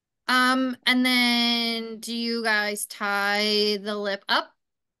 And then do you guys tie the lip up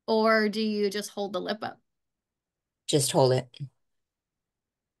or do you just hold the lip up? Just hold it.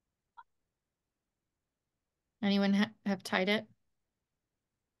 Anyone have tied it?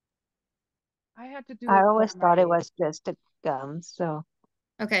 I had to do I it for always thought it my was just the gums, so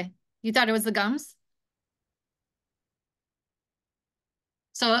Okay. You thought it was the gums?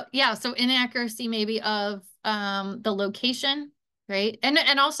 So yeah, so inaccuracy maybe of the location, right?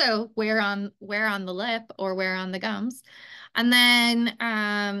 And also where on the lip or where on the gums. And then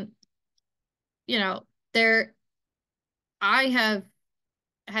you know, I have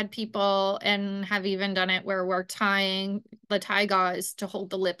had people and have even done it where we're tying the tie gauze to hold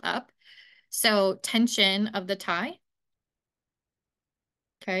the lip up. So tension of the tie.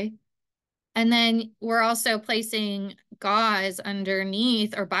 Okay. And then we're also placing gauze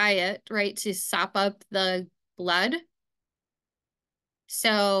underneath or by it, right, to sop up the blood.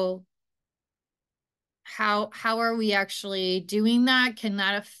 So how are we actually doing that? Can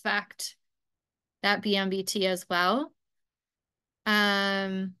that affect that BMBT as well?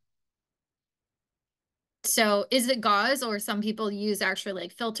 So is it gauze, or some people use actually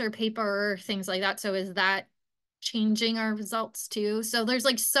like filter paper or things like that? So is that changing our results too? So there's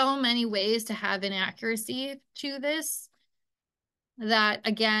like so many ways to have inaccuracy to this that,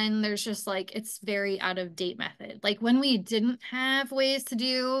 again, there's just like, it's very out of date method. Like when we didn't have ways to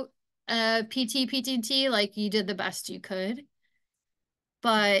do PTT, like you did the best you could.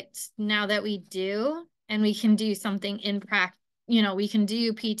 But now that we do, and we can do something in practice, we can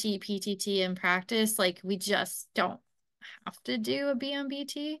do PTT in practice, like we just don't have to do a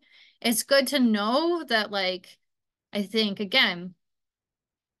BMBT. It's good to know that, like, I think, again,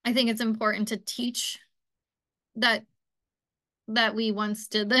 I think it's important to teach that we once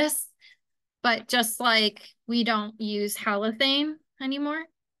did this, but just like we don't use halothane anymore,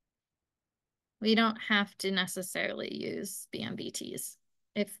 we don't have to necessarily use BMBTs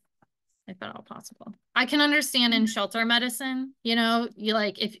if at all possible. I can understand in shelter medicine, you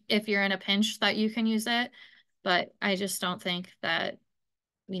like if you're in a pinch that you can use it, but I just don't think that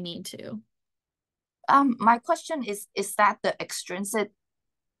we need to. My question is that the extrinsic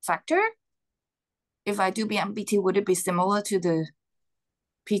factor? If I do BMBT, would it be similar to the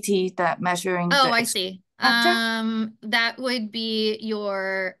PT that measuring Oh, the I see. factor? That would be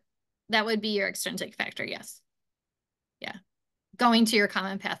your extrinsic factor, yes. Yeah. Going to your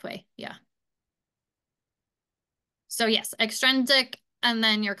common pathway, yeah. So yes, extrinsic and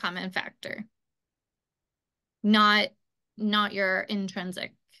then your common factor. Not your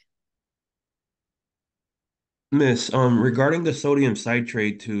intrinsic. Miss, regarding the sodium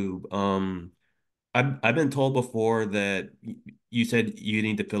citrate tube, I've been told before that you said you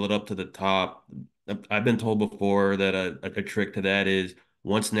need to fill it up to the top. I've been told before that a trick to that is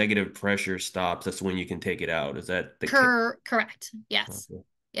once negative pressure stops, that's when you can take it out. Is that the case? Correct. Yes. Okay.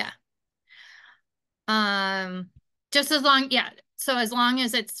 Yeah. Just as long, yeah. So as long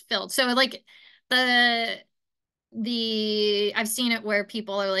as it's filled. So like the I've seen it where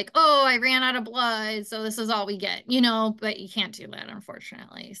people are like, oh, I ran out of blood, so this is all we get, but you can't do that,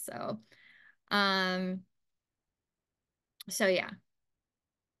 unfortunately. Um, so yeah.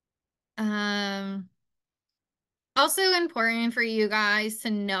 Also important for you guys to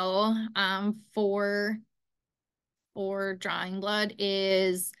know, for drawing blood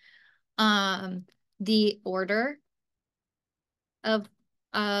is, the order of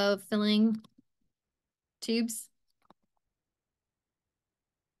filling tubes.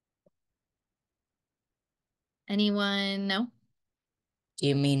 Anyone know? Do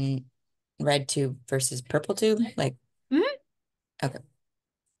you mean red tube versus purple tube? Like, okay.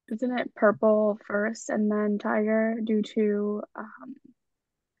 Isn't it purple first and then tiger due to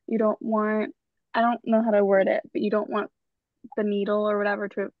you don't want, I don't know how to word it, but you don't want the needle or whatever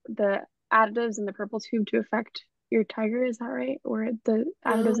the additives in the purple tube to affect your tiger, is that right? Or the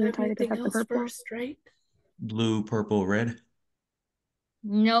additives in the tiger to Everything affect the else purple? first, right? Blue, purple, red.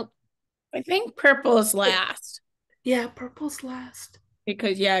 Nope. I think purple is last. Yeah, purple's last.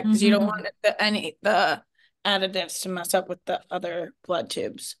 Because you don't want the additives to mess up with the other blood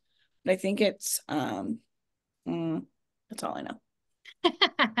tubes. But I think it's that's all I know.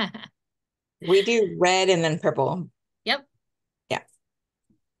 We do red and then purple. Yep. Yeah.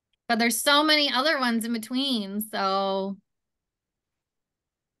 But there's so many other ones in between, so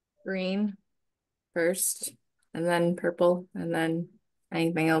Green first, and then purple, and then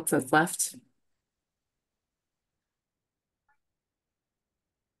anything else that's left.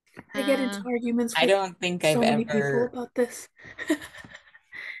 I get into arguments I with don't think so I've many people ever, about this.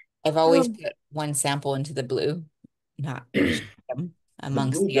 I've always put one sample into the blue, not share them The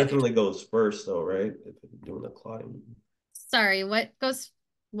amongst blue the other. definitely goes first, though, right? If you're doing the clotting. sorry, what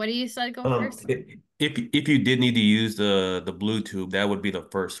do you said go first? If you did need to use the blue tube, that would be the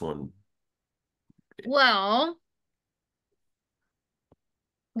first one. Well,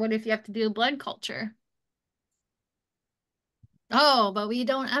 what if you have to do a blood culture? Oh, but we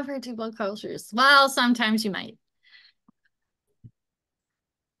don't ever do blood cultures. Well, sometimes you might.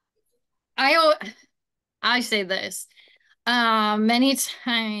 I say this many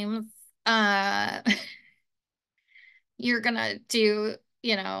times uh you're gonna do,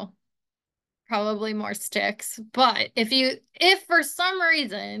 probably more sticks. But if for some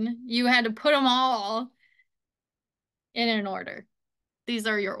reason you had to put them all in an order, these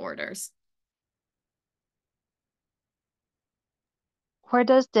are your orders. Where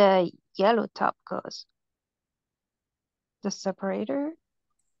does the yellow top goes? The separator?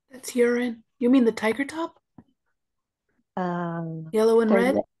 That's urine. You mean the tiger top? Um, Yellow and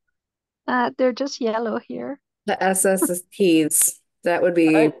red? they're just yellow here. The SSTs, that would Uh,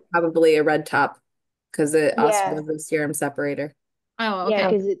 be probably a red top because it also yeah, has a serum separator. Oh, yeah,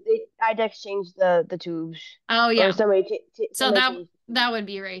 okay. because I'd exchange the tubes, Oh, or yeah. somebody So somebody that changed. that would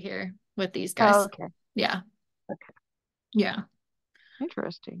be right here with these Oh, guys. okay. Yeah. Okay. Yeah.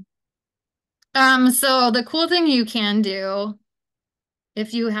 Interesting. So the cool thing you can do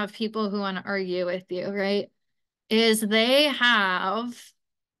if you have people who want to argue with you, right, is they have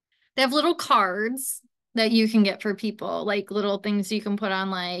little cards that you can get for people, like little things you can put on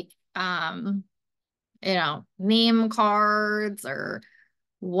like name cards or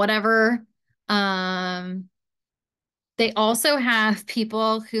whatever. They also have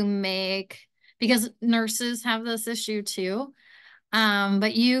people who make, because nurses have this issue too.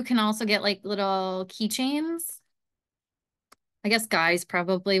 But you can also get like little keychains. I guess guys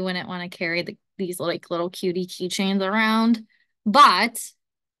probably wouldn't want to carry these like little cutie keychains around. But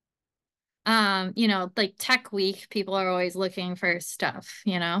like tech week, people are always looking for stuff.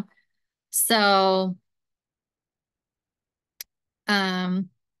 So um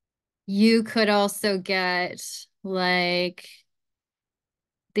you could also get like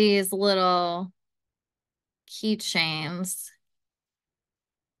these little keychains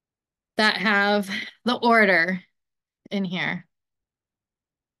that have the order in here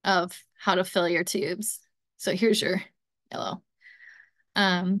of how to fill your tubes. So here's your yellow.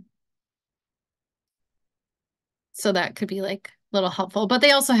 Um, so that could be like a little helpful, but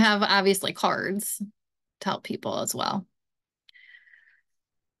they also have obviously cards to help people as well.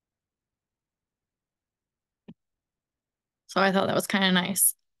 So I thought that was kind of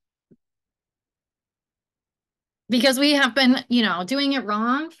nice. Because we have been, doing it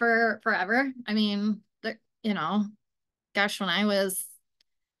wrong for forever. I mean, gosh, when I was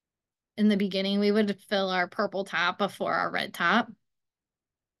in the beginning, we would fill our purple top before our red top.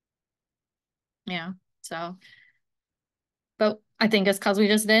 Yeah. So, but I think it's because we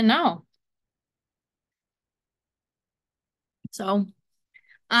just didn't know. So,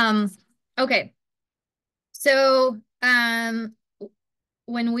 um, okay. So,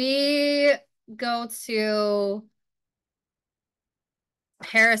 when we go to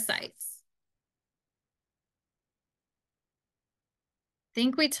parasites, I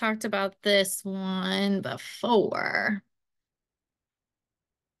think we talked about this one before.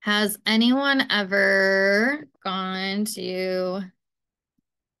 Has anyone ever gone to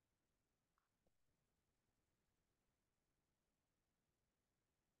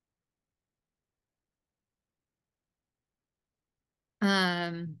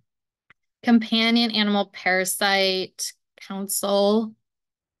um Companion Animal Parasite Council?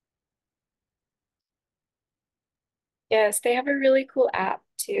 Yes, they have a really cool app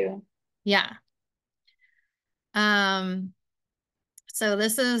too. Yeah. So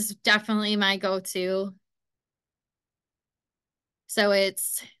this is definitely my go-to. So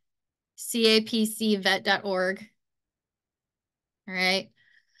it's capcvet.org. All right.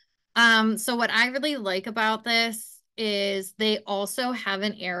 So what I really like about this is they also have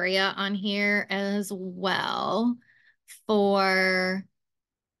an area on here as well for,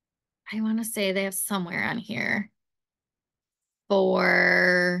 I want to say they have somewhere on here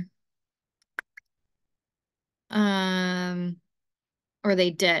for, or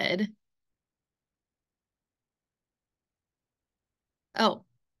they did. Oh,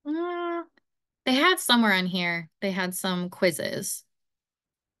 they had somewhere on here. They had some quizzes.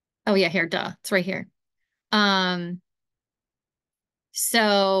 Oh yeah, here, duh. It's right here.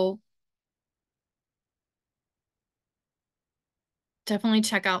 So definitely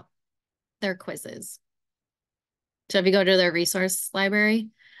check out their quizzes. So if you go to their resource library,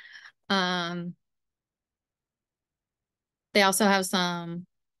 um, they also have some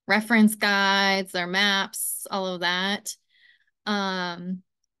reference guides, their maps, all of that.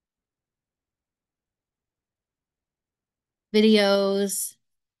 Videos.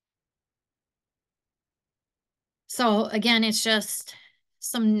 So again, it's just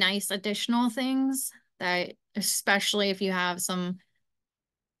some nice additional things that especially if you have some,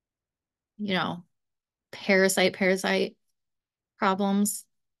 you know, parasite problems.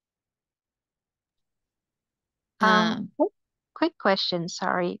 Quick question,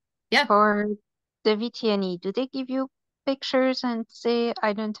 sorry. Yeah. For the VTNE, do they give you pictures and say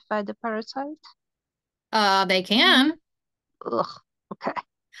identify the parasite? They can. Ugh, okay.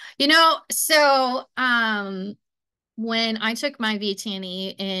 So when I took my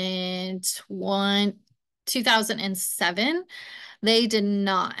VTNE in 2007, they did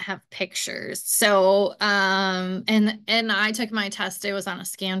not have pictures. So and I took my test, it was on a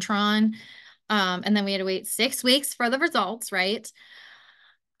Scantron. And then we had to wait 6 weeks for the results, right?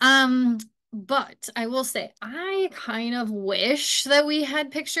 But I will say, I kind of wish that we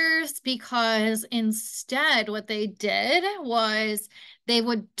had pictures, because instead what they did was they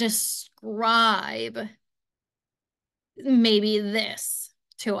would describe maybe this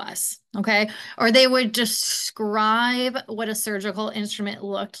to us, okay? Or they would describe what a surgical instrument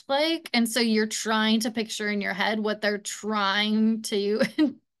looked like. And so you're trying to picture in your head what they're trying to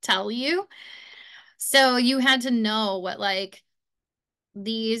tell you. So you had to know what like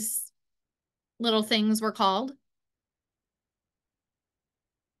these little things were called.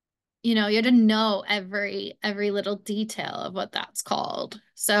 You had to know every little detail of what that's called.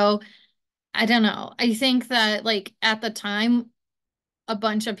 So I don't know. I think that like at the time, a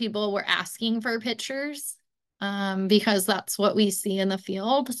bunch of people were asking for pictures, because that's what we see in the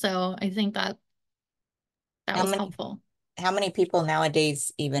field. So I think that How was many helpful. how many people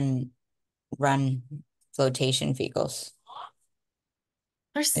nowadays even run flotation fecals?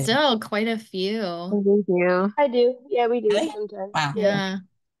 There's Is still quite a few. We do. I do. Yeah, we do really? sometimes. Wow. Yeah. Yeah.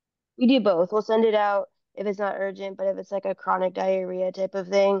 We do both. We'll send it out if it's not urgent, but if it's like a chronic diarrhea type of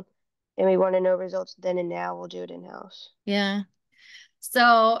thing and we want to know results then and now, we'll do it in-house. Yeah.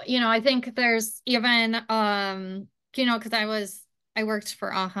 So, I think there's even, because I worked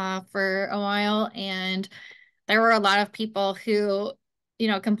for AHA for a while, and there were a lot of people who,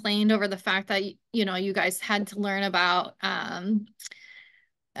 complained over the fact that, you guys had to learn about, uh,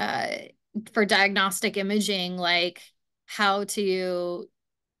 for diagnostic imaging, like how to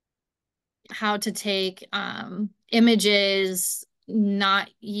take, images not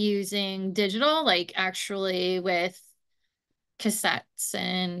using digital, like actually with cassettes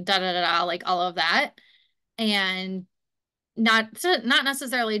and da da da da, like all of that, and not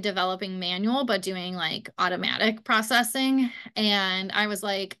necessarily developing manual, but doing like automatic processing. And I was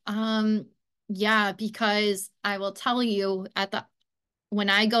like, yeah, because I will tell you, when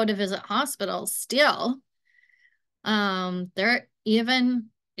I go to visit hospitals still, they're even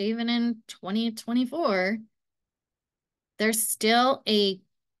in 2024, there's still a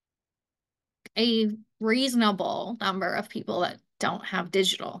reasonable number of people that don't have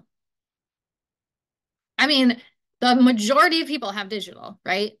digital. I mean, the majority of people have digital,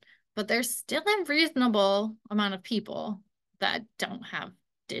 right? But there's still a reasonable amount of people that don't have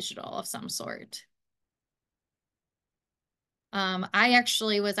digital of some sort. I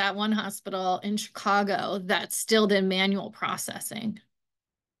actually was at one hospital in Chicago that still did manual processing,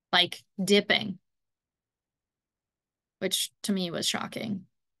 like dipping, which to me was shocking.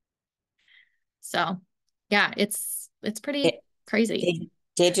 So, yeah, it's pretty crazy.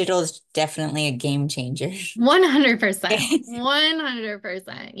 Digital is definitely a game changer. 100%.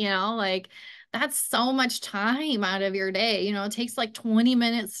 100%. Like that's so much time out of your day. It takes like 20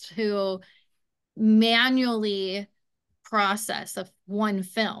 minutes to manually process one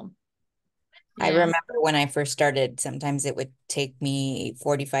film. I remember when I first started, sometimes it would take me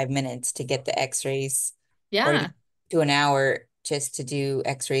 45 minutes to get the x-rays, Yeah. 40 to an hour just to do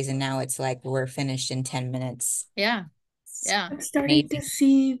x-rays. And now it's like we're finished in 10 minutes. Yeah. Yeah. I'm starting to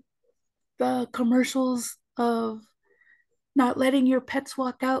see the commercials of not letting your pets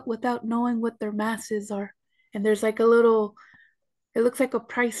walk out without knowing what their masses are. And there's like it looks like a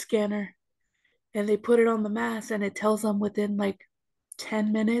price scanner. And they put it on the mass and it tells them within like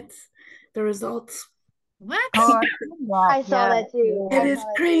 10 minutes the results. What? Oh, I saw that too. It is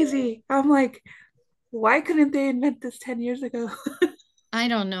crazy. I'm like, why couldn't they invent this 10 years ago? I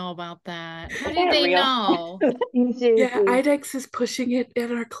don't know about that. How Is do that they real? know? Yeah, IDEX is pushing it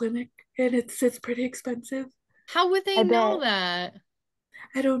at our clinic and it's pretty expensive. How would they I know bet. that?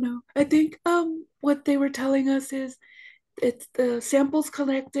 I don't know. I think what they were telling us is it's the samples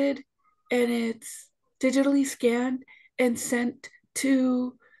collected and it's digitally scanned and sent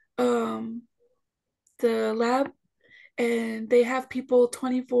to um the lab, and they have people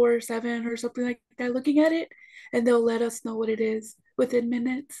 24/7 or something like that looking at it, and they'll let us know what it is within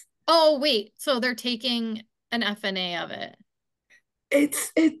minutes. Oh, wait. So they're taking an FNA of it.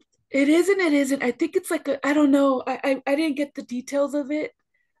 It's It isn't, it isn't. I think it's like I don't know. I didn't get the details of it.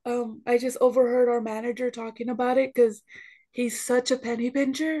 I just overheard our manager talking about it because he's such a penny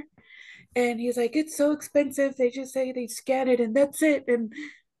pincher. And he's like, it's so expensive. They just say they scan it and that's it. And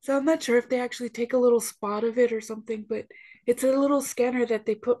so I'm not sure if they actually take a little spot of it or something, but it's a little scanner that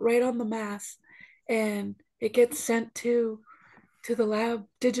they put right on the mass and it gets sent to the lab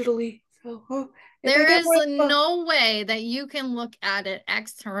digitally. So if I There get is more info, no way that you can look at it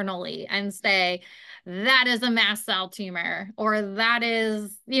externally and say that is a mast cell tumor or that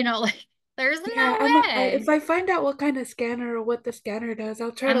is, like there's yeah, no way. if I find out what kind of scanner or what the scanner does,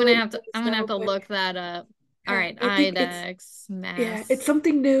 I'll try to let you I'm guys gonna have know. to But look that up. All yeah, right, I think IDEX it's mass.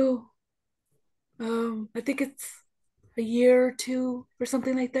 something new. I think it's a year or two or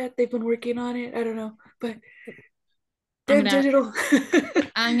something like that. They've been working on it. I don't know, but I'm damn gonna digital.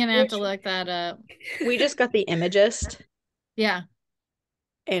 I'm gonna have to look that up. We just got the Imagist Yeah,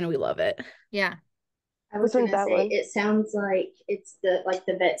 and we love it. yeah. I was Which one's gonna that say one? it sounds like it's the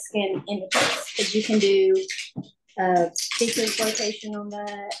vet scan images because you can do sequence location on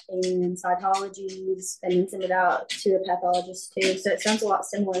that and cytologies and then send it out to a pathologist too. So it sounds a lot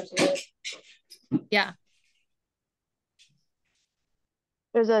similar to it. Yeah.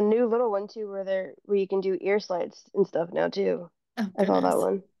 There's a new little one too where you can do ear slides and stuff now too. Oh I saw that goodness.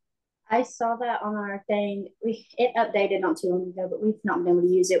 one. I saw that on our thing. It updated not too long ago, but we've not been able to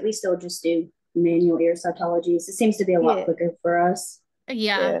use it. We still just do manual ear cytologies. It seems to be a lot Yeah, quicker for us.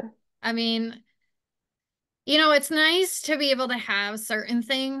 Yeah. yeah. I mean, it's nice to be able to have certain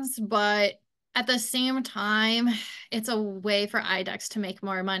things, but at the same time, it's a way for IDEX to make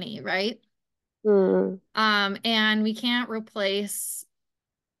more money, right? Hmm. And we can't replace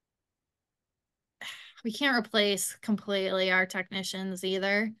completely our technicians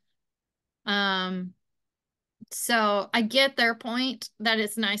either. Um, so I get their point that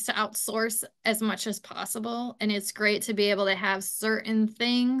it's nice to outsource as much as possible, and it's great to be able to have certain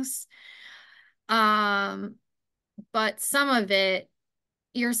things. But some of it,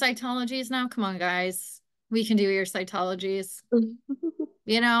 ear cytologies now, come on, guys. We can do ear cytologies.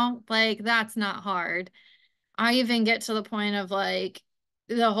 Like that's not hard. I even get to the point of like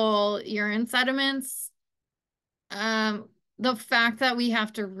the whole urine sediments. Um, the fact that we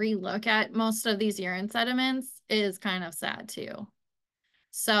have to relook at most of these urine sediments is kind of sad too.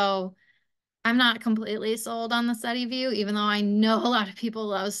 So I'm not completely sold on the study view, even though I know a lot of people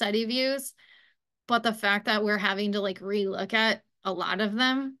love study views. But the fact that we're having to like relook at a lot of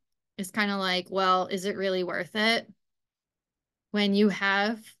them is kind of like, well, is it really worth it when you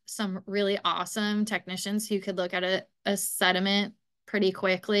have some really awesome technicians who could look at a sediment pretty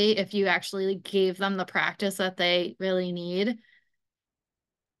quickly if you actually gave them the practice that they really need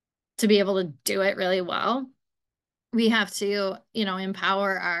to be able to do it really well? We have to,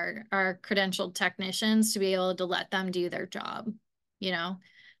 empower our credentialed technicians to be able to let them do their job, you know?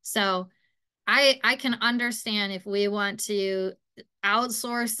 So I can understand if we want to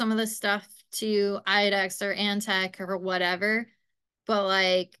outsource some of the stuff to IDEX or Antec or whatever, but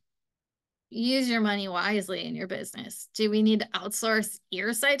like use your money wisely in your business. Do we need to outsource ear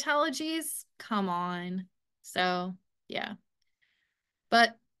cytologies? Come on. So yeah.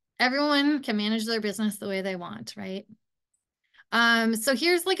 But everyone can manage their business the way they want, right? So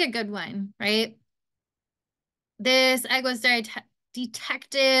here's like a good one, right? This egg was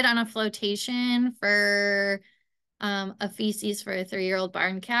detected on a flotation for a feces for a 3-year-old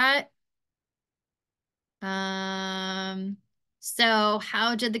barn cat. So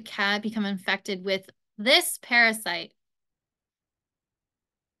how did the cat become infected with this parasite?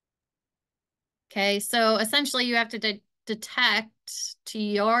 Okay, so essentially you have to detect to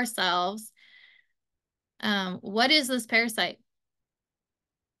yourselves, what is this parasite?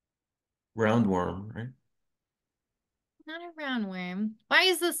 Roundworm, right? Not a roundworm. Why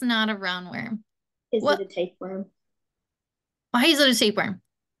is this not a roundworm? Is What? it a tapeworm? Why is it a tapeworm?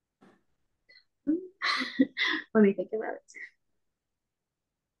 Let me think about it.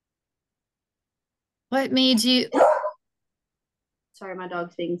 What made you? Sorry, my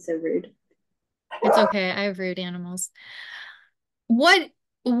dog's being so rude. It's okay. I have rude animals. What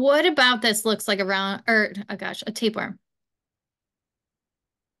about this looks like a round or oh gosh, a tapeworm?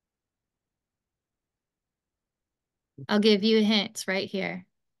 I'll give you hints right here.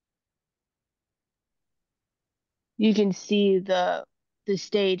 You can see the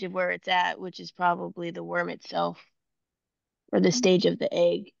stage of where it's at, which is probably the worm itself, or the stage of the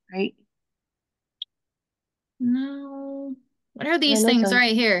egg, right? No. What are Yeah, these no things sense.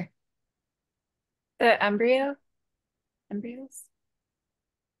 right here? The embryos.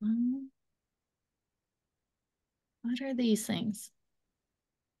 What are these things?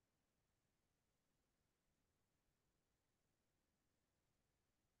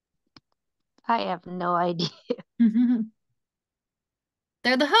 I have no idea.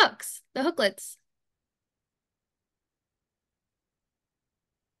 They're the hooks, the hooklets.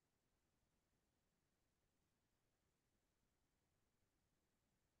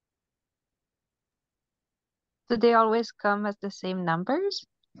 Do they always come as the same numbers?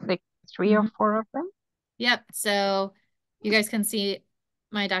 Like 3 or 4 of them? Yep. So you guys can see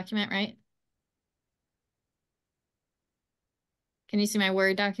my document, right? Can you see my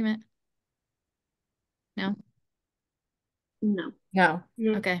Word document? No? No. No.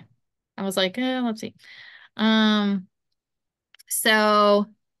 Okay. I was like, let's see. So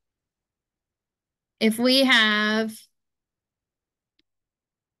if we have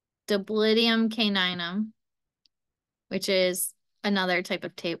Diblydium caninum, which is another type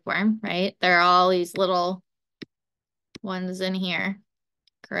of tapeworm, right? There are all these little ones in here,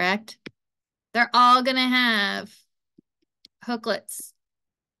 correct? They're all gonna have hooklets.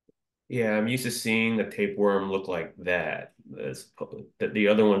 Yeah, I'm used to seeing the tapeworm look like that. The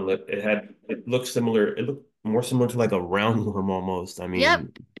other one it looked similar. It looked more similar to like a roundworm almost. I Yep.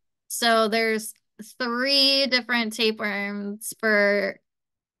 mean, So there's 3 different tapeworms for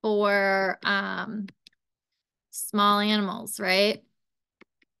small animals, right?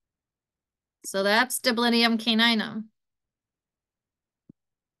 So that's Diblydium caninum.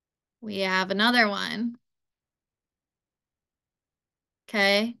 We have another one.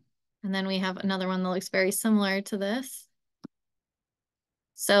 Okay. And then we have another one that looks very similar to this.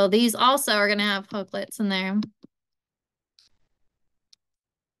 So these also are going to have hooklets in there.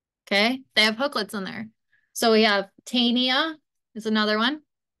 Okay. They have hooklets in there. So we have Tania is another one.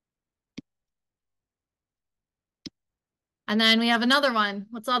 And then we have another one.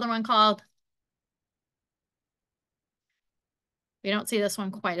 What's the other one called? We don't see this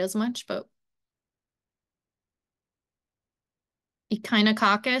one quite as much, but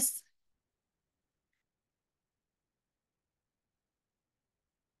Echinococcus.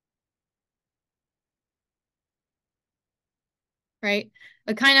 Right?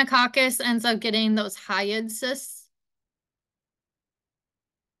 Echinococcus ends up getting those hyoid cysts.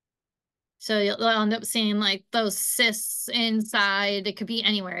 So you'll end up seeing like those cysts inside. It could be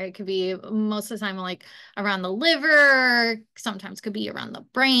anywhere. It could be most of the time like around the liver, sometimes could be around the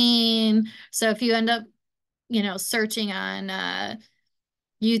brain. So if you end up, searching on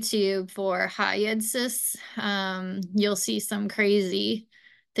YouTube for hyoid cysts, you'll see some crazy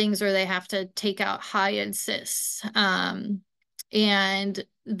things where they have to take out hyoid cysts. And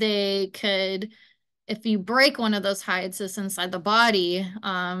they could, if you break one of those hyoid cysts inside the body,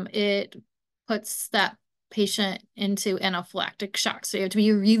 it puts that patient into anaphylactic shock. So you have to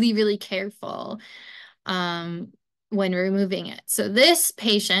be really, really careful when removing it. So this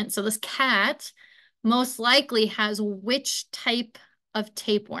patient, so this cat, most likely has which type of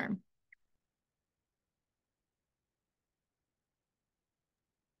tapeworm?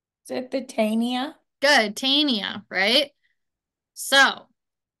 Is it the Tania? Good, Tania, right? So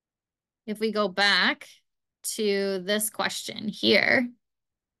if we go back to this question here,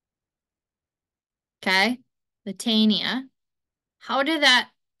 okay, the Tania, how did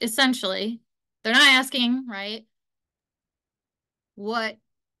that essentially, they're not asking, right? What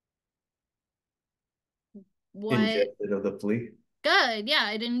ingested of the flea. good,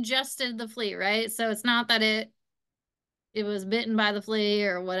 yeah, it ingested the flea, right? So it's not that it was bitten by the flea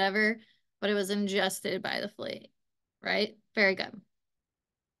or whatever, but it was ingested by the flea, right? Very good.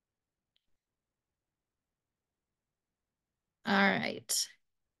 All right.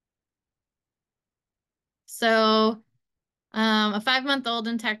 So a 5-month-old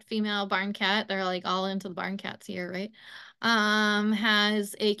intact female barn cat, they're like all into the barn cats here, right?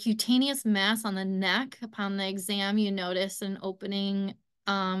 Has a cutaneous mass on the neck. Upon the exam, you notice an opening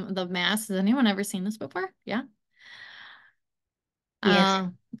the mass. Has anyone ever seen this before? Yeah. Yes.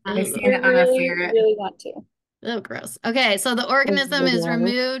 I've Ew. seen it on a ferret. Really want to. Oh, gross. Okay, so the organism is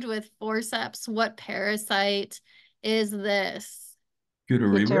removed with forceps. What parasite is this?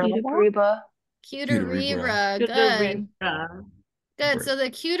 Cuterebra. Cuterebra. Cuterebra. Good. Good. So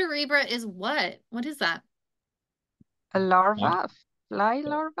the cuterebra is what? What is that? A larva? Fly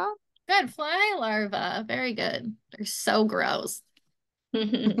larva? Good. Fly larva. Very good. They're so gross.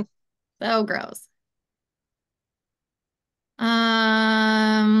 So gross.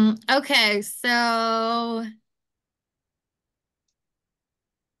 Okay, so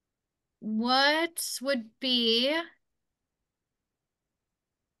what would be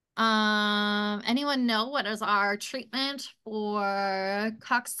anyone know what is our treatment for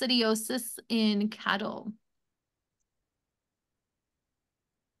coccidiosis in cattle?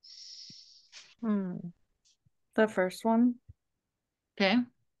 The first one. Okay.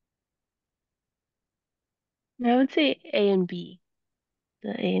 I would say A and B.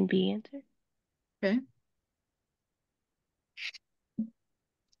 The A and B answer. Okay.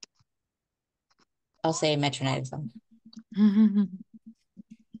 I'll say metronidazole.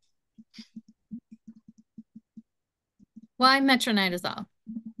 Why metronidazole?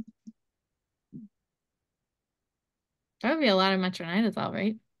 That would be a lot of metronidazole,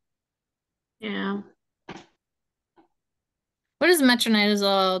 right? Yeah. What does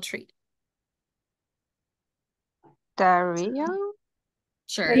metronidazole treat? Diarrhea?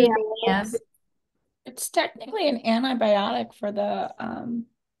 Sure. Yeah. It's technically an antibiotic for the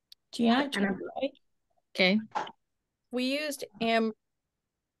GI tract, right? Okay. We used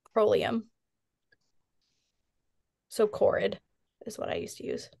amprolium. So Corid is what I used to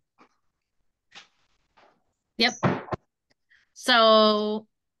use. Yep. So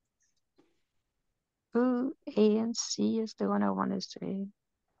Ooh, A and C is the one I want to say.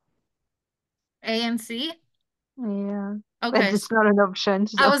 A and C? Yeah. But Okay. it's not an option,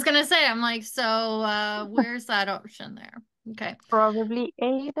 I so was gonna say, I'm like, so where's that option there? Okay. probably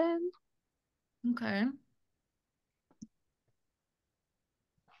A then. Okay.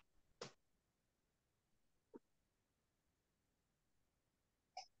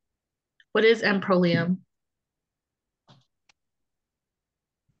 What is amprolium?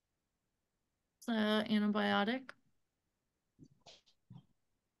 It's an antibiotic.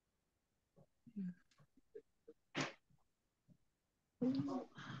 Oops.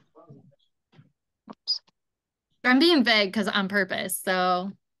 I'm being vague because on purpose,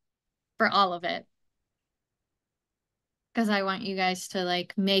 so for all of it. Because I want you guys to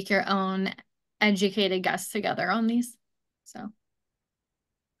like make your own educated guess together on these. So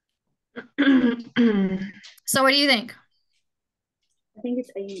so what do you think? I think it's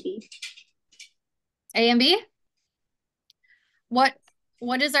A and B. A and B?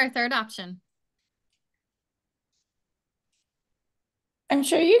 What is our third option? I'm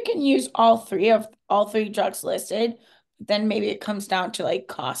sure you can use all three drugs listed, but then maybe it comes down to like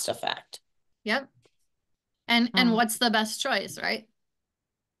cost effect. Yep. And what's the best choice, right?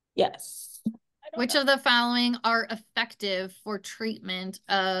 Yes. Which of the following are effective for treatment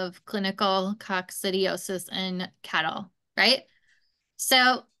of clinical coccidiosis in cattle, right?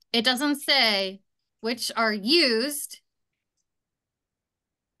 So it doesn't say which are used,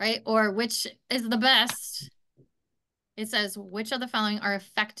 right? Or which is the best. It says which of the following are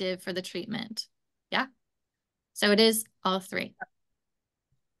effective for the treatment. Yeah. So it is all three.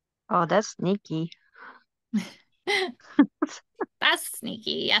 Oh, that's sneaky. That's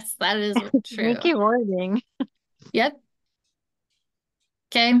sneaky. Yes, that is true. Sneaky wording. Yep.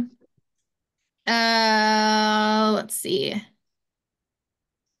 Okay. Let's see.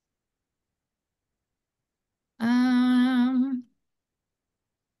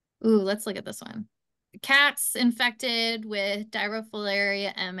 Let's look at this one. Cats infected with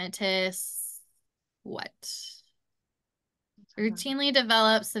Dirofilaria emetis, what? Routinely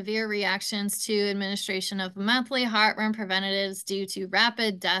develop severe reactions to administration of monthly heartworm preventatives due to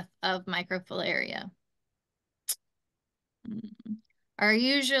rapid death of microfilaria. Are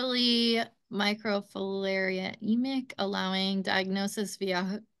usually microfilaria emic, allowing diagnosis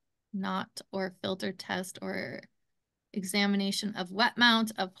via knot or filter test or examination of wet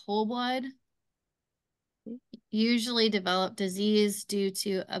mount of whole blood. Usually develop disease due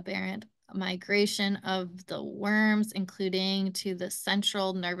to aberrant migration of the worms, including to the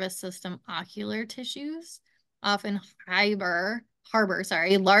central nervous system ocular tissues, often harbor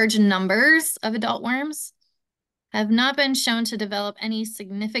large numbers of adult worms, have not been shown to develop any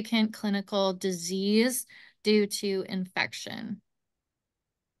significant clinical disease due to infection.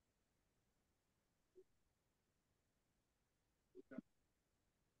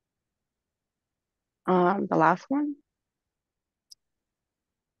 The last one?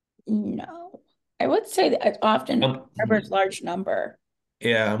 No. I would say that it often harbors large number.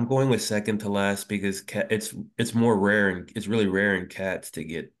 Yeah, I'm going with second to last because it's more rare and it's really rare in cats to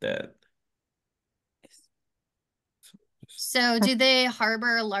get that. So do they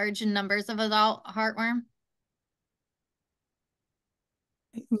harbor large numbers of adult heartworm?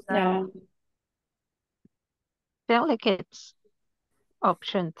 No. I feel like it's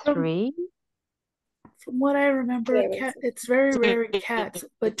option 3. From what I remember, it's very rare in cats,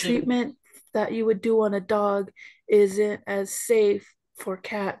 but treatment that you would do on a dog isn't as safe for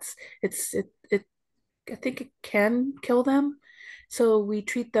cats. I think it can kill them. So we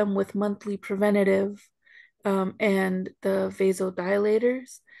treat them with monthly preventative and the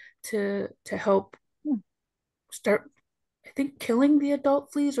vasodilators to help start, I think, killing the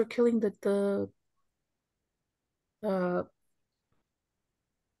adult fleas or killing the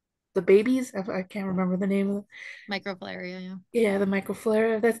the babies. I can't remember the name of it. Microflaria, yeah. Yeah, the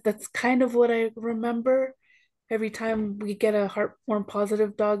microflare. That's kind of what I remember. Every time we get a heartworm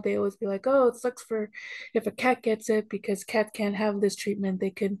positive dog, they always be like, "Oh, it sucks for if a cat gets it because cats can't have this treatment. They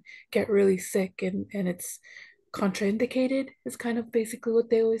could get really sick and it's contraindicated." Is kind of basically what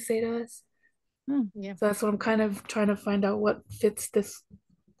they always say to us. Yeah. So that's what I'm kind of trying to find out what fits this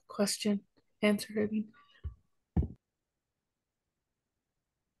question answer. I mean,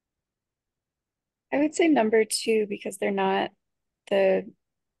 I would say number two because they're not the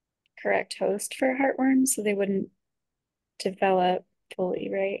correct host for heartworms, so they wouldn't develop fully,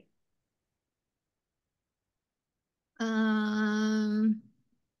 right? Hmm.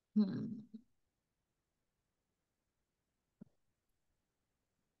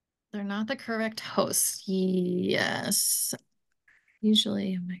 They're not the correct host. Yes.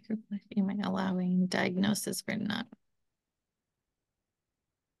 Usually a microfilm allowing diagnosis for not.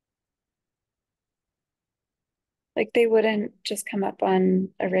 Like they wouldn't just come up on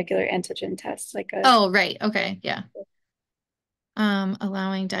a regular antigen test, like a Oh, right. Okay. Yeah.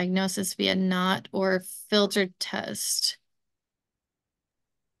 Allowing diagnosis via not or filtered test.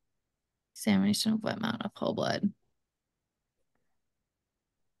 Examination of wet amount of whole blood.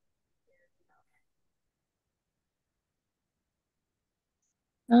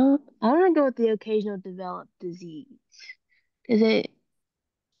 I want to go with the occasional developed disease. Is it?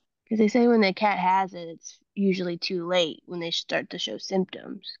 Because they say when the cat has it, it's usually too late when they start to show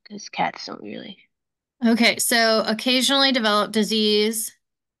symptoms. Because cats don't really. Okay, so occasionally develop disease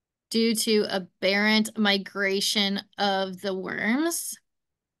due to aberrant migration of the worms,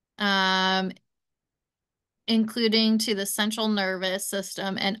 including to the central nervous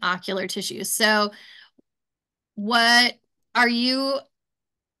system and ocular tissue. So what are you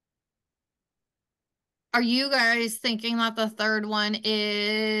guys thinking that the third one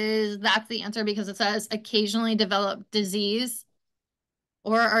is that's the answer because it says occasionally develop disease?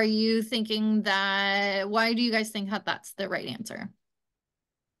 Or are you thinking that why do you guys think that that's the right answer?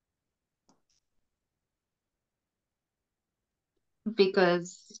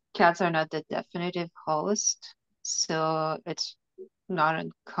 Because cats are not the definitive host, so it's not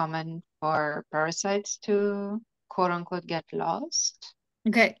uncommon for parasites to quote unquote get lost.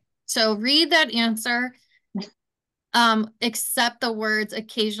 Okay, so read that answer. Except the words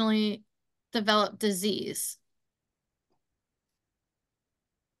occasionally develop disease.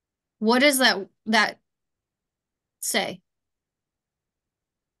 What does that say?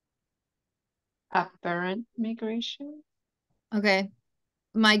 Aberrant migration. Okay.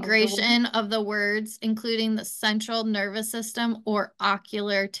 Migration of the words, including the central nervous system or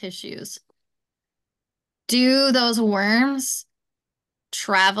ocular tissues. Do those worms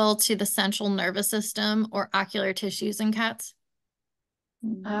travel to the central nervous system or ocular tissues in cats?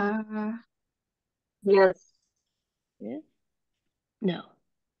 Yes. Yeah. No.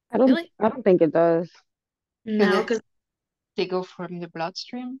 Really? I don't think it does. No, because they go from the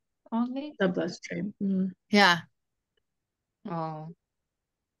bloodstream only. The bloodstream. Yeah. Oh.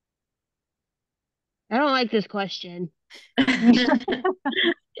 I don't like this question.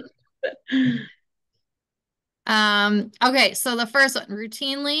 Okay, so the first one,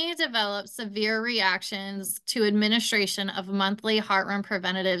 routinely develop severe reactions to administration of monthly heartworm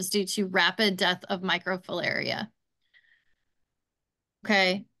preventatives due to rapid death of microfilaria.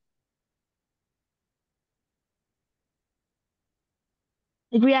 Okay.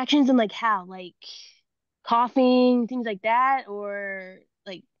 Like reactions and like how? Like coughing, things like that, or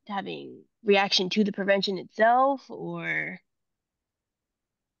like having reaction to the prevention itself, or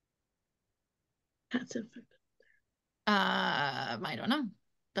I don't know.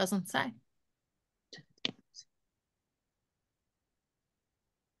 Doesn't say.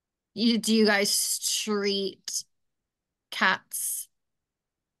 Do you guys treat cats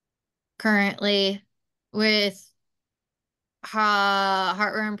currently with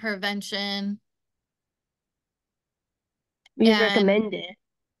heartworm prevention? we recommend it.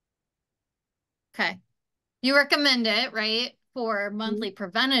 Okay. You recommend it, right? For monthly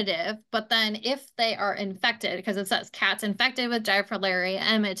preventative, but then if they are infected, because it says cats infected with Diphtheria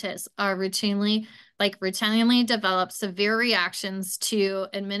emetis are routinely develop severe reactions to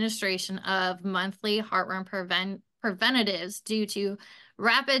administration of monthly heartworm preventatives due to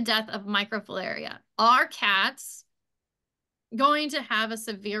rapid death of microfilaria. Are cats going to have a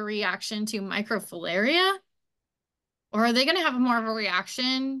severe reaction to microfilaria? Or are they going to have more of a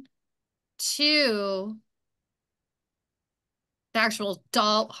reaction to the actual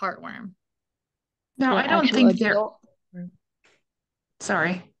adult heartworm? No, I don't think there.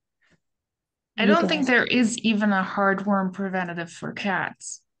 Sorry. I don't think there is even a heartworm preventative for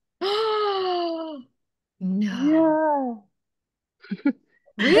cats. Oh no. Yeah.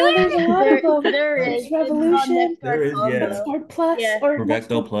 Yeah, there's a Really? lot of them. There is. There's It's called Revolution, There Nectar is, yeah. Combo. Nextdoor Plus, Yeah, or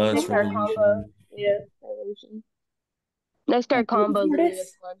Corvecto Plus, Nectar Combo. Revolution. Yeah, Revolution. Nectar and Blue Combo is the newest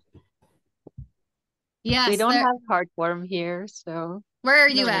Fortis. one. We Yes, don't there. have heartworm here, so Where are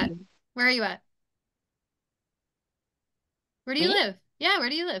you no at? worries. Where are you at? Where do you Me? live? Yeah, where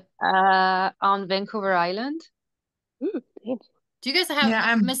do you live? On Vancouver Island. Thanks. Do you guys have Yeah,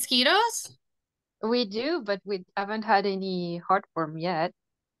 I'm mosquitoes? We do, but we haven't had any heartworm yet.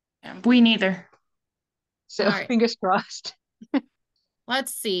 we neither. All So right, fingers crossed.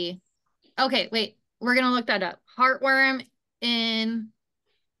 let's see. Okay, wait. We're gonna look that up. Heartworm in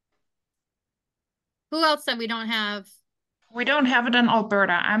who else that we don't have? We don't have it in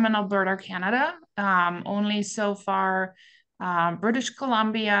Alberta. I'm in Alberta, Canada. Only so far, British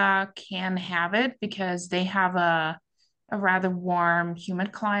Columbia can have it because they have a rather warm,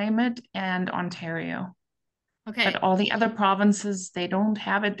 humid climate, and Ontario. Okay. But all the other provinces, they don't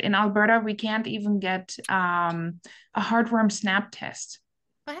have it. In Alberta, we can't even get a heartworm snap test.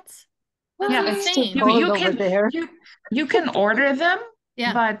 What? Yeah, That's It's too insane. cold over there. you can order them,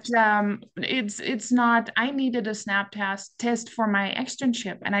 Yeah. but it's not. I needed a snap test for my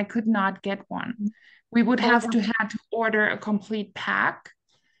externship, and I could not get one. We would have to had to order a complete pack,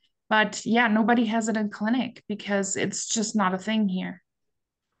 but yeah, nobody has it in clinic because it's just not a thing here.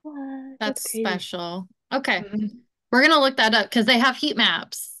 What? That's crazy. special. Okay. Mhm. We're gonna look that up because they have heat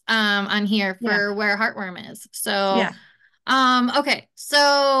maps on here Yeah. for where heartworm is. So Yeah. okay.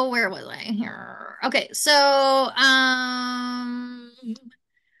 So where was I here? Okay, so all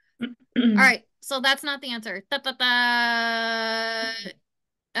right. So that's not the answer. Da, da, da.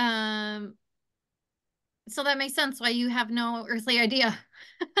 So that makes sense why you have no earthly idea.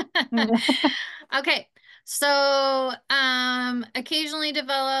 Okay. So occasionally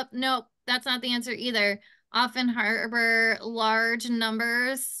develop. Nope, that's not the answer either. Often harbor large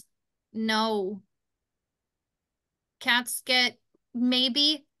numbers. No. Cats get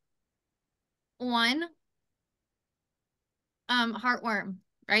maybe one heartworm,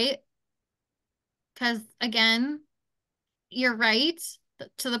 right? Because again, you're right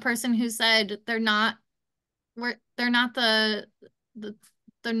to the person who said they're not the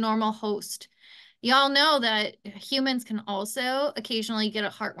the normal host. Y'all know that humans can also occasionally get a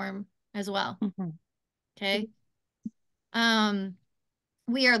heartworm as well. Okay.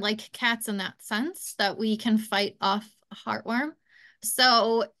 We are like cats in that sense that we can fight off a heartworm.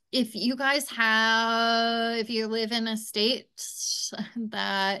 So if you guys if you live in a state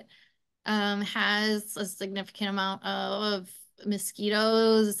that has a significant amount of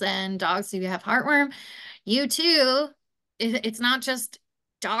mosquitoes and dogs who have heartworm, you too, it's not just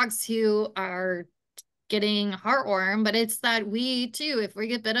dogs who are getting heartworm, but it's that we too, if we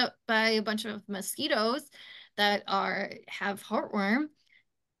get bit up by a bunch of mosquitoes that have heartworm,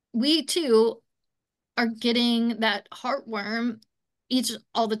 we too are getting that heartworm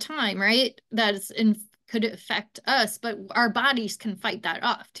all the time, right? Could affect us, but our bodies can fight that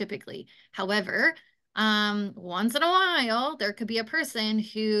off typically. However, once in a while, there could be a person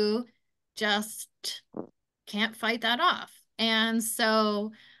who just can't fight that off. And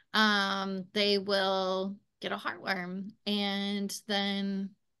so they will get a heartworm and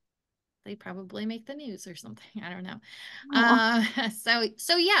then they probably make the news or something. I don't know.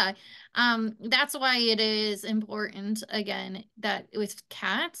 So yeah, that's why it is important again that with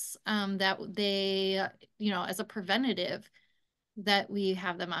cats, that they, as a preventative, that we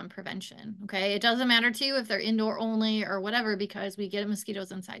have them on prevention. Okay, it doesn't matter too if they're indoor only or whatever because we get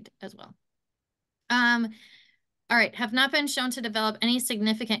mosquitoes inside as well. All right, have not been shown to develop any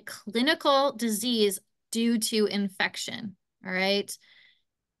significant clinical disease due to infection. All right.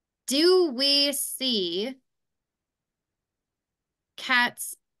 Do we see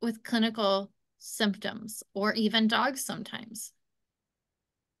cats with clinical symptoms or even dogs sometimes?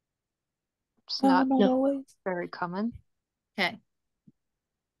 It's not Not always. very common. Okay.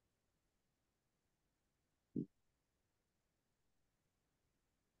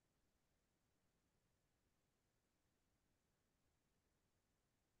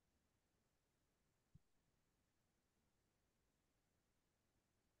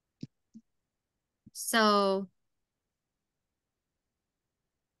 So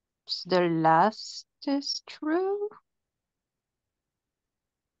The last is true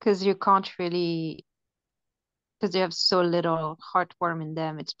because you can't really, because they have so little heartworm in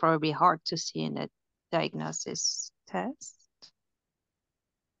them, it's probably hard to see in a diagnosis test.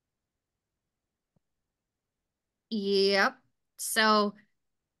 yep. So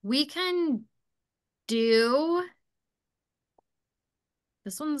we can do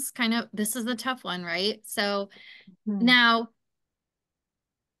this is a tough one, right? So now,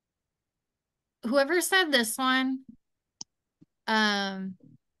 whoever said this one,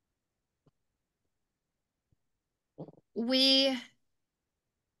 we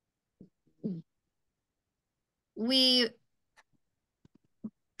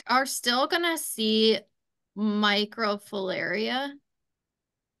are still gonna see microfilaria,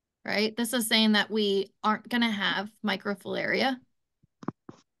 right? This is saying that we aren't gonna have microfilaria,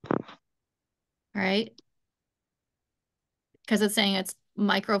 right? Because it's saying it's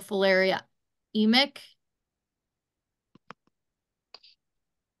microfilaria emic.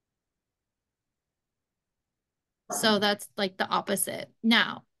 So that's like the opposite.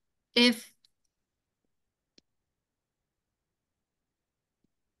 Now, if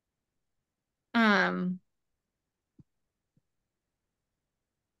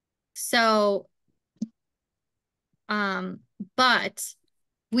so but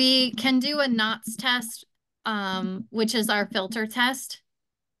we can do a knots test, which is our filter test.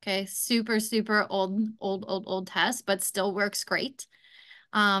 Okay, super old test, but still works great.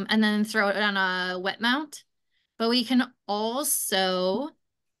 And then throw it on a wet mount. But we can also,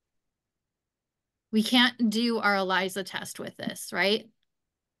 we can't do our ELISA test with this, right?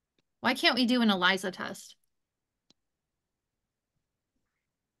 Why can't we do an ELISA test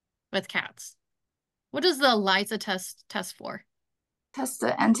with cats? What does the ELISA test for? Test the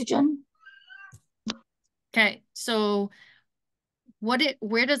antigen. Okay, so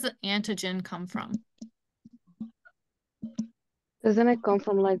where does the antigen come from? Doesn't it come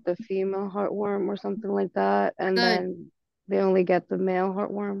from like the female heartworm or something like that? And Good. then they only get the male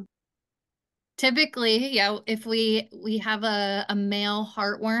heartworm? Typically, yeah, if we have a male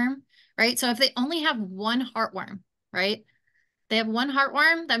heartworm, right? So if they only have one heartworm, right? They have one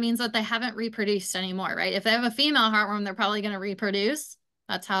heartworm, that means that they haven't reproduced anymore, right? If they have a female heartworm, they're probably going to reproduce.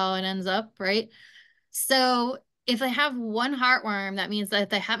 That's how it ends up, right? So if they have one heartworm, that means that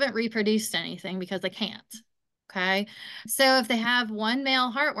they haven't reproduced anything because they can't. Okay. So if they have one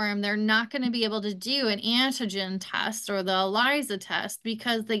male heartworm, they're not going to be able to do an antigen test or the ELISA test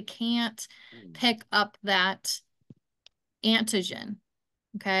because they can't pick up that antigen.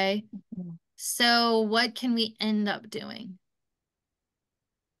 Okay. So what can we end up doing?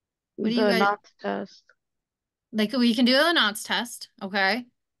 What do you The guys knots test. like? We can do the knots test. Okay.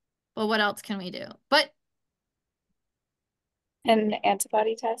 But what else can we do? But An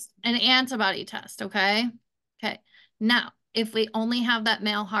antibody test. an antibody test. Okay. Okay. Now, if we only have that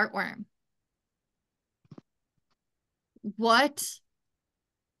male heartworm, what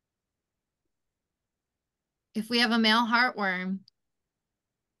if we have a male heartworm?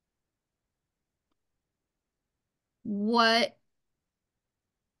 What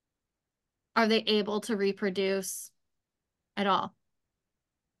are they able to reproduce at all?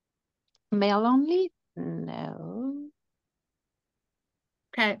 Male only? No.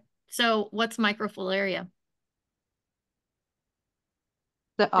 Okay. So what's microfilaria?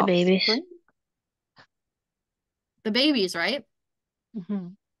 The babies. offspring? The babies, right? Mm-hmm.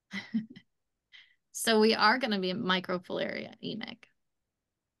 So we are going to be microfilaria emic.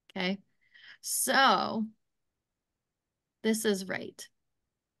 Okay. So this is right.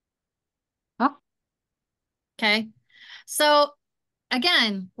 Huh? Okay. So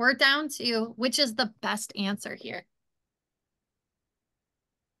again, we're down to which is the best answer here.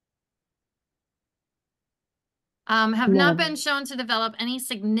 Have not been shown to develop any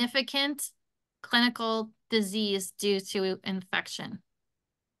significant clinical disease due to infection.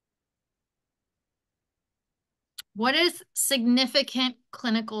 What is significant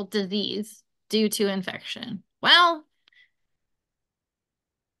clinical disease due to infection? Well,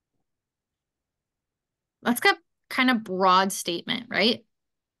 that's got kind of broad statement, right?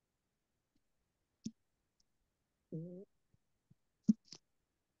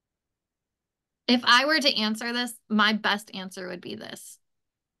 If I were to answer this, my best answer would be this.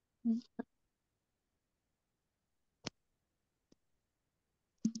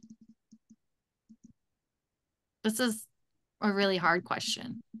 This is a really hard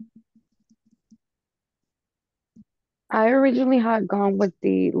question. I originally had gone with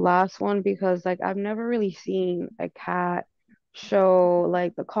the last one because like I've never really seen a cat show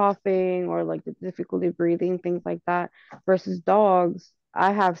like the coughing or like the difficulty breathing, things like that, versus dogs.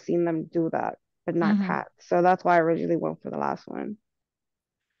 I have seen them do that, but not cats. So that's why I originally went for the last one.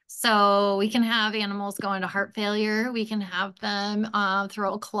 So we can have animals go into heart failure. We can have them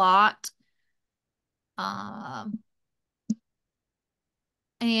throw a clot.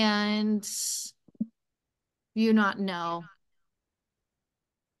 And you not know.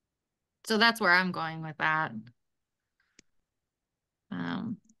 So that's where I'm going with that.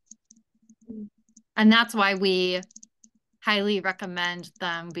 And that's why we highly recommend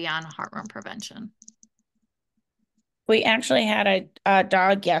them be on heartworm prevention. We actually had a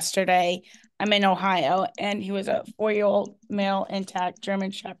dog yesterday. I'm in Ohio, and he was a 4-year-old male intact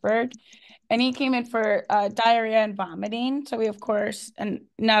German Shepherd. And he came in for diarrhea and vomiting. So we, of course, and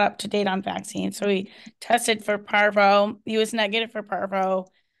not up to date on vaccines. So we tested for parvo. He was negative for parvo.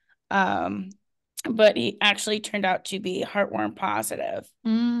 But he actually turned out to be heartworm positive.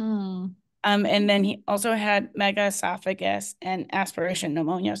 And then he also had megaesophagus and aspiration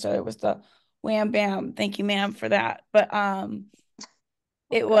pneumonia. So it was the wham bam. Thank you, ma'am, for that. But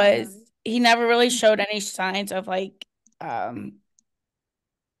it was, he never really showed any signs of like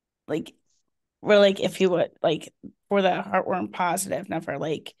if he would like for the heartworm positive, never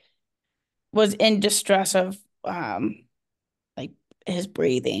like was in distress of like his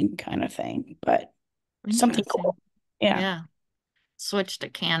breathing kind of thing. But something cool. Yeah. Switch to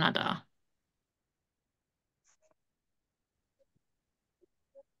Canada.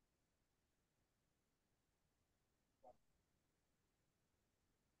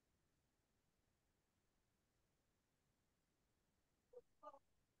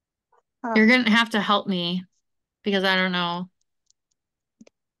 You're gonna have to help me because I don't know.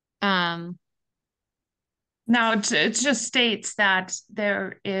 No, it just states that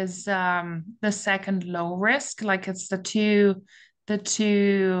there is the second low risk, like it's the two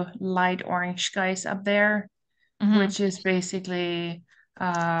light orange guys up there, which is basically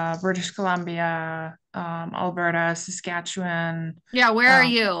British Columbia, Alberta, Saskatchewan. Yeah, where are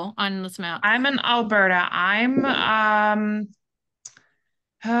you on this map? I'm in Alberta. I'm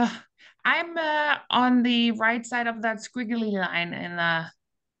on the right side of that squiggly line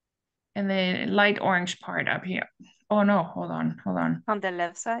in the light orange part up here. Oh no, hold on. On the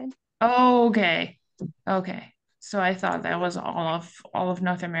left side? Oh, okay. Okay. So I thought that was all of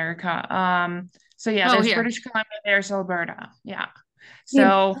North America. So yeah, there's here. British Columbia, there's Alberta. Yeah.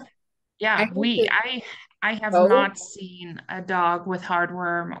 So yeah, I have not seen a dog with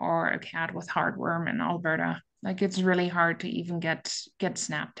heartworm or a cat with heartworm in Alberta. Like it's really hard to even get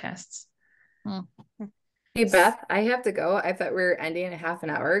snap tests. Hey Beth, I have to go. I thought we were ending a half an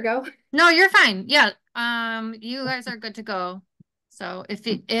hour ago. No, you're fine. Yeah. You guys are good to go. So if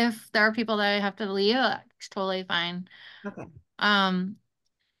there are people that I have to leave, that's totally fine. Okay.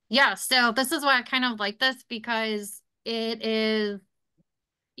 Yeah, so this is why I kind of like this because it is,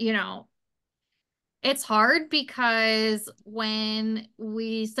 it's hard because when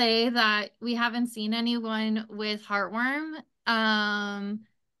we say that we haven't seen anyone with heartworm,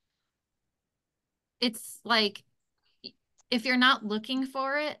 it's like if you're not looking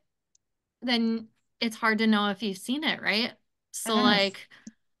for it, then it's hard to know if you've seen it, right? So like,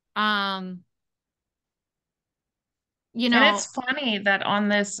 And it's funny that on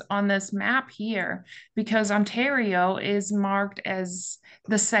this map here, because Ontario is marked as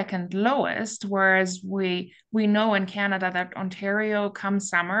the second lowest, whereas we know in Canada that Ontario come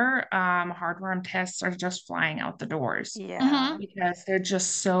summer, heartworm tests are just flying out the doors. Yeah. Because there are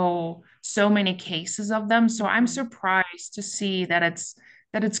just so many cases of them. So I'm surprised to see that it's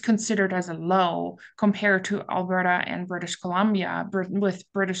considered as a low compared to Alberta and British Columbia, with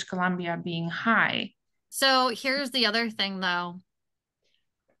British Columbia being high. So here's the other thing though.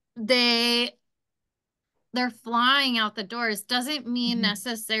 They're flying out the doors doesn't mean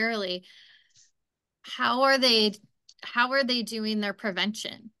necessarily how are they doing their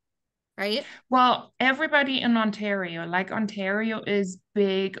prevention, right? Well, everybody in Ontario, like Ontario is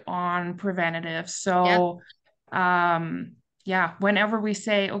big on preventative. So yeah, whenever we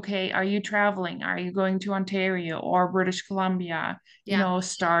say, okay, are you traveling? Are you going to Ontario or British Columbia?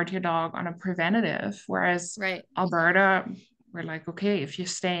 Start your dog on a preventative. Whereas Alberta, we're like, okay, if you're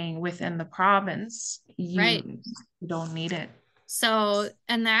staying within the province, you don't need it. So,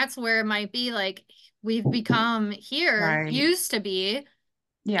 and that's where it might be like we've become here, used to be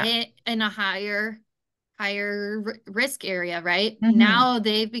in a higher risk area, right? Now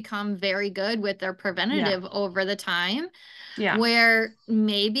they've become very good with their preventative over the time. Where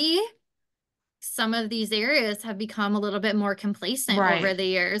maybe some of these areas have become a little bit more complacent over the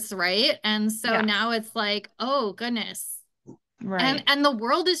years, right? And so now it's like, oh goodness. And the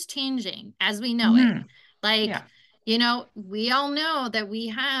world is changing as we know it. Like, we all know that we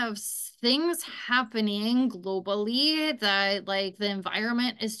have things happening globally, that like the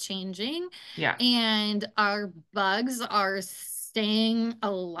environment is changing. And our bugs are staying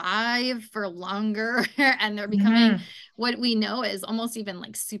alive for longer and they're becoming what we know is almost even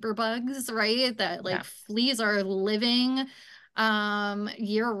like super bugs, right? That like fleas are living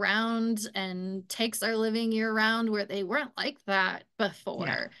year round, and ticks are living year round where they weren't like that before.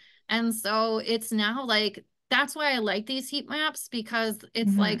 Yeah. And so it's now like, that's why I like these heat maps, because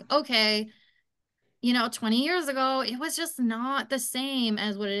it's like, okay, 20 years ago, it was just not the same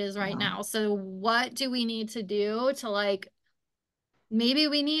as what it is right now. So what do we need to do to like, maybe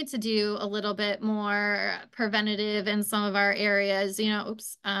we need to do a little bit more preventative in some of our areas, and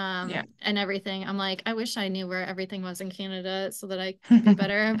everything. I'm like, I wish I knew where everything was in Canada so that I could be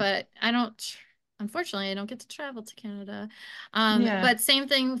better, but unfortunately, I don't get to travel to Canada. But same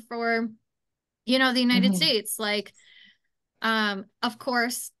thing for, the United States. Like, of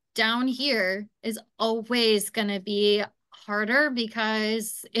course, down here is always going to be harder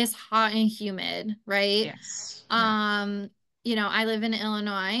because it's hot and humid, right? Yes. I live in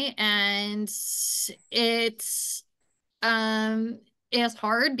Illinois, and it's it's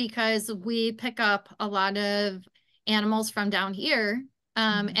hard because we pick up a lot of animals from down here.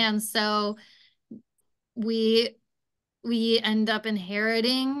 And so we end up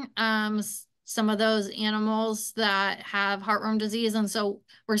inheriting some of those animals that have heartworm disease. And so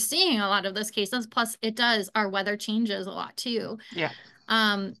we're seeing a lot of those cases. Plus, our weather changes a lot too. Yeah.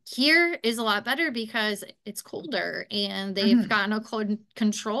 Here is a lot better because it's colder, and they've gotten a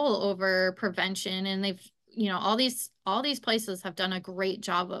control over prevention, and they've, all these places have done a great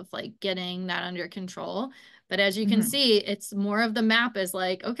job of like getting that under control. But as you can see, it's more of the map is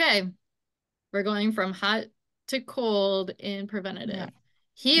like, okay, we're going from hot to cold in preventative.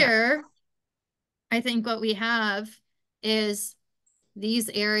 Here, I think what we have is these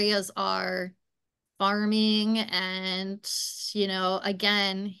areas are farming, and,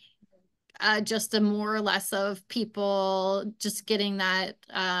 again, just a more or less of people just getting that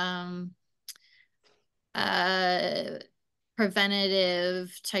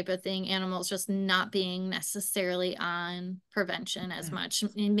preventative type of thing, animals just not being necessarily on prevention as much,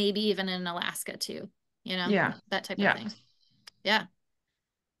 and maybe even in Alaska too, that type of thing. Yeah.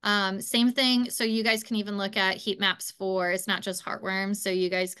 Same thing. So you guys can even look at heat maps for, it's not just heartworms. So you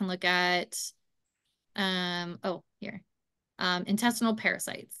guys can look at, here, intestinal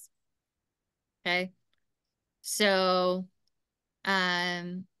parasites. Okay. So,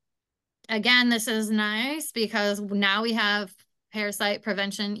 again, this is nice because now we have parasite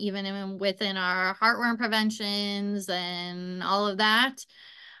prevention even within our heartworm preventions and all of that.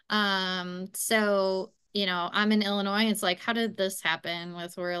 So, I'm in Illinois. It's like, how did this happen?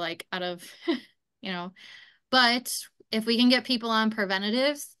 We're like out of, but if we can get people on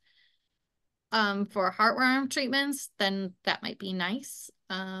preventatives, for heartworm treatments, then that might be nice.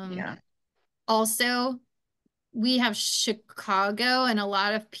 Also, we have Chicago, and a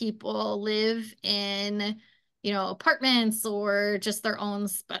lot of people live in, apartments or just their own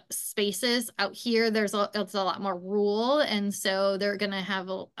spaces. Out here, it's a lot more rural, and so they're going to have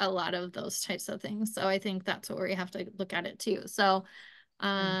a lot of those types of things. So I think that's where we have to look at it too. So,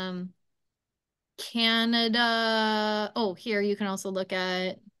 Canada. Oh, here you can also look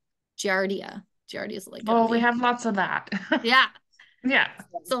at Giardia. Giardia is like, we have lots of that. Yeah. Yeah.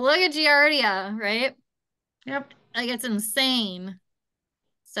 So look at Giardia, right? Yep. Like, it's insane.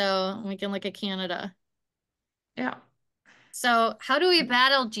 So we can look at Canada. Yeah. So how do we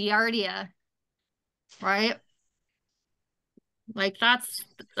battle Giardia? Right? Like, that's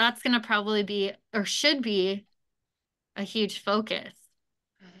going to probably be, or should be, a huge focus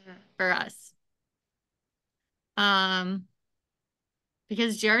for us.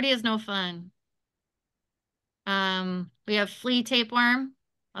 Because Giardia is no fun. We have flea tapeworm.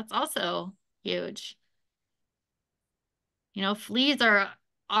 That's also huge. Fleas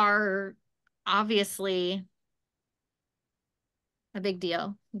are obviously a big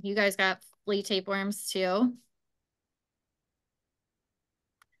deal. You guys got flea tapeworms too.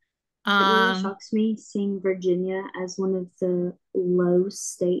 It really shocks me seeing Virginia as one of the low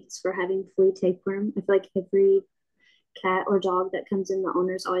states for having flea tapeworm. I feel like every cat or dog that comes in, the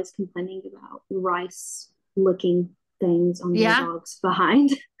owner's always complaining about rice looking things on their dog's behind.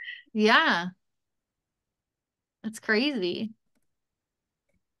 Yeah. That's crazy.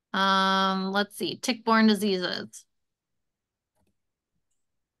 Let's see, tick-borne diseases.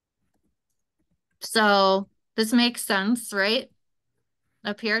 So this makes sense, right?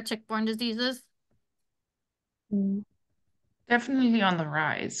 Up here, tick-borne diseases. Definitely on the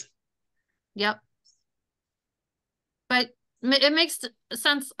rise. Yep. But it makes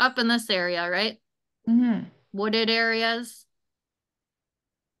sense up in this area, right? Wooded areas.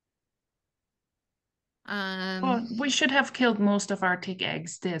 Well, we should have killed most of our tick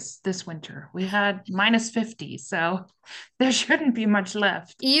eggs this winter. We had -50, so there shouldn't be much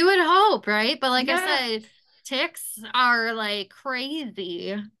left. You would hope, right? But like I said, ticks are like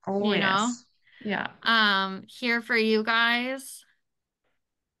crazy, Oh, you know? yes. Yeah. Here for you guys,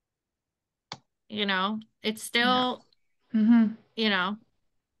 you know, it's still, you know,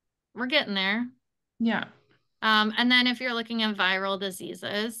 we're getting there. Yeah. And then if you're looking at viral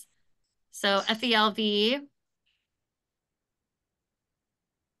diseases, so FELV,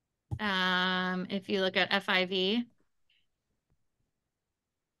 if you look at FIV,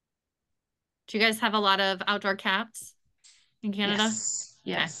 do you guys have a lot of outdoor cats in Canada? Yes.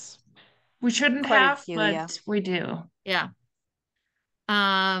 Yes. We shouldn't Quite a have, few, but yeah. we do. Yeah.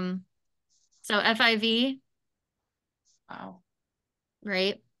 So FIV, Wow.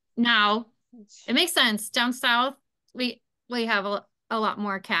 right? Now, it makes sense. Down south, we have a lot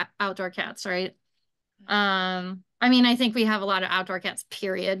more outdoor cats, right? I mean, I think we have a lot of outdoor cats,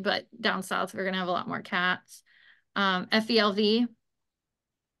 period, but down south we're gonna have a lot more cats. FELV.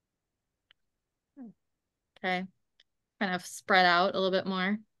 Okay. Kind of spread out a little bit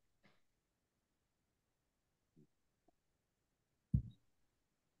more.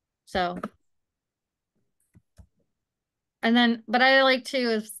 So, and then, but I like to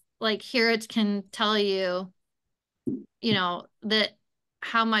is like here it can tell you, you know, that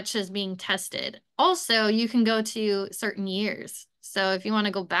how much is being tested. Also, you can go to certain years. So if you want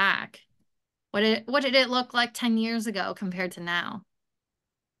to go back, what did it look like 10 years ago compared to now?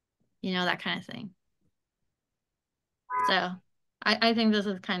 You know, that kind of thing. So I think this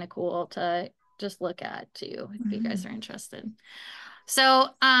is kind of cool to just look at too, if you guys are interested. So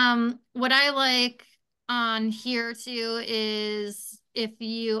what I like on here too is if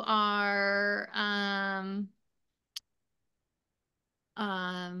you are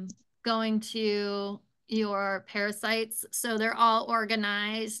going to your parasites. So they're all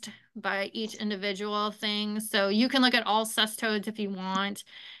organized by each individual thing. So you can look at all cestodes if you want.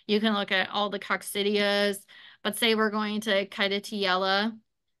 You can look at all the coccidias. But say we're going to Chitotiella,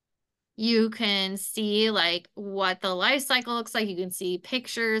 you can see like what the life cycle looks like. You can see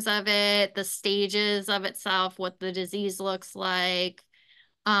pictures of it, the stages of itself, what the disease looks like,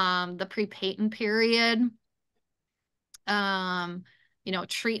 the pre-patent period, you know,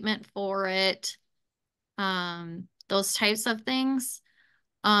 treatment for it, those types of things.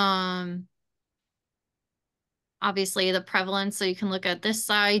 Obviously the prevalence, so you can look at this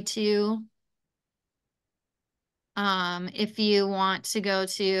side too. If you want to go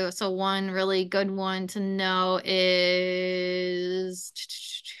to, so one really good one to know is,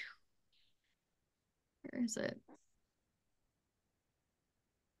 where is it?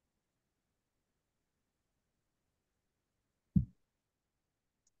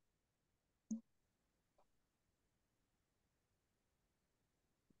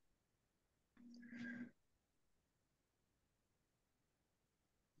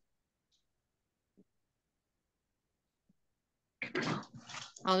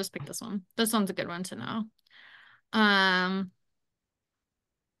 I'll just pick this one. This one's a good one to know.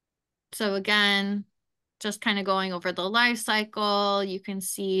 So again, just kind of going over the life cycle, you can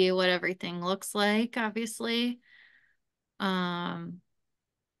see what everything looks like, obviously. And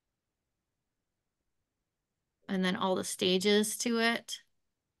then all the stages to it.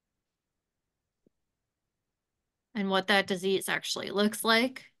 And what that disease actually looks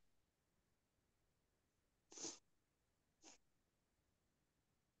like.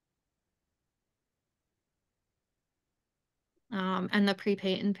 And the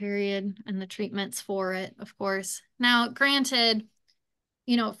pre-patent period and the treatments for it, of course. Now, granted,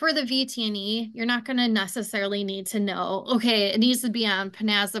 you know, for the VTNE, you're not going to necessarily need to know, okay, it needs to be on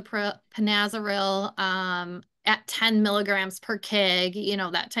Panazaril at 10 milligrams per kg, you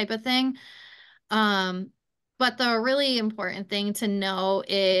know, that type of thing. But the really important thing to know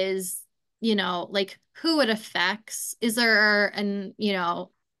is, you know, like who it affects. Is there an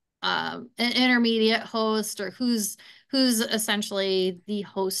intermediate host, or who's essentially the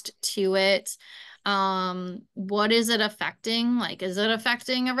host to it? What is it affecting? Like, is it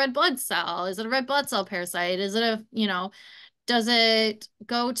affecting a red blood cell? Is it a red blood cell parasite? Is it does it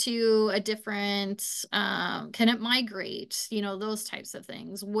go to a different, can it migrate? You know, those types of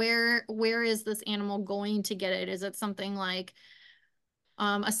things. Where is this animal going to get it? Is it something like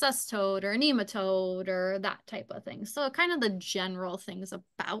a cestode or a nematode or that type of thing? So kind of the general things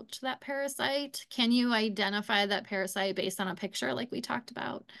about that parasite. Can you identify that parasite based on a picture like we talked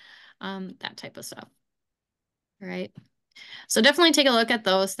about? That type of stuff. All right. So definitely take a look at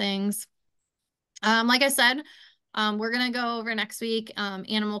those things. Like I said, we're going to go over next week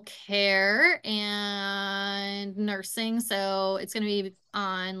animal care and nursing. So it's going to be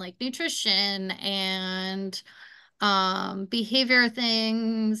on like nutrition and behavior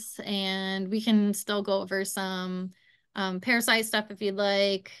things, and we can still go over some parasite stuff if you'd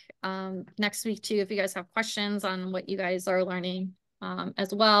like next week too, if you guys have questions on what you guys are learning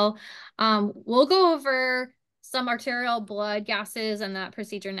as well. We'll go over some arterial blood gases and that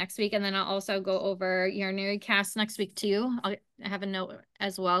procedure next week, and then I'll also go over urinary casts next week too. I'll have a note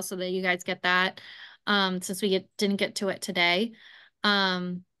as well so that you guys get that since we didn't get to it today.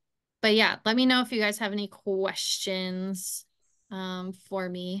 But yeah, let me know if you guys have any questions for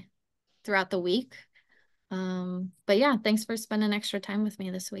me throughout the week. But yeah, thanks for spending extra time with me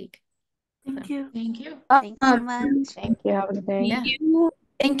this week. Thank you. Thank you. Thank you so much. Thank you. Have a good day. Yeah.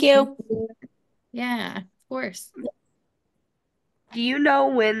 Thank you. Yeah, of course. Do you know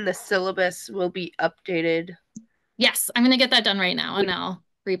when the syllabus will be updated? Yes, I'm gonna get that done right now and I'll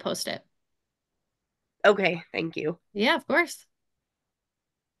repost it. Okay, thank you. Yeah, of course.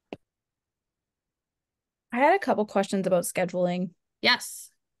 I had a couple questions about scheduling.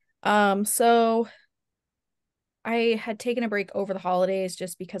 Yes. So I had taken a break over the holidays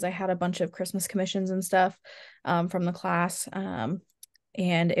just because I had a bunch of Christmas commissions and stuff from the class. And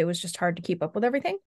it was just hard to keep up with everything.